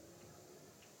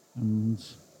 And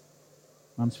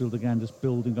Mansfield again just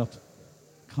building up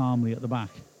calmly at the back.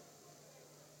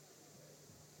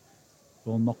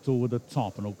 Ball knocked over the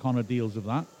top, and O'Connor deals with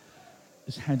that.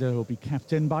 His header will be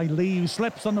kept in by Lee, who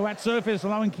slips on the wet surface,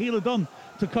 allowing Keelan Dunn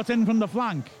to cut in from the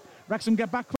flank. Wrexham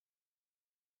get back.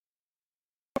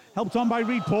 Helped on by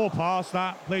Reed. Poor pass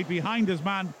that. Played behind his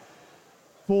man.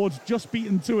 Ford's just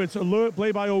beaten to it. Alert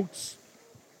play by Oates.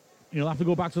 He'll have to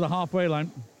go back to the halfway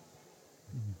line.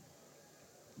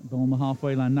 Ball on the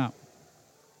halfway line now.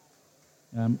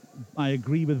 I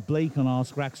agree with Blake on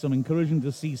Ask Wrexham. Encouraging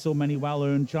to see so many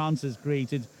well-earned chances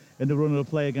created in the run of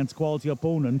play against quality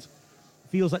opponent.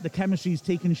 Feels like the chemistry's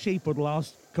taken shape over the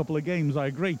last couple of games. I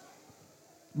agree.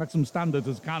 Wrexham standards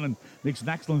as Cannon makes an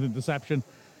excellent interception.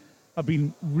 Have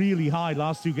been really high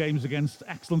last 2 games against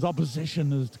excellent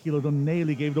opposition as Keelan Dunn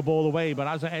nearly gave the ball away. But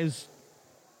as it is,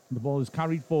 the ball is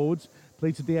carried forwards,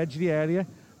 played to the edge of the area,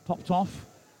 popped off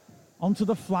onto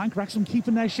the flank. Wrexham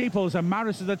keeping their shape holes, and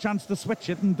Maris has a chance to switch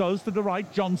it and does to the right.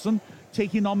 Johnson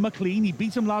taking on McLean. He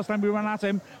beat him last time we ran at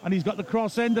him, and he's got the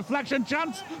cross in. Deflection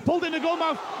chance, pulled in the goal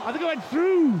mouth. I think it went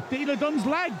through Keelan Dunn's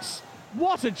legs.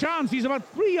 What a chance. He's about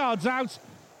 3 yards out,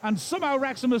 and somehow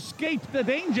Wrexham escaped the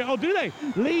danger. Oh, do they?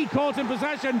 Lee caught in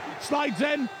possession, slides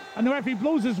in, and the referee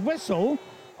blows his whistle.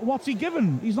 What's he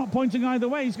given? He's not pointing either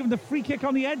way. He's given the free kick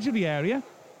on the edge of the area.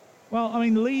 Well, I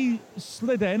mean, Lee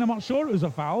slid in. I'm not sure it was a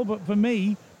foul, but for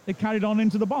me, it carried on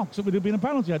into the box. It would have been a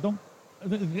penalty.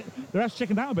 The rest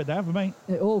chickened out a bit there for me.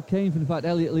 It all came from the fact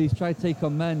Elliot Lee's tried to take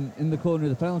on men in the corner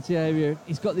of the penalty area.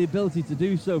 He's got the ability to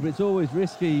do so, but it's always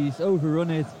risky. He's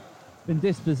overrun it, been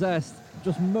dispossessed.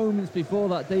 Just moments before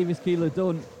that, Davis Keelan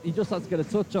Dunn, he just had to get a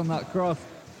touch on that cross.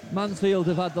 Mansfield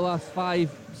have had the last 5,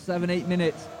 7, 8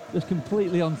 minutes just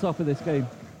completely on top of this game.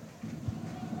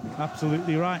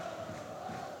 Absolutely right.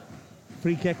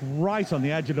 Free kick right on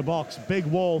the edge of the box. Big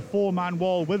wall, 4-man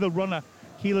wall with a runner.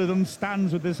 Keelan Dunn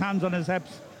stands with his hands on his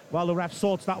hips while the ref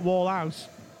sorts that wall out.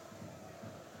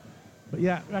 But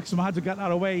yeah, Wrexham had to get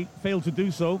that away, failed to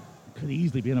do so. Could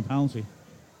easily be in a penalty.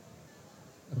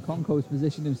 Okonkwo's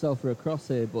positioned himself for a cross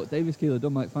here, but Davis Keelan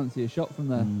Dunn might fancy a shot from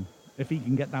there. If he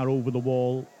can get that over the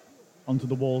wall, onto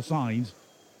the wall side,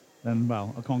 then,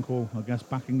 well, Okonkwo, I guess,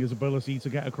 backing his ability to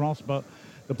get across. But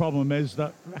the problem is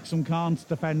that Wrexham can't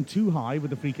defend too high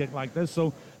with a free kick like this,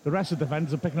 so the rest of the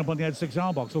defenders are picking up on the edge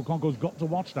 6-yard box. So Okonkwo's got to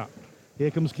watch that.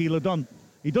 Here comes Keelan Dunn.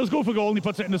 He does go for goal and he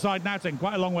puts it in the side netting.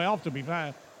 Quite a long way off, to be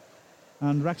fair.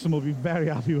 And Wrexham will be very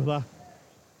happy with that.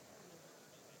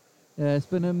 Yeah, it's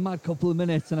been a mad couple of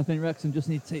minutes, and I think Wrexham just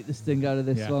need to take the sting out of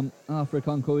this one. Arthur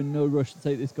Okonkwo in no rush to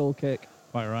take this goal kick.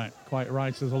 Quite right, quite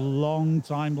right. There's a long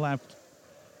time left.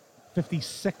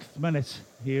 56th minute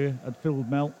here at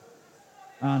Field Mill.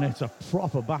 And it's a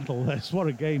proper battle, this. What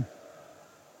a game.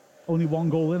 Only 1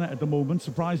 goal in it at the moment,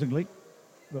 surprisingly.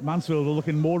 But Mansfield are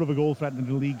looking more of a goal threat in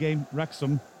the league game.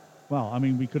 Wrexham Well, I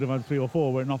mean, we could have had 3 or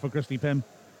 4 were it not for Christy Pym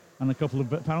and a couple of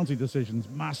penalty decisions.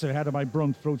 Massive header by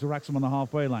Brunt, throw to Wrexham on the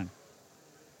halfway line.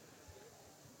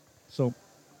 So,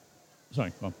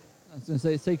 sorry, go on. I was going to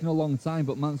say it's taken a long time,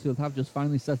 but Mansfield have just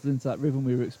finally settled into that rhythm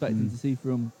we were expecting to see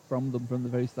from them from the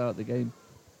very start of the game.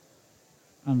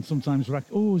 And sometimes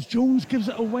as Jones gives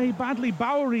it away badly.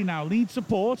 Bowery now leads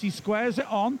support. He squares it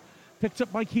on. Picked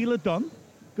up by Keeler Dunn.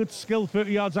 Good skill,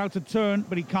 30 yards out to turn,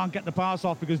 but he can't get the pass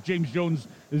off because James Jones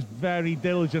is very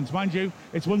diligent. Mind you,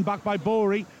 it's won back by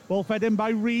Bowery. Ball fed in by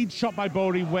Reed. Shot by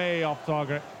Bowery way off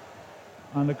target.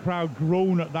 And the crowd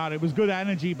groan at that. It was good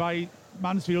energy by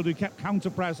Mansfield, who kept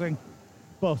counter-pressing.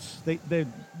 But the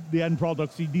end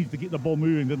product, he needs to get the ball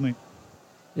moving, didn't he?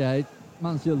 Yeah,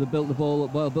 Mansfield have built the ball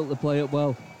up well, built the play up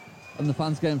well, and the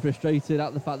fans getting frustrated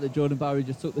at the fact that Jordan Bowery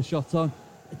just took the shot on.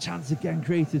 A chance again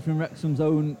created from Wrexham's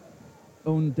own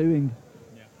doing.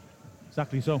 Yeah,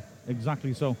 exactly so.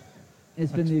 Exactly so.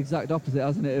 It's been the exact opposite,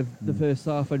 hasn't it, of the first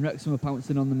half when Wrexham were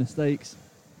pouncing on the mistakes.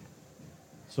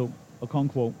 So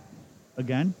Okonkwo,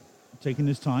 again, taking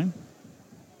his time.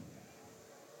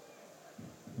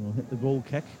 We'll hit the goal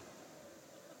kick.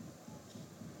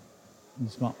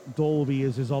 He's got Dalby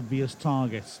as his obvious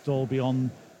target. Dalby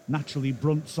on naturally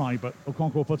Brunt's side, but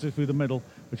Okonkwo puts it through the middle,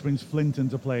 which brings Flint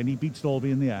into play, and he beats Dalby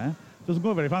in the air. Doesn't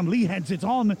go very far. Lee heads it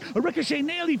on. A ricochet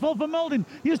nearly fall for Mullen.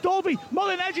 Here's Dalby.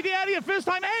 Mullen edge of the area. First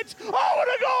time heads. Oh, what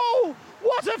a goal!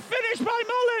 What a finish by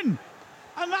Mullen!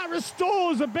 And that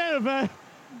restores a bit of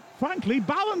frankly,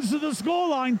 balance to the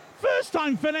scoreline. First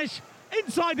time finish.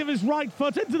 Inside of his right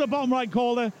foot into the bottom right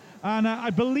corner. And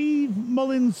I believe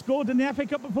Mullen scored in the FA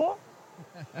Cup before.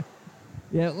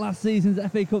 Yeah, last season's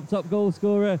FA Cup top goal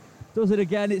scorer. Does it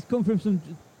again. It's come from some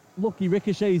lucky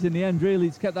ricochets in the end, really.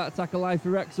 It's kept that attack alive for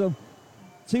Wrexham.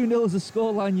 2-0 is a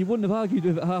scoreline you wouldn't have argued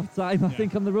with at half-time. I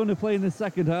think on the run of play in the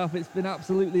second half, it's been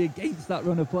absolutely against that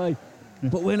run of play.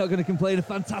 But we're not going to complain. A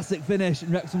fantastic finish,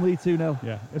 and Wrexham lead 2-0.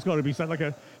 Yeah, it's got to be said,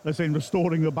 let's say,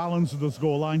 restoring the balance of the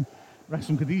scoreline.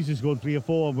 Wrexham could easily score 3 or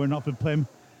 4. We're not for Pym.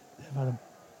 They've had a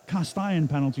cast iron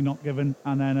penalty not given,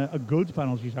 and then a good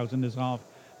penalty shout in this half.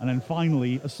 And then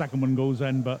finally, a second one goes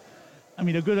in. But, I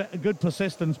mean, a good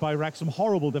persistence by Wrexham.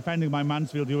 Horrible defending by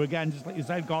Mansfield, who, again, just like you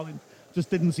said, Colin, just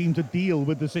didn't seem to deal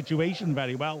with the situation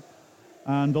very well.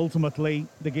 And ultimately,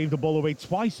 they gave the ball away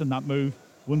twice in that move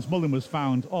once Mullen was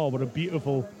found. Oh, what a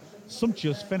beautiful,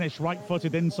 sumptuous finish.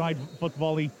 Right-footed inside foot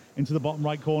volley into the bottom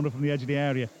right corner from the edge of the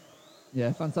area.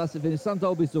 Yeah, fantastic finish. Sam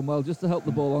Dalby's done well just to help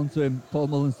the ball onto him. Paul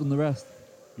Mullen's done the rest.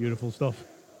 Beautiful stuff.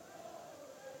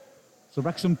 So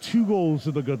Wrexham 2 goals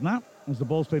to the good now. As the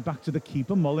ball's played back to the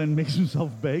keeper, Mullen makes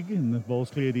himself big, and the ball's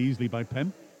cleared easily by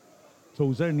Pym.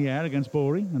 Tozer in the air against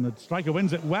Bowery, and the striker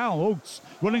wins it well. Oates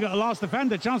running at the last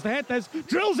defender, chance to hit this,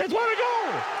 drills it, what a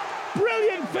goal!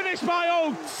 Brilliant finish by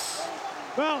Oates.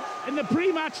 Well, in the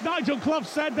pre-match, Nigel Clough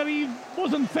said that he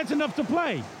wasn't fit enough to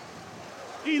play.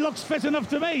 He looks fit enough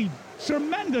to me.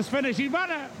 Tremendous finish. He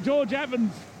ran at George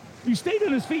Evans, who stayed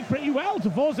on his feet pretty well to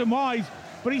force him wide,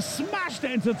 but he smashed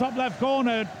it into the top left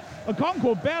corner.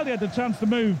 Okonkwo barely had the chance to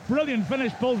move. Brilliant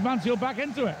finish, pulls Mansfield back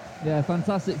into it. Yeah,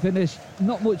 fantastic finish.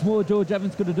 Not much more George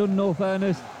Evans could have done, in all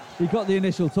fairness. He got the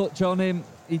initial touch on him.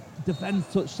 He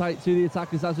defends touch tight to the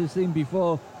attackers, as we've seen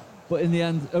before. But in the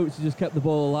end, Oates just kept the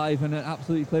ball alive, and an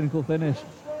absolutely clinical finish.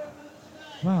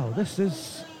 Wow, this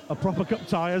is a proper cup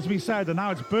tie, as we said, and now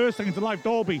it's bursting into life.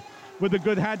 Dalby with a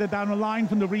good header down the line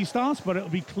from the restart, but it'll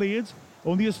be cleared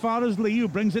only as far as Lee, who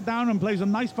brings it down and plays a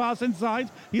nice pass inside.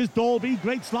 Here's Dalby,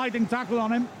 great sliding tackle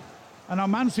on him. And now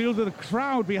Mansfield with a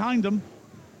crowd behind him.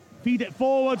 Feed it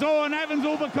forwards. Oh, and Evans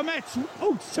overcommits.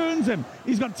 Oates turns him.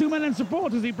 He's got 2 men in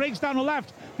support as he breaks down the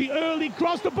left. The early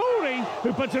cross to Bowery,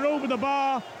 who puts it over the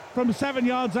bar from 7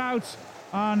 yards out.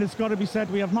 And it's got to be said,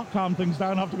 we have not calmed things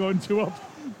down after going 2 up,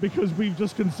 because we've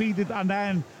just conceded and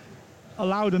then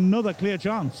allowed another clear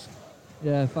chance.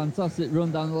 Yeah, fantastic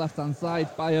run down the left-hand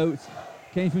side by Oates.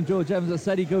 Came from George Evans. I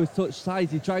said he goes touch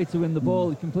sides. He tried to win the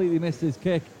ball. He completely missed his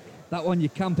kick. That one you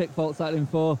can pick faults at him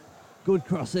for. Good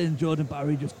cross in. Jordan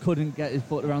Bowery just couldn't get his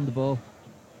foot around the ball.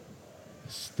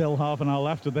 Still half an hour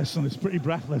left of this, and it's pretty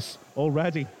breathless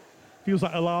already. Feels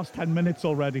like the last 10 minutes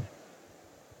already.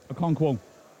 Okonkwo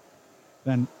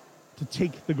then to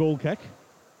take the goal kick.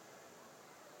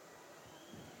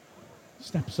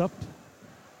 Steps up.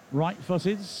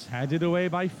 Right-footed, headed away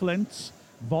by Flint.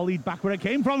 Volleyed back where it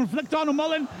came from, and flicked on to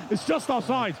Mullen. It's just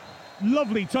offside.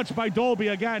 Lovely touch by Dalby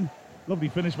again. Lovely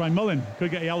finish by Mullen. Could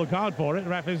get a yellow card for it. The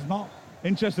ref is not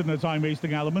interested in the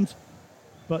time-wasting element,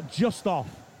 but just off.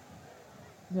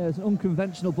 Yeah, it's an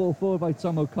unconventional ball forward by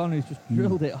Tom O'Connor. He's just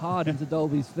drilled it hard into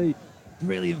Dalby's feet.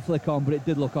 Brilliant flick on, but it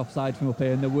did look offside from up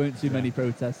here, and there weren't too many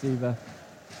protests either.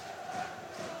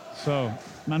 So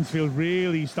Mansfield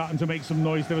really starting to make some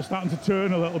noise. They were starting to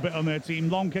turn a little bit on their team.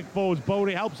 Long kick forwards.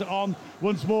 Bowley helps it on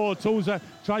once more. Tozer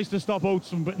tries to stop Oates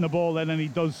from putting the ball in, and he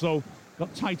does so.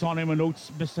 Got tight on him, and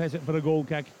Oates misses it for a goal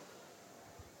kick.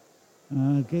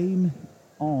 Game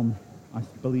on, I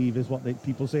believe, is what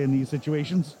people say in these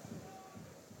situations.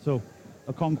 So,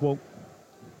 Okonkwo,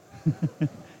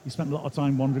 he spent a lot of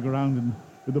time wandering around and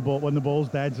with the ball when the ball's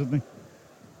dead, doesn't he?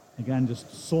 Again,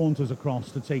 just saunters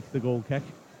across to take the goal kick.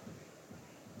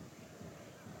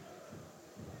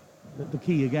 The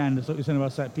key, again, is what you're saying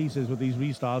about set pieces with these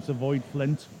restarts, avoid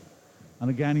Flint. And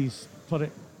again, he's put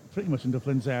it pretty much into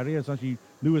Flint's area. It's actually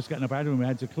Lewis getting up out of him,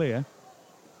 heads are clear.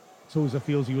 Tozer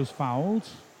feels he was fouled.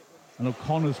 And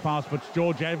O'Connor's pass puts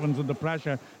George Evans under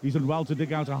pressure. He's done well to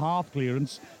dig out a half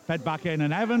clearance. Fed back in,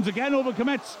 and Evans again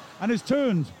overcommits and is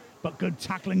turned. But good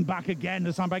tackling back again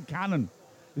this time by Cannon.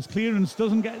 His clearance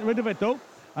doesn't get rid of it, though.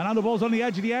 And now the ball's on the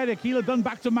edge of the area. Keeler done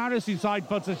back to Maris, whose side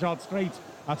puts a shot straight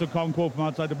at Okonkwo from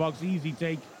outside the box. Easy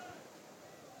take.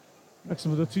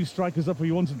 Wrexham with the two strikers up where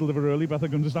you want to deliver early, but I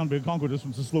think understandably Okonkwo just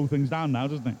wants to slow things down now,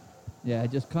 doesn't he? Yeah,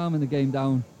 just calming the game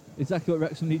down. Exactly what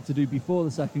Wrexham need to do before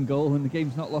the second goal, and the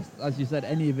game's not lost, as you said,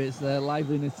 any of its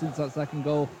liveliness since that second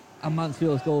goal, and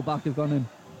Mansfield's goal back has gone in.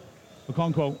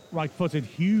 Okonkwo, right-footed,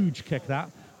 huge kick that.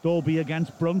 Dolby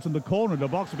against Brunt in the corner of the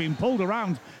box, being pulled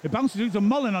around. It bounces through to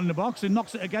Mullen on the box and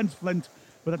knocks it against Flint,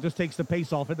 but that just takes the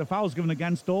pace off it. The foul's given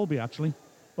against Dolby, actually.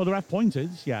 Well, the ref pointed,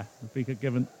 yeah, the free kick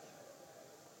given.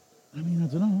 I mean, I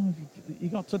don't know. He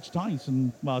got touched twice,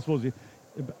 and, well, I suppose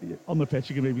on the pitch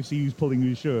you can maybe see who's pulling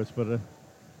whose shirt, but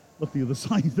look the other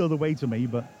side, the other way to me,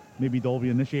 but maybe Dolby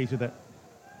initiated it.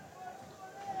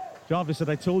 Jarvis said,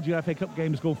 I told you FA Cup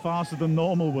games go faster than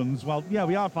normal ones. Well, yeah,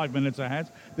 we are 5 minutes ahead.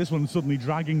 This one's suddenly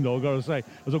dragging, though, got to say,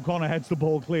 as O'Connor heads the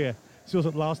ball clear. Seals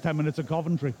at the last 10 minutes of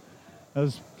Coventry.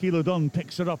 As Keeler Dunn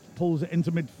picks it up, pulls it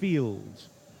into midfield.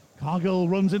 Cargill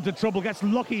runs into trouble, gets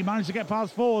lucky, managed to get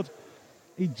past forward.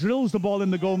 He drills the ball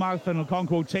in the goal mouth, and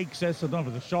Okonkwo takes this. I don't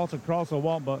know if it's a shot across or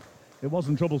what, but it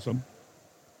wasn't troublesome.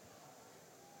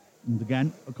 And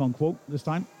again, Okonkwo, this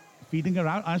time, feeding her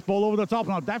out. Nice ball over the top.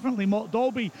 Now, definitely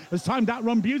Dolby has timed that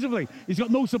run beautifully. He's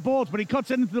got no support, but he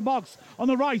cuts it into the box on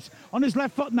the right, on his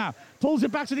left foot now. Pulls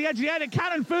it back to the edge of the area.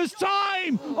 Cannon, first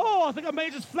time! Oh, I think I may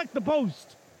have just flicked the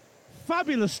post.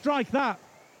 Fabulous strike, that.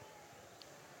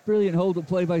 Brilliant hold-up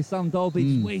play by Sam Dolby.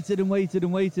 Just waited and waited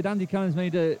and waited. Andy Cannon's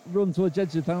made a run towards the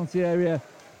edge of the penalty area.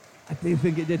 I do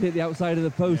think it did hit the outside of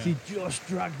the post. Yeah. He just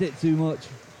dragged it too much.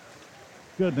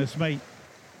 Goodness me.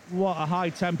 What a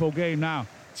high-tempo game now.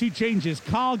 Two changes.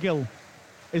 Cargill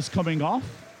is coming off.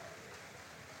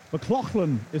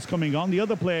 McLaughlin is coming on, the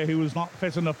other player who was not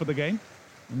fit enough for the game.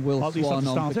 And Will Swan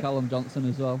on for Callum Johnson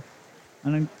as well.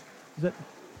 And then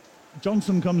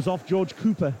Johnson comes off, George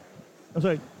Cooper. Oh,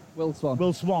 sorry. Will Swan.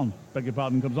 Will Swan, beg your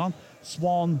pardon, comes on.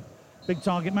 Swan, big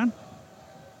target man.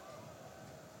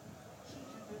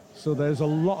 So there's a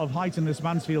lot of height in this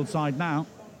Mansfield side now.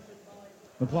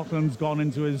 McLaughlin's gone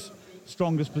into his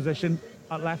strongest position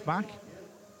at left back.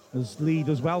 As Lee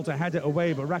does well to head it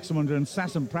away, but Wrexham under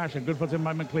incessant pressure. Good foot in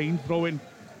by McLean, throwing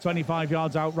 25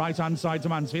 yards out, right-hand side to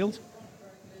Mansfield.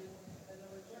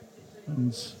 And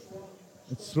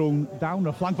it's thrown down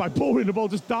a flank by Bowen. The ball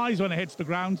just dies when it hits the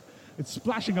ground. It's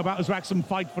splashing about as Wrexham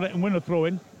fight for it and win a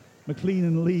throw-in. McLean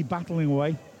and Lee battling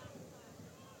away.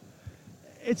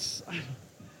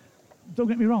 Don't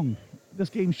get me wrong, this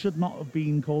game should not have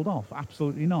been called off.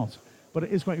 Absolutely not. But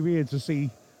it is quite weird to see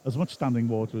as much standing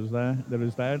water as there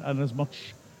is there, and as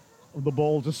much of the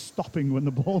ball just stopping when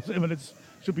the ball's in, and it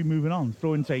should be moving on.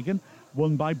 Throw-in taken,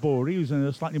 won by Borey, who's in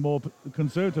a slightly more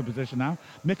conservative position now.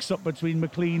 Mix up between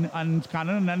McLean and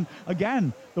Cannon, and then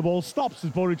again the ball stops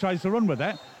as Borey tries to run with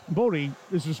it. And Borey,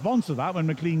 his response to that when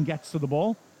McLean gets to the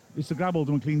ball is to grab hold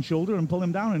of McLean's shoulder and pull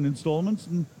him down in installments,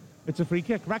 and it's a free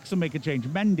kick. Wrexham make a change.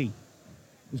 Mendy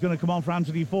is going to come on for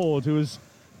Anthony Ford, who has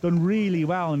done really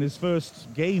well in his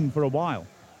first game for a while.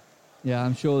 Yeah,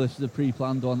 I'm sure this is a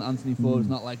pre-planned one. Anthony Ford is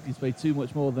not likely to play too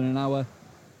much more than an hour.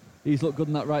 He's looked good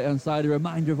on that right-hand side, a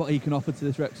reminder of what he can offer to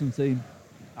this Wrexham team.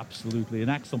 Absolutely, an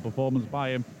excellent performance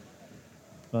by him.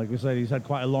 Like we said, he's had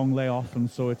quite a long layoff, and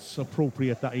so it's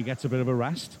appropriate that he gets a bit of a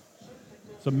rest.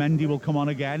 So Mendy will come on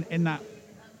again,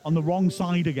 on the wrong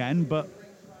side again, but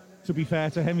to be fair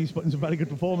to him, he's putting some very good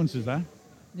performances there.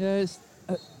 Yeah, it's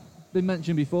been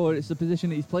mentioned before, it's a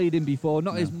position that he's played in before,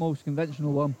 not his most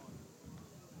conventional one.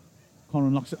 Connor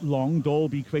knocks it long.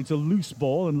 Dolby creates a loose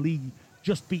ball, and Lee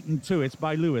just beaten to it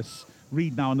by Lewis.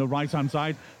 Reed now on the right-hand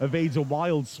side evades a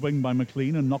wild swing by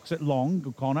McLean and knocks it long.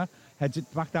 O'Connor heads it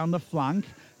back down the flank.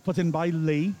 Put in by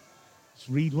Lee. It's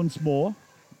Reed once more.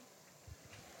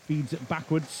 Feeds it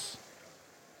backwards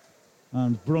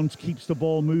And Brunt keeps the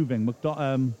ball moving.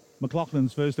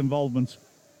 McLaughlin's first involvement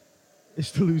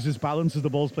is to lose his balance as the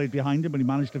ball's played behind him, but he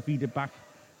managed to feed it back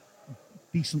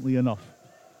decently enough.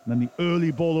 And then the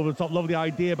early ball over the top, lovely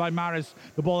idea by Maris.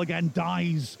 The ball again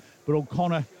dies, but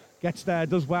O'Connor gets there,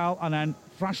 does well, and then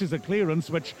thrashes a clearance,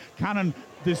 which Cannon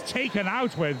is taken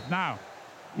out with now.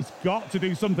 He's got to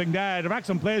do something there. The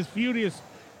Wrexham player's furious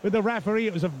with the referee.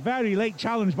 It was a very late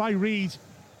challenge by Reid.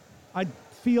 I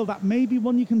feel that maybe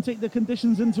one you can take the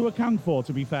conditions into account for,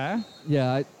 to be fair.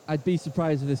 Yeah, I'd be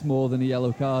surprised if it's more than a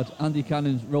yellow card. Andy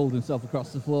Cannon's rolled himself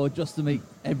across the floor just to make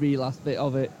every last bit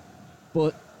of it.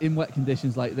 But in wet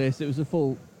conditions like this, it was a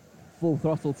full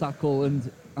throttle tackle, and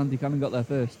Andy Cannon got there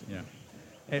first. Yeah,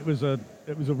 it was a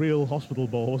real hospital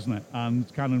ball, wasn't it?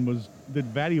 And Cannon did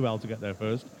very well to get there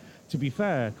first. To be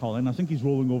fair, Colin, I think he's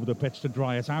rolling over the pitch to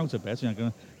dry it out a bit.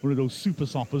 One of those super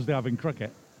soppers they have in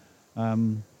cricket.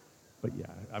 But yeah,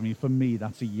 I mean, for me,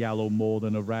 that's a yellow more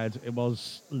than a red. It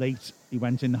was late. He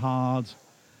went in hard,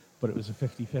 but it was a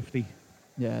 50-50.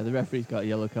 Yeah, the referee's got a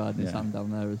yellow card in his hand down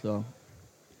there as well.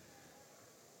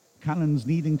 Cannon's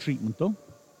needing treatment, though.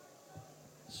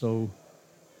 So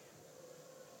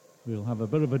we'll have a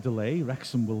bit of a delay.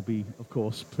 Wrexham will be, of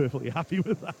course, perfectly happy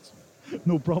with that.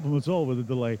 No problem at all with the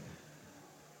delay.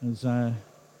 As,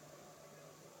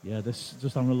 this,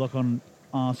 just having a look on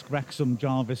Ask Wrexham,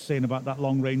 Jarvis saying about that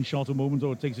long-range shot a moment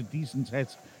ago. It takes a decent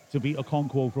hit to beat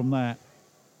Okonkwo from there.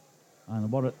 And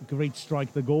what a great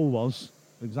strike the goal was,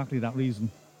 for exactly that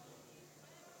reason.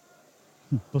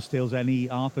 Bustale's N.E.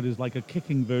 Arthur is like a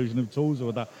kicking version of Tozer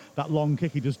with that long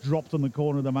kick he just dropped on the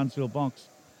corner of the Mansfield box.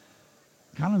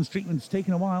 Cannon's treatment's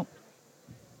taken a while.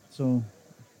 So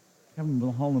Kevin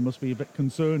Mulholland must be a bit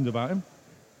concerned about him.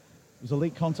 It was a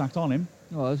late contact on him.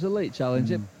 Oh, it was a late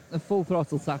challenge. A full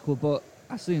throttle tackle, but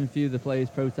I've seen a few of the players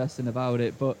protesting about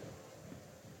it, but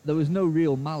there was no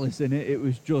real malice in it. It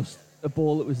was just a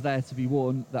ball that was there to be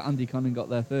won that Andy Cannon got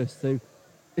there first too.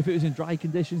 If it was in dry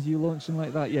conditions, you launch something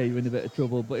like that, yeah, you're in a bit of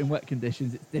trouble. But in wet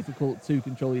conditions, it's difficult to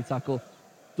control your tackle.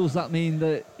 Does that mean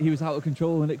that he was out of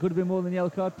control and it could have been more than a yellow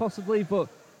card? Possibly, but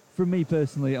for me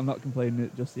personally, I'm not complaining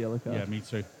at just the yellow card. Yeah, me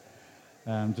too.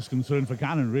 Just concerned for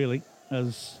Cannon, really.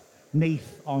 As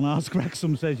Nath on Ask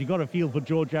Wrexham says, you got a feel for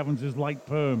George Evans' light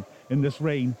perm in this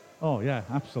rain. Oh, yeah,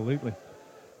 absolutely.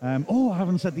 I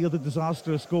haven't said the other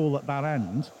disastrous goal at that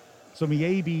end. So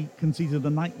Miyabi conceded the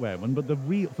nightwear one, but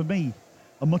for me,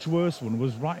 a much worse one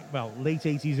was late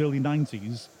 80s, early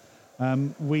 90s.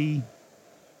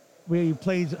 We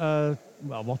played,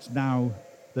 what's now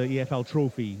the EFL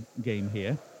Trophy game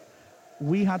here.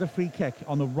 We had a free kick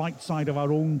on the right side of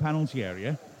our own penalty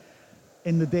area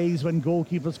in the days when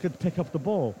goalkeepers could pick up the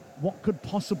ball. What could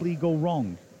possibly go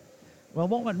wrong? Well,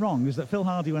 what went wrong is that Phil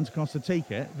Hardy went across to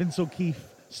take it. Vince O'Keefe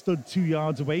stood 2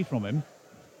 yards away from him.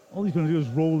 All he's going to do is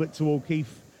roll it to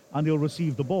O'Keefe and he'll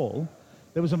receive the ball.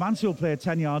 There was a Mansfield player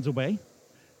 10 yards away.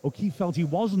 O'Keefe felt he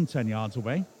wasn't 10 yards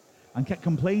away and kept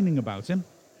complaining about him.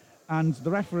 And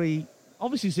the referee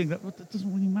obviously saying that it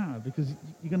doesn't really matter because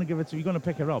you're going to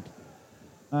pick her up.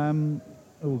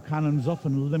 Cannon's up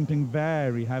and limping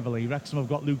very heavily. Wrexham have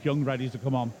got Luke Young ready to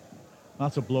come on.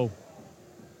 That's a blow.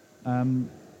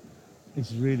 It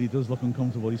really does look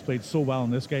uncomfortable. He's played so well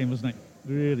in this game, hasn't it?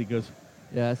 Really good.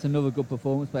 Yeah, it's another good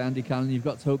performance by Andy Cannon. You've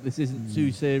got to hope this isn't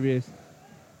too serious.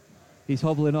 He's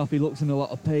hobbling off. He looks in a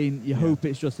lot of pain. You hope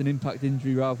it's just an impact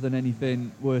injury rather than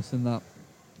anything worse than that.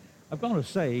 I've got to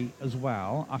say as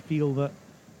well, I feel that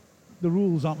the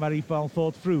rules aren't very well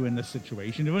thought through in this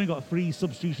situation. We've only got 3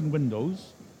 substitution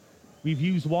windows. We've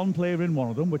used one player in one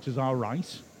of them, which is our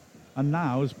right. And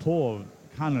now, as poor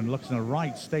Cannon looks in a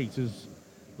right state, his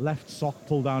left sock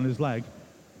pulled down his leg,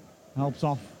 helps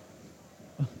off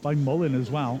by Mullin as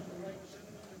well.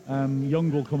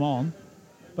 Young will come on.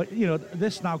 But,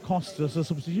 this now costs us a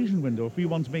substitution window. If we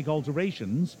want to make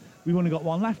alterations, we've only got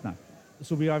one left now.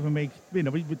 So we either make,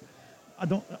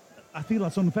 I feel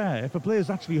that's unfair. If a player's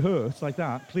actually hurt like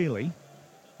that, clearly,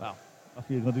 well, I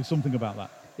feel you've got to do something about that.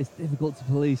 It's difficult to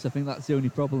police. I think that's the only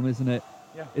problem, isn't it?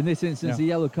 Yeah. In this instance, the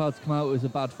yellow cards come out as a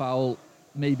bad foul.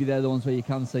 Maybe they're the ones where you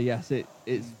can say, yes,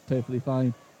 it's perfectly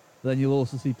fine. But then you'll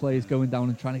also see players going down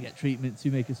and trying to get treatment to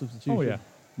make a substitution. Oh, yeah.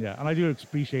 Yeah, and I do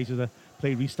appreciate it. The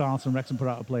play restarts and Wrexham put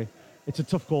out a play. It's a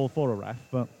tough call for a ref,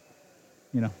 but,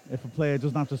 if a player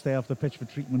doesn't have to stay off the pitch for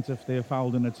treatment if they're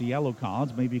fouled and it's a yellow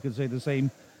card, maybe you could say the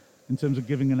same in terms of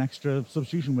giving an extra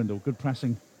substitution window. Good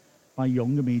pressing by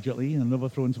Young immediately, and another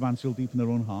throw into Mansfield deep in their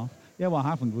own half. Yeah, what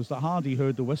happened was that Hardy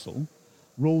heard the whistle,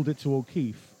 rolled it to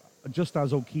O'Keefe, just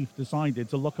as O'Keefe decided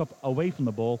to look up away from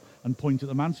the ball and point at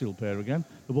the Mansfield player again.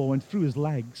 The ball went through his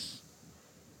legs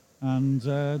And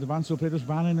the Mansfield player just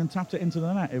ran in and tapped it into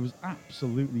the net. It was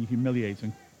absolutely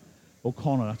humiliating.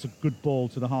 O'Connor, that's a good ball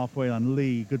to the halfway line.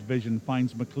 Lee, good vision,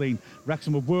 finds McLean.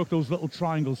 Wrexham have worked those little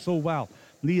triangles so well.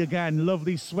 Lee again,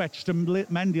 lovely switch to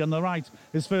Mendy on the right.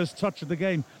 His first touch of the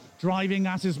game. Driving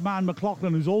at his man,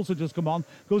 McLaughlin, who's also just come on.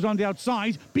 Goes on the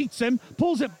outside, beats him,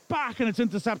 pulls it back, and it's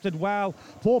intercepted well.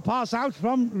 Poor pass out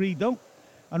from Reid, though.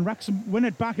 And Wrexham win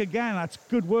it back again. That's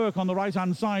good work on the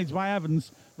right-hand side by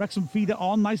Evans. Wrexham feed it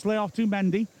on. Nice layoff to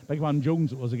Mendy. Beg your pardon,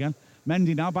 Jones it was again.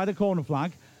 Mendy now by the corner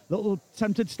flag. Little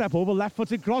tempted step over.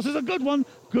 Left-footed cross is a good one.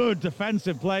 Good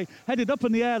defensive play. Headed up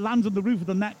in the air, lands on the roof of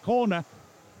the net corner.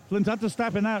 Flint had to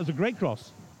step in there. It was a great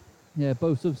cross. Yeah,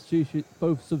 both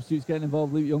substitutes getting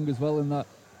involved. Luke Young as well in that.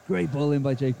 Great ball in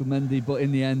by Jacob Mendy, but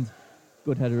in the end,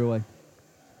 good header away.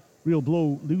 Real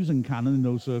blow losing Cannon in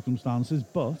those circumstances,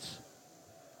 but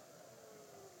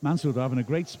Mansfield are having a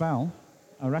great spell.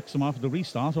 Wrexham after the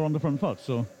restart are on the front foot,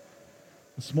 so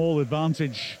a small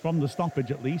advantage from the stoppage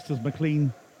at least as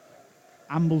McLean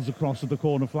ambles across to the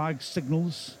corner flag,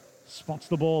 signals, spots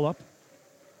the ball up.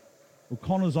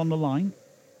 O'Connor's on the line.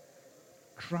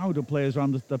 Crowd of players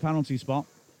around the penalty spot.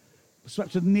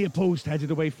 Swept to the near post,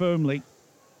 headed away firmly.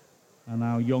 And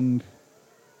now Young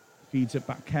feeds it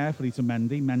back carefully to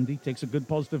Mendy. Mendy takes a good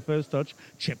positive first touch,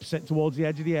 chips it towards the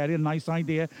edge of the area. Nice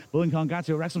idea. Bullen can't get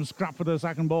to it. Wrexham scrap for the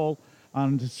second ball.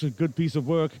 And it's a good piece of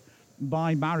work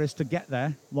by Maris to get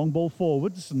there. Long ball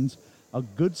forwards and a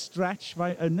good stretch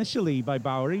initially by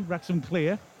Bowery. Wrexham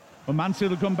clear. But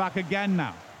Mansfield will come back again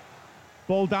now.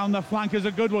 Ball down the flank is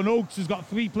a good one. Oakes has got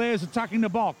three players attacking the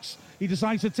box. He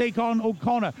decides to take on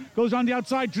O'Connor. Goes on the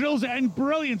outside, drills it in.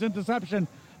 Brilliant interception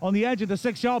on the edge of the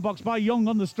 6-yard box by Young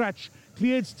on the stretch.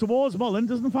 Cleared towards Mullen,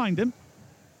 doesn't find him.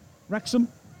 Wrexham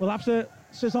will have to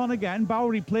sit on again.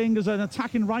 Bowery playing as an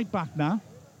attacking right back now,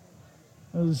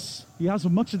 as he has for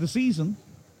much of the season.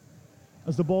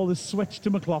 As the ball is switched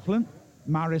to McLaughlin.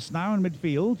 Maris now in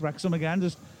midfield. Wrexham again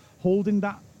just holding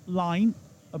that line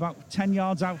about 10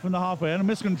 yards out from the halfway, and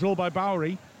a miscontrol by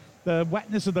Bowery. The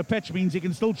wetness of the pitch means he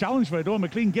can still challenge for it. Oh,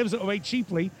 McLean gives it away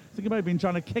cheaply. I think he might have been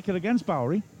trying to kick it against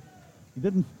Bowery. He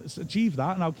didn't achieve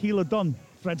that. Now Keeler Dunn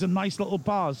threads a nice little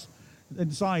pass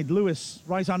inside. Lewis,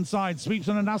 right-hand side, sweeps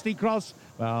on a nasty cross.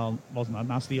 Well, wasn't that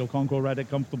nasty. Okonkwo read it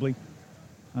comfortably.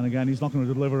 And again, he's not going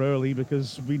to deliver early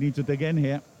because we need to dig in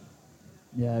here.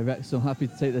 Yeah, Wrexham happy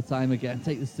to take the time again,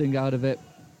 take the sting out of it.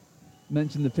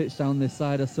 Mentioned the pitch down this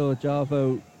side. I saw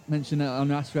Jarvo mention it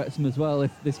on Ask Wrexham as well.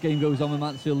 If this game goes on with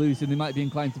Mansfield losing, they might be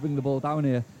inclined to bring the ball down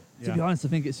here. To be honest, I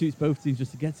think it suits both teams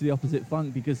just to get to the opposite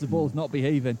flank because the ball's not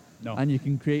behaving and you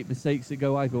can create mistakes that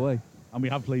go either way. And we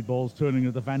have played balls turning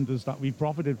the defenders that we've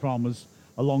profited from, as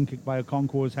a long kick by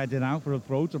Okonkwo is headed out for a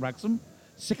throw to Wrexham.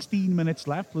 16 minutes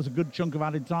left. There's a good chunk of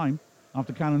added time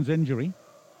after Cannon's injury.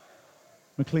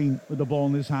 McLean with the ball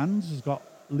in his hands has got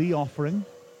Lee offering.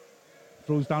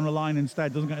 Throws down the line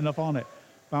instead, doesn't get enough on it.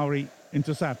 Bowery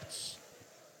intercepts.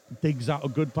 Digs out a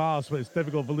good pass, but it's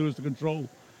difficult for Lewis to control.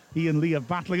 He and Lee are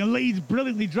battling, and Lee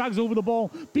brilliantly drags over the ball,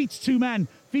 beats two men,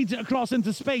 feeds it across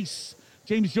into space.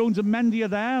 James Jones and Mendy are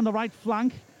there on the right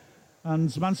flank.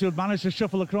 And Mansfield managed to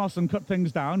shuffle across and cut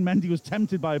things down. Mendy was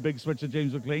tempted by a big switch to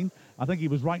James McLean. I think he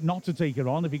was right not to take it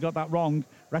on. If he got that wrong,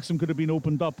 Wrexham could have been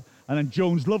opened up. And then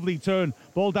Jones, lovely turn,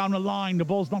 ball down the line. The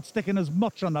ball's not sticking as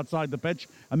much on that side of the pitch.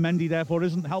 And Mendy, therefore,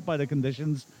 isn't helped by the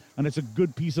conditions. And it's a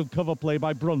good piece of cover play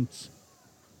by Brunt.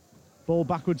 Ball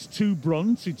backwards to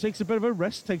Brunt, who takes a bit of a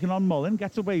risk, taking on Mullen,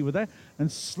 gets away with it,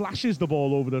 and slashes the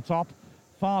ball over the top.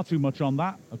 Far too much on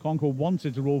that. Okonkwo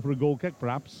wanted to roll for a goal kick,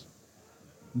 perhaps.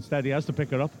 Instead, he has to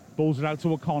pick it up. Balls it out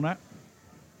to O'Connor.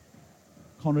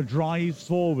 O'Connor drives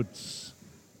forwards.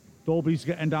 Dalby's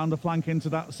getting down the flank into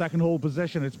that second hold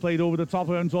position. It's played over the top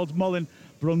of him towards Mullen.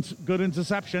 Brunt, good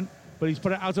interception, but he's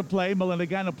put it out of play. Mullen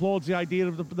again applauds the idea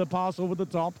of the pass over the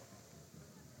top.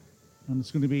 And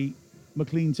it's going to be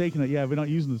McLean taking it. Yeah, we're not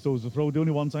using the toes to throw. The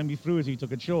only one time he threw it, he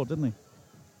took it short, didn't he?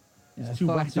 Yeah, it's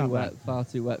far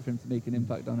too wet for him to make an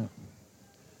impact on it.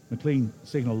 McLean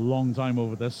it's taking a long time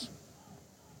over this.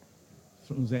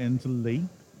 Throws it into Lee.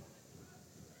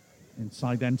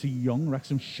 Inside then to Young.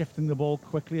 Wrexham shifting the ball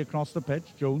quickly across the pitch.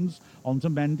 Jones onto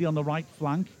Mendy on the right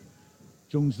flank.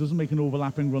 Jones doesn't make an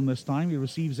overlapping run this time. He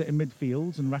receives it in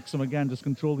midfield, and Wrexham again just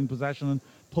controlling possession and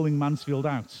pulling Mansfield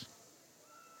out.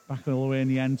 Back all the way in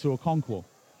the end to Okonkwo.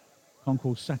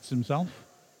 Okonkwo sets himself.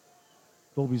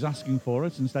 Dolby's asking for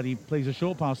it. Instead he plays a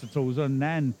short pass to Tozer and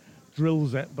then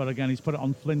drills it, but again he's put it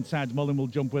on Flint's head. Mullen will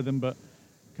jump with him, but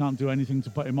can't do anything to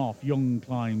put him off. Young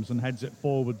climbs and heads it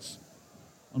forwards.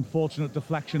 Unfortunate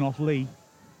deflection off Lee.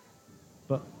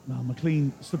 But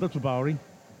McLean stood up to Bowery.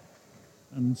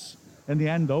 And In the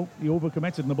end, though, he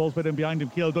overcommitted and the ball's put in behind him.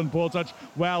 Keeler done, poor touch.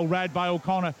 Well read by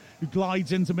O'Connor, who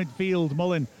glides into midfield.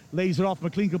 Mullin lays it off.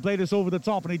 McLean can play this over the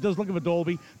top, and he does look for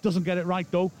Dalby. Doesn't get it right,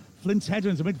 though. Flint's header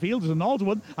into midfield is an odd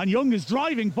one, and Young is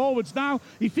driving forwards now.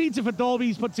 He feeds it for Dalby.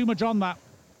 He's put too much on that.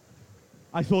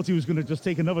 I thought he was going to just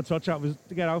take another touch out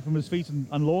to get out from his feet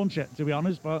and launch it, to be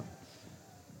honest, but...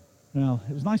 Well,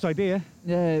 it was a nice idea.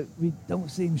 Yeah, we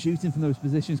don't see him shooting from those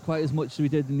positions quite as much as we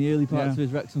did in the early parts of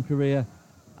his Wrexham career.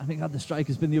 I think had the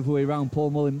strikers been the other way around, Paul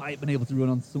Mullin might have been able to run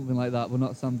on something like that, but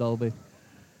not Sam Dalby.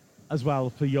 As well,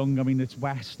 for Young, I mean, it's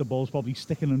west. The ball's probably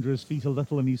sticking under his feet a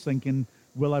little, and he's thinking,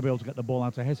 will I be able to get the ball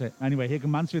out to hit it? Anyway, here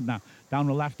comes Mansfield now. Down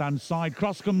the left-hand side.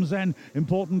 Cross comes in.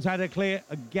 Important header clear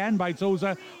again by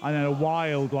Tozer. And then a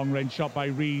wild long-range shot by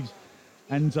Reed.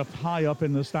 Ends up high up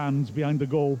in the stands behind the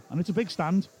goal. And it's a big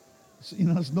stand. You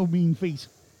know, it's no mean feat.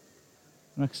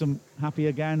 Wrexham happy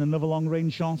again. Another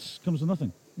long-range shot comes to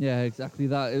nothing. Yeah, exactly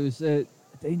that. It was a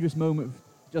dangerous moment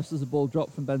just as the ball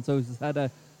dropped from Ben Tozer's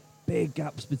header. Big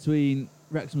gaps between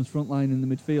Wrexham's front line and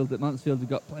the midfield. At Mansfield, have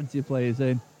got plenty of players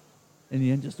in. In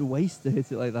the end, just a waste to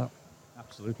hit it like that.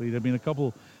 Absolutely. There have been a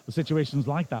couple of situations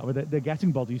like that where they're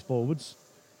getting bodies forwards.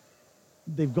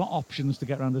 They've got options to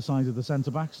get around the sides of the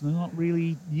centre-backs, and they're not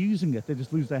really using it. They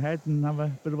just lose their head and have a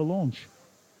bit of a launch.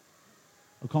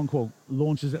 Okonkwo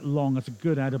launches it long. That's a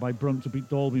good header by Brunt to beat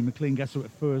Dalby. McLean gets to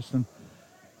it first, and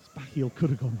his back heel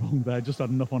could have gone wrong there. Just had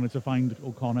enough on it to find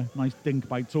O'Connor. Nice dink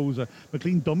by Tozer.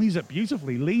 McLean dummies it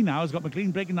beautifully. Lee now has got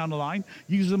McLean breaking down the line,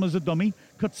 uses him as a dummy,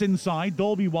 cuts inside.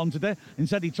 Dalby wanted it.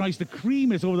 Instead, he tries to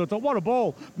cream it over the top. What a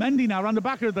ball. Mendy now around the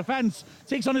back of the defence.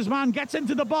 Takes on his man, gets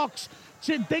into the box.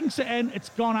 Dinks it in. It's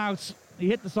gone out. He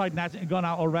hit the side net. It had gone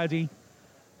out already.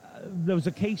 There was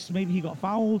a case, maybe he got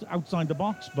fouled outside the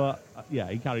box, but yeah,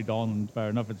 he carried on, and fair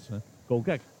enough, it's a goal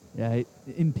kick. Yeah, it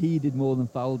impeded more than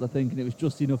fouled, I think, and it was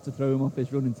just enough to throw him off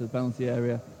his run into the penalty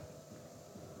area.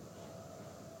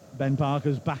 Ben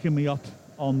Parker's backing me up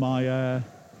on my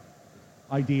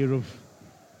idea of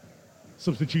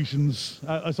substitutions.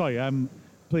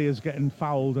 Players getting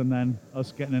fouled and then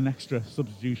us getting an extra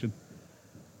substitution.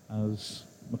 As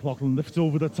McLaughlin lifts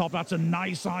over the top, that's a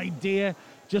nice idea.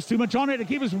 Just too much on it. The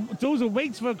keeper's Tozer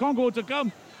waits for Congo to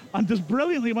come and does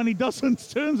brilliantly when he doesn't.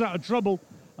 Turns out of trouble.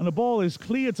 And the ball is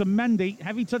cleared to Mendy.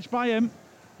 Heavy touch by him.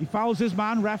 He fouls his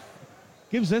man. Ref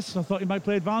gives this. I thought he might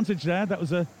play advantage there. That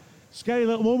was a scary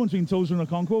little moment between Tozer and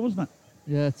Okonkwo, wasn't it?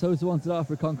 Yeah, Tozer wanted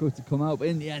after Okonkwo to come out, but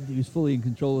in the end he was fully in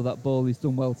control of that ball. He's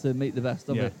done well to make the best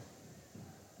of it.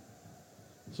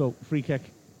 So, free kick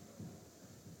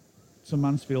to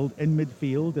Mansfield in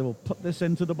midfield. They will put this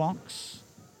into the box.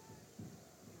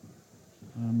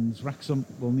 And Wrexham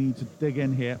will need to dig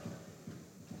in here.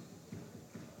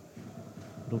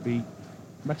 It'll be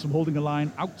Wrexham holding a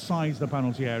line outside the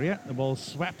penalty area. The ball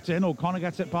swept in. O'Connor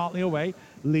gets it partly away.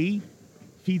 Lee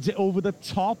feeds it over the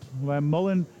top where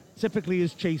Mullin typically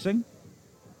is chasing.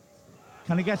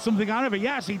 Can he get something out of it?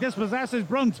 Yes, he dispossesses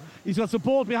Brunt. He's got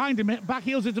support behind him. Back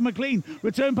heels it to McLean.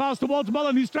 Return pass towards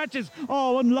Mullin, who stretches.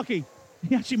 Oh, unlucky.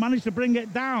 He actually managed to bring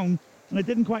it down, and it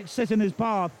didn't quite sit in his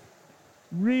path.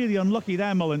 Really unlucky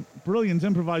there, Mullin. Brilliant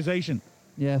improvisation.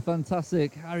 Yeah,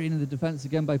 fantastic. Harrying in the defence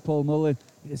again by Paul Mullin.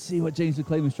 You can see what James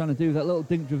McLean was trying to do. That little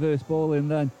dink reverse ball in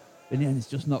then. In the end, it's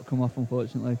just not come off,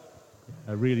 unfortunately.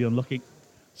 Really unlucky.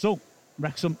 So,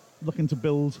 Wrexham looking to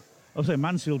build,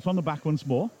 Mansfield from the back once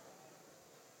more.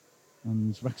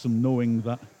 And Wrexham knowing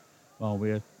that, well,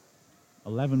 we're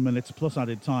 11 minutes plus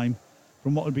added time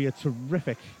from what would be a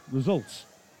terrific result.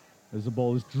 As the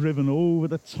ball is driven over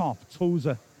the top.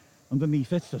 Tozer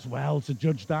underneath it as well to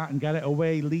judge that and get it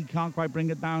away. Lee can't quite bring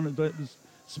it down. It was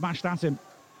smashed at him.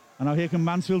 And now here comes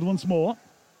Mansfield once more.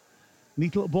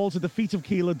 Neat little ball to the feet of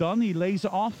Keeler Dunn. He lays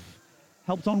it off.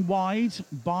 Helped on wide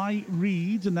by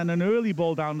Reed. And then an early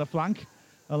ball down the flank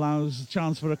allows a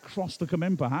chance for a cross to come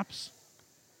in perhaps.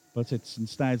 But it's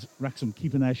instead Wrexham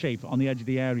keeping their shape on the edge of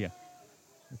the area.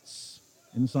 It's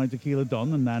inside to Keeler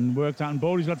Dunn and then worked out. And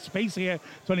Bowley's got space here,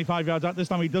 25 yards out. This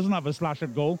time he doesn't have a slash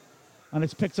at goal. And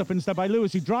it's picked up instead by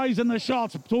Lewis. He drives in the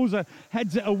shot. Tozer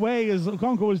heads it away as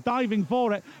Okonkwo was diving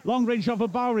for it. Long range shot for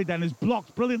Bowery then is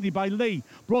blocked brilliantly by Lee.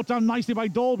 Brought down nicely by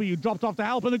Dalby, who dropped off to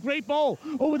help. And a great ball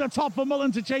over the top for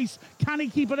Mullin to chase. Can he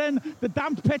keep it in? The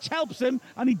damp pitch helps him,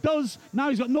 and he does. Now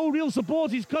he's got no real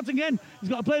support. He's cutting in. He's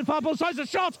got to play it far both sides. A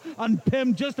shot, and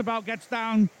Pym just about gets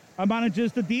down and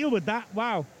manages to deal with that.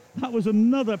 Wow, that was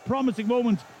another promising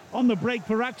moment on the break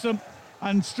for Wrexham.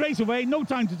 And straight away, no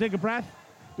time to take a breath,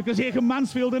 because here comes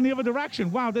Mansfield in the other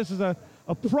direction. Wow, this is a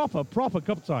proper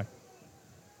cup tie.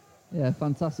 Yeah,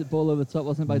 fantastic ball over the top,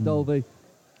 wasn't it, by Dalby?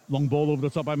 Long ball over the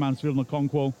top by Mansfield, and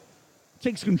Okonkwo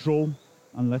takes control.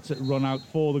 and lets it run out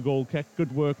for the goal kick.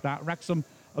 Good work that. Wrexham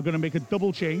are going to make a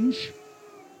double change.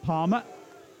 Palmer,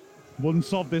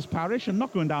 once of this parish and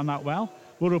not going down that well,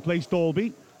 will replace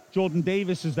Dalby. Jordan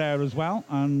Davis is there as well,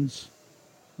 and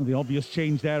the obvious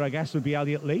change there, I guess, would be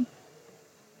Elliot Lee.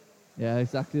 Yeah,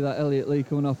 exactly that. Elliot Lee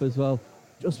coming off as well.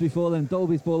 Just before then,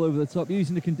 Dolby's ball over the top,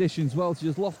 using the conditions well to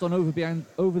just loft on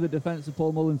over the defence of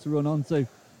Paul Mullen to run onto.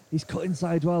 He's cut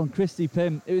inside well, and Christy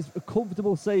Pym, it was a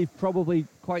comfortable save, probably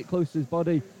quite close to his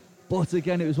body. But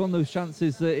again, it was one of those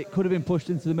chances that it could have been pushed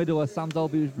into the middle where Sam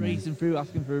Dalby was racing through,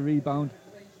 asking for a rebound.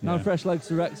 Now fresh legs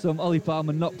to Wrexham. Ollie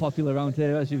Palmer, not popular around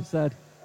here, as you've said.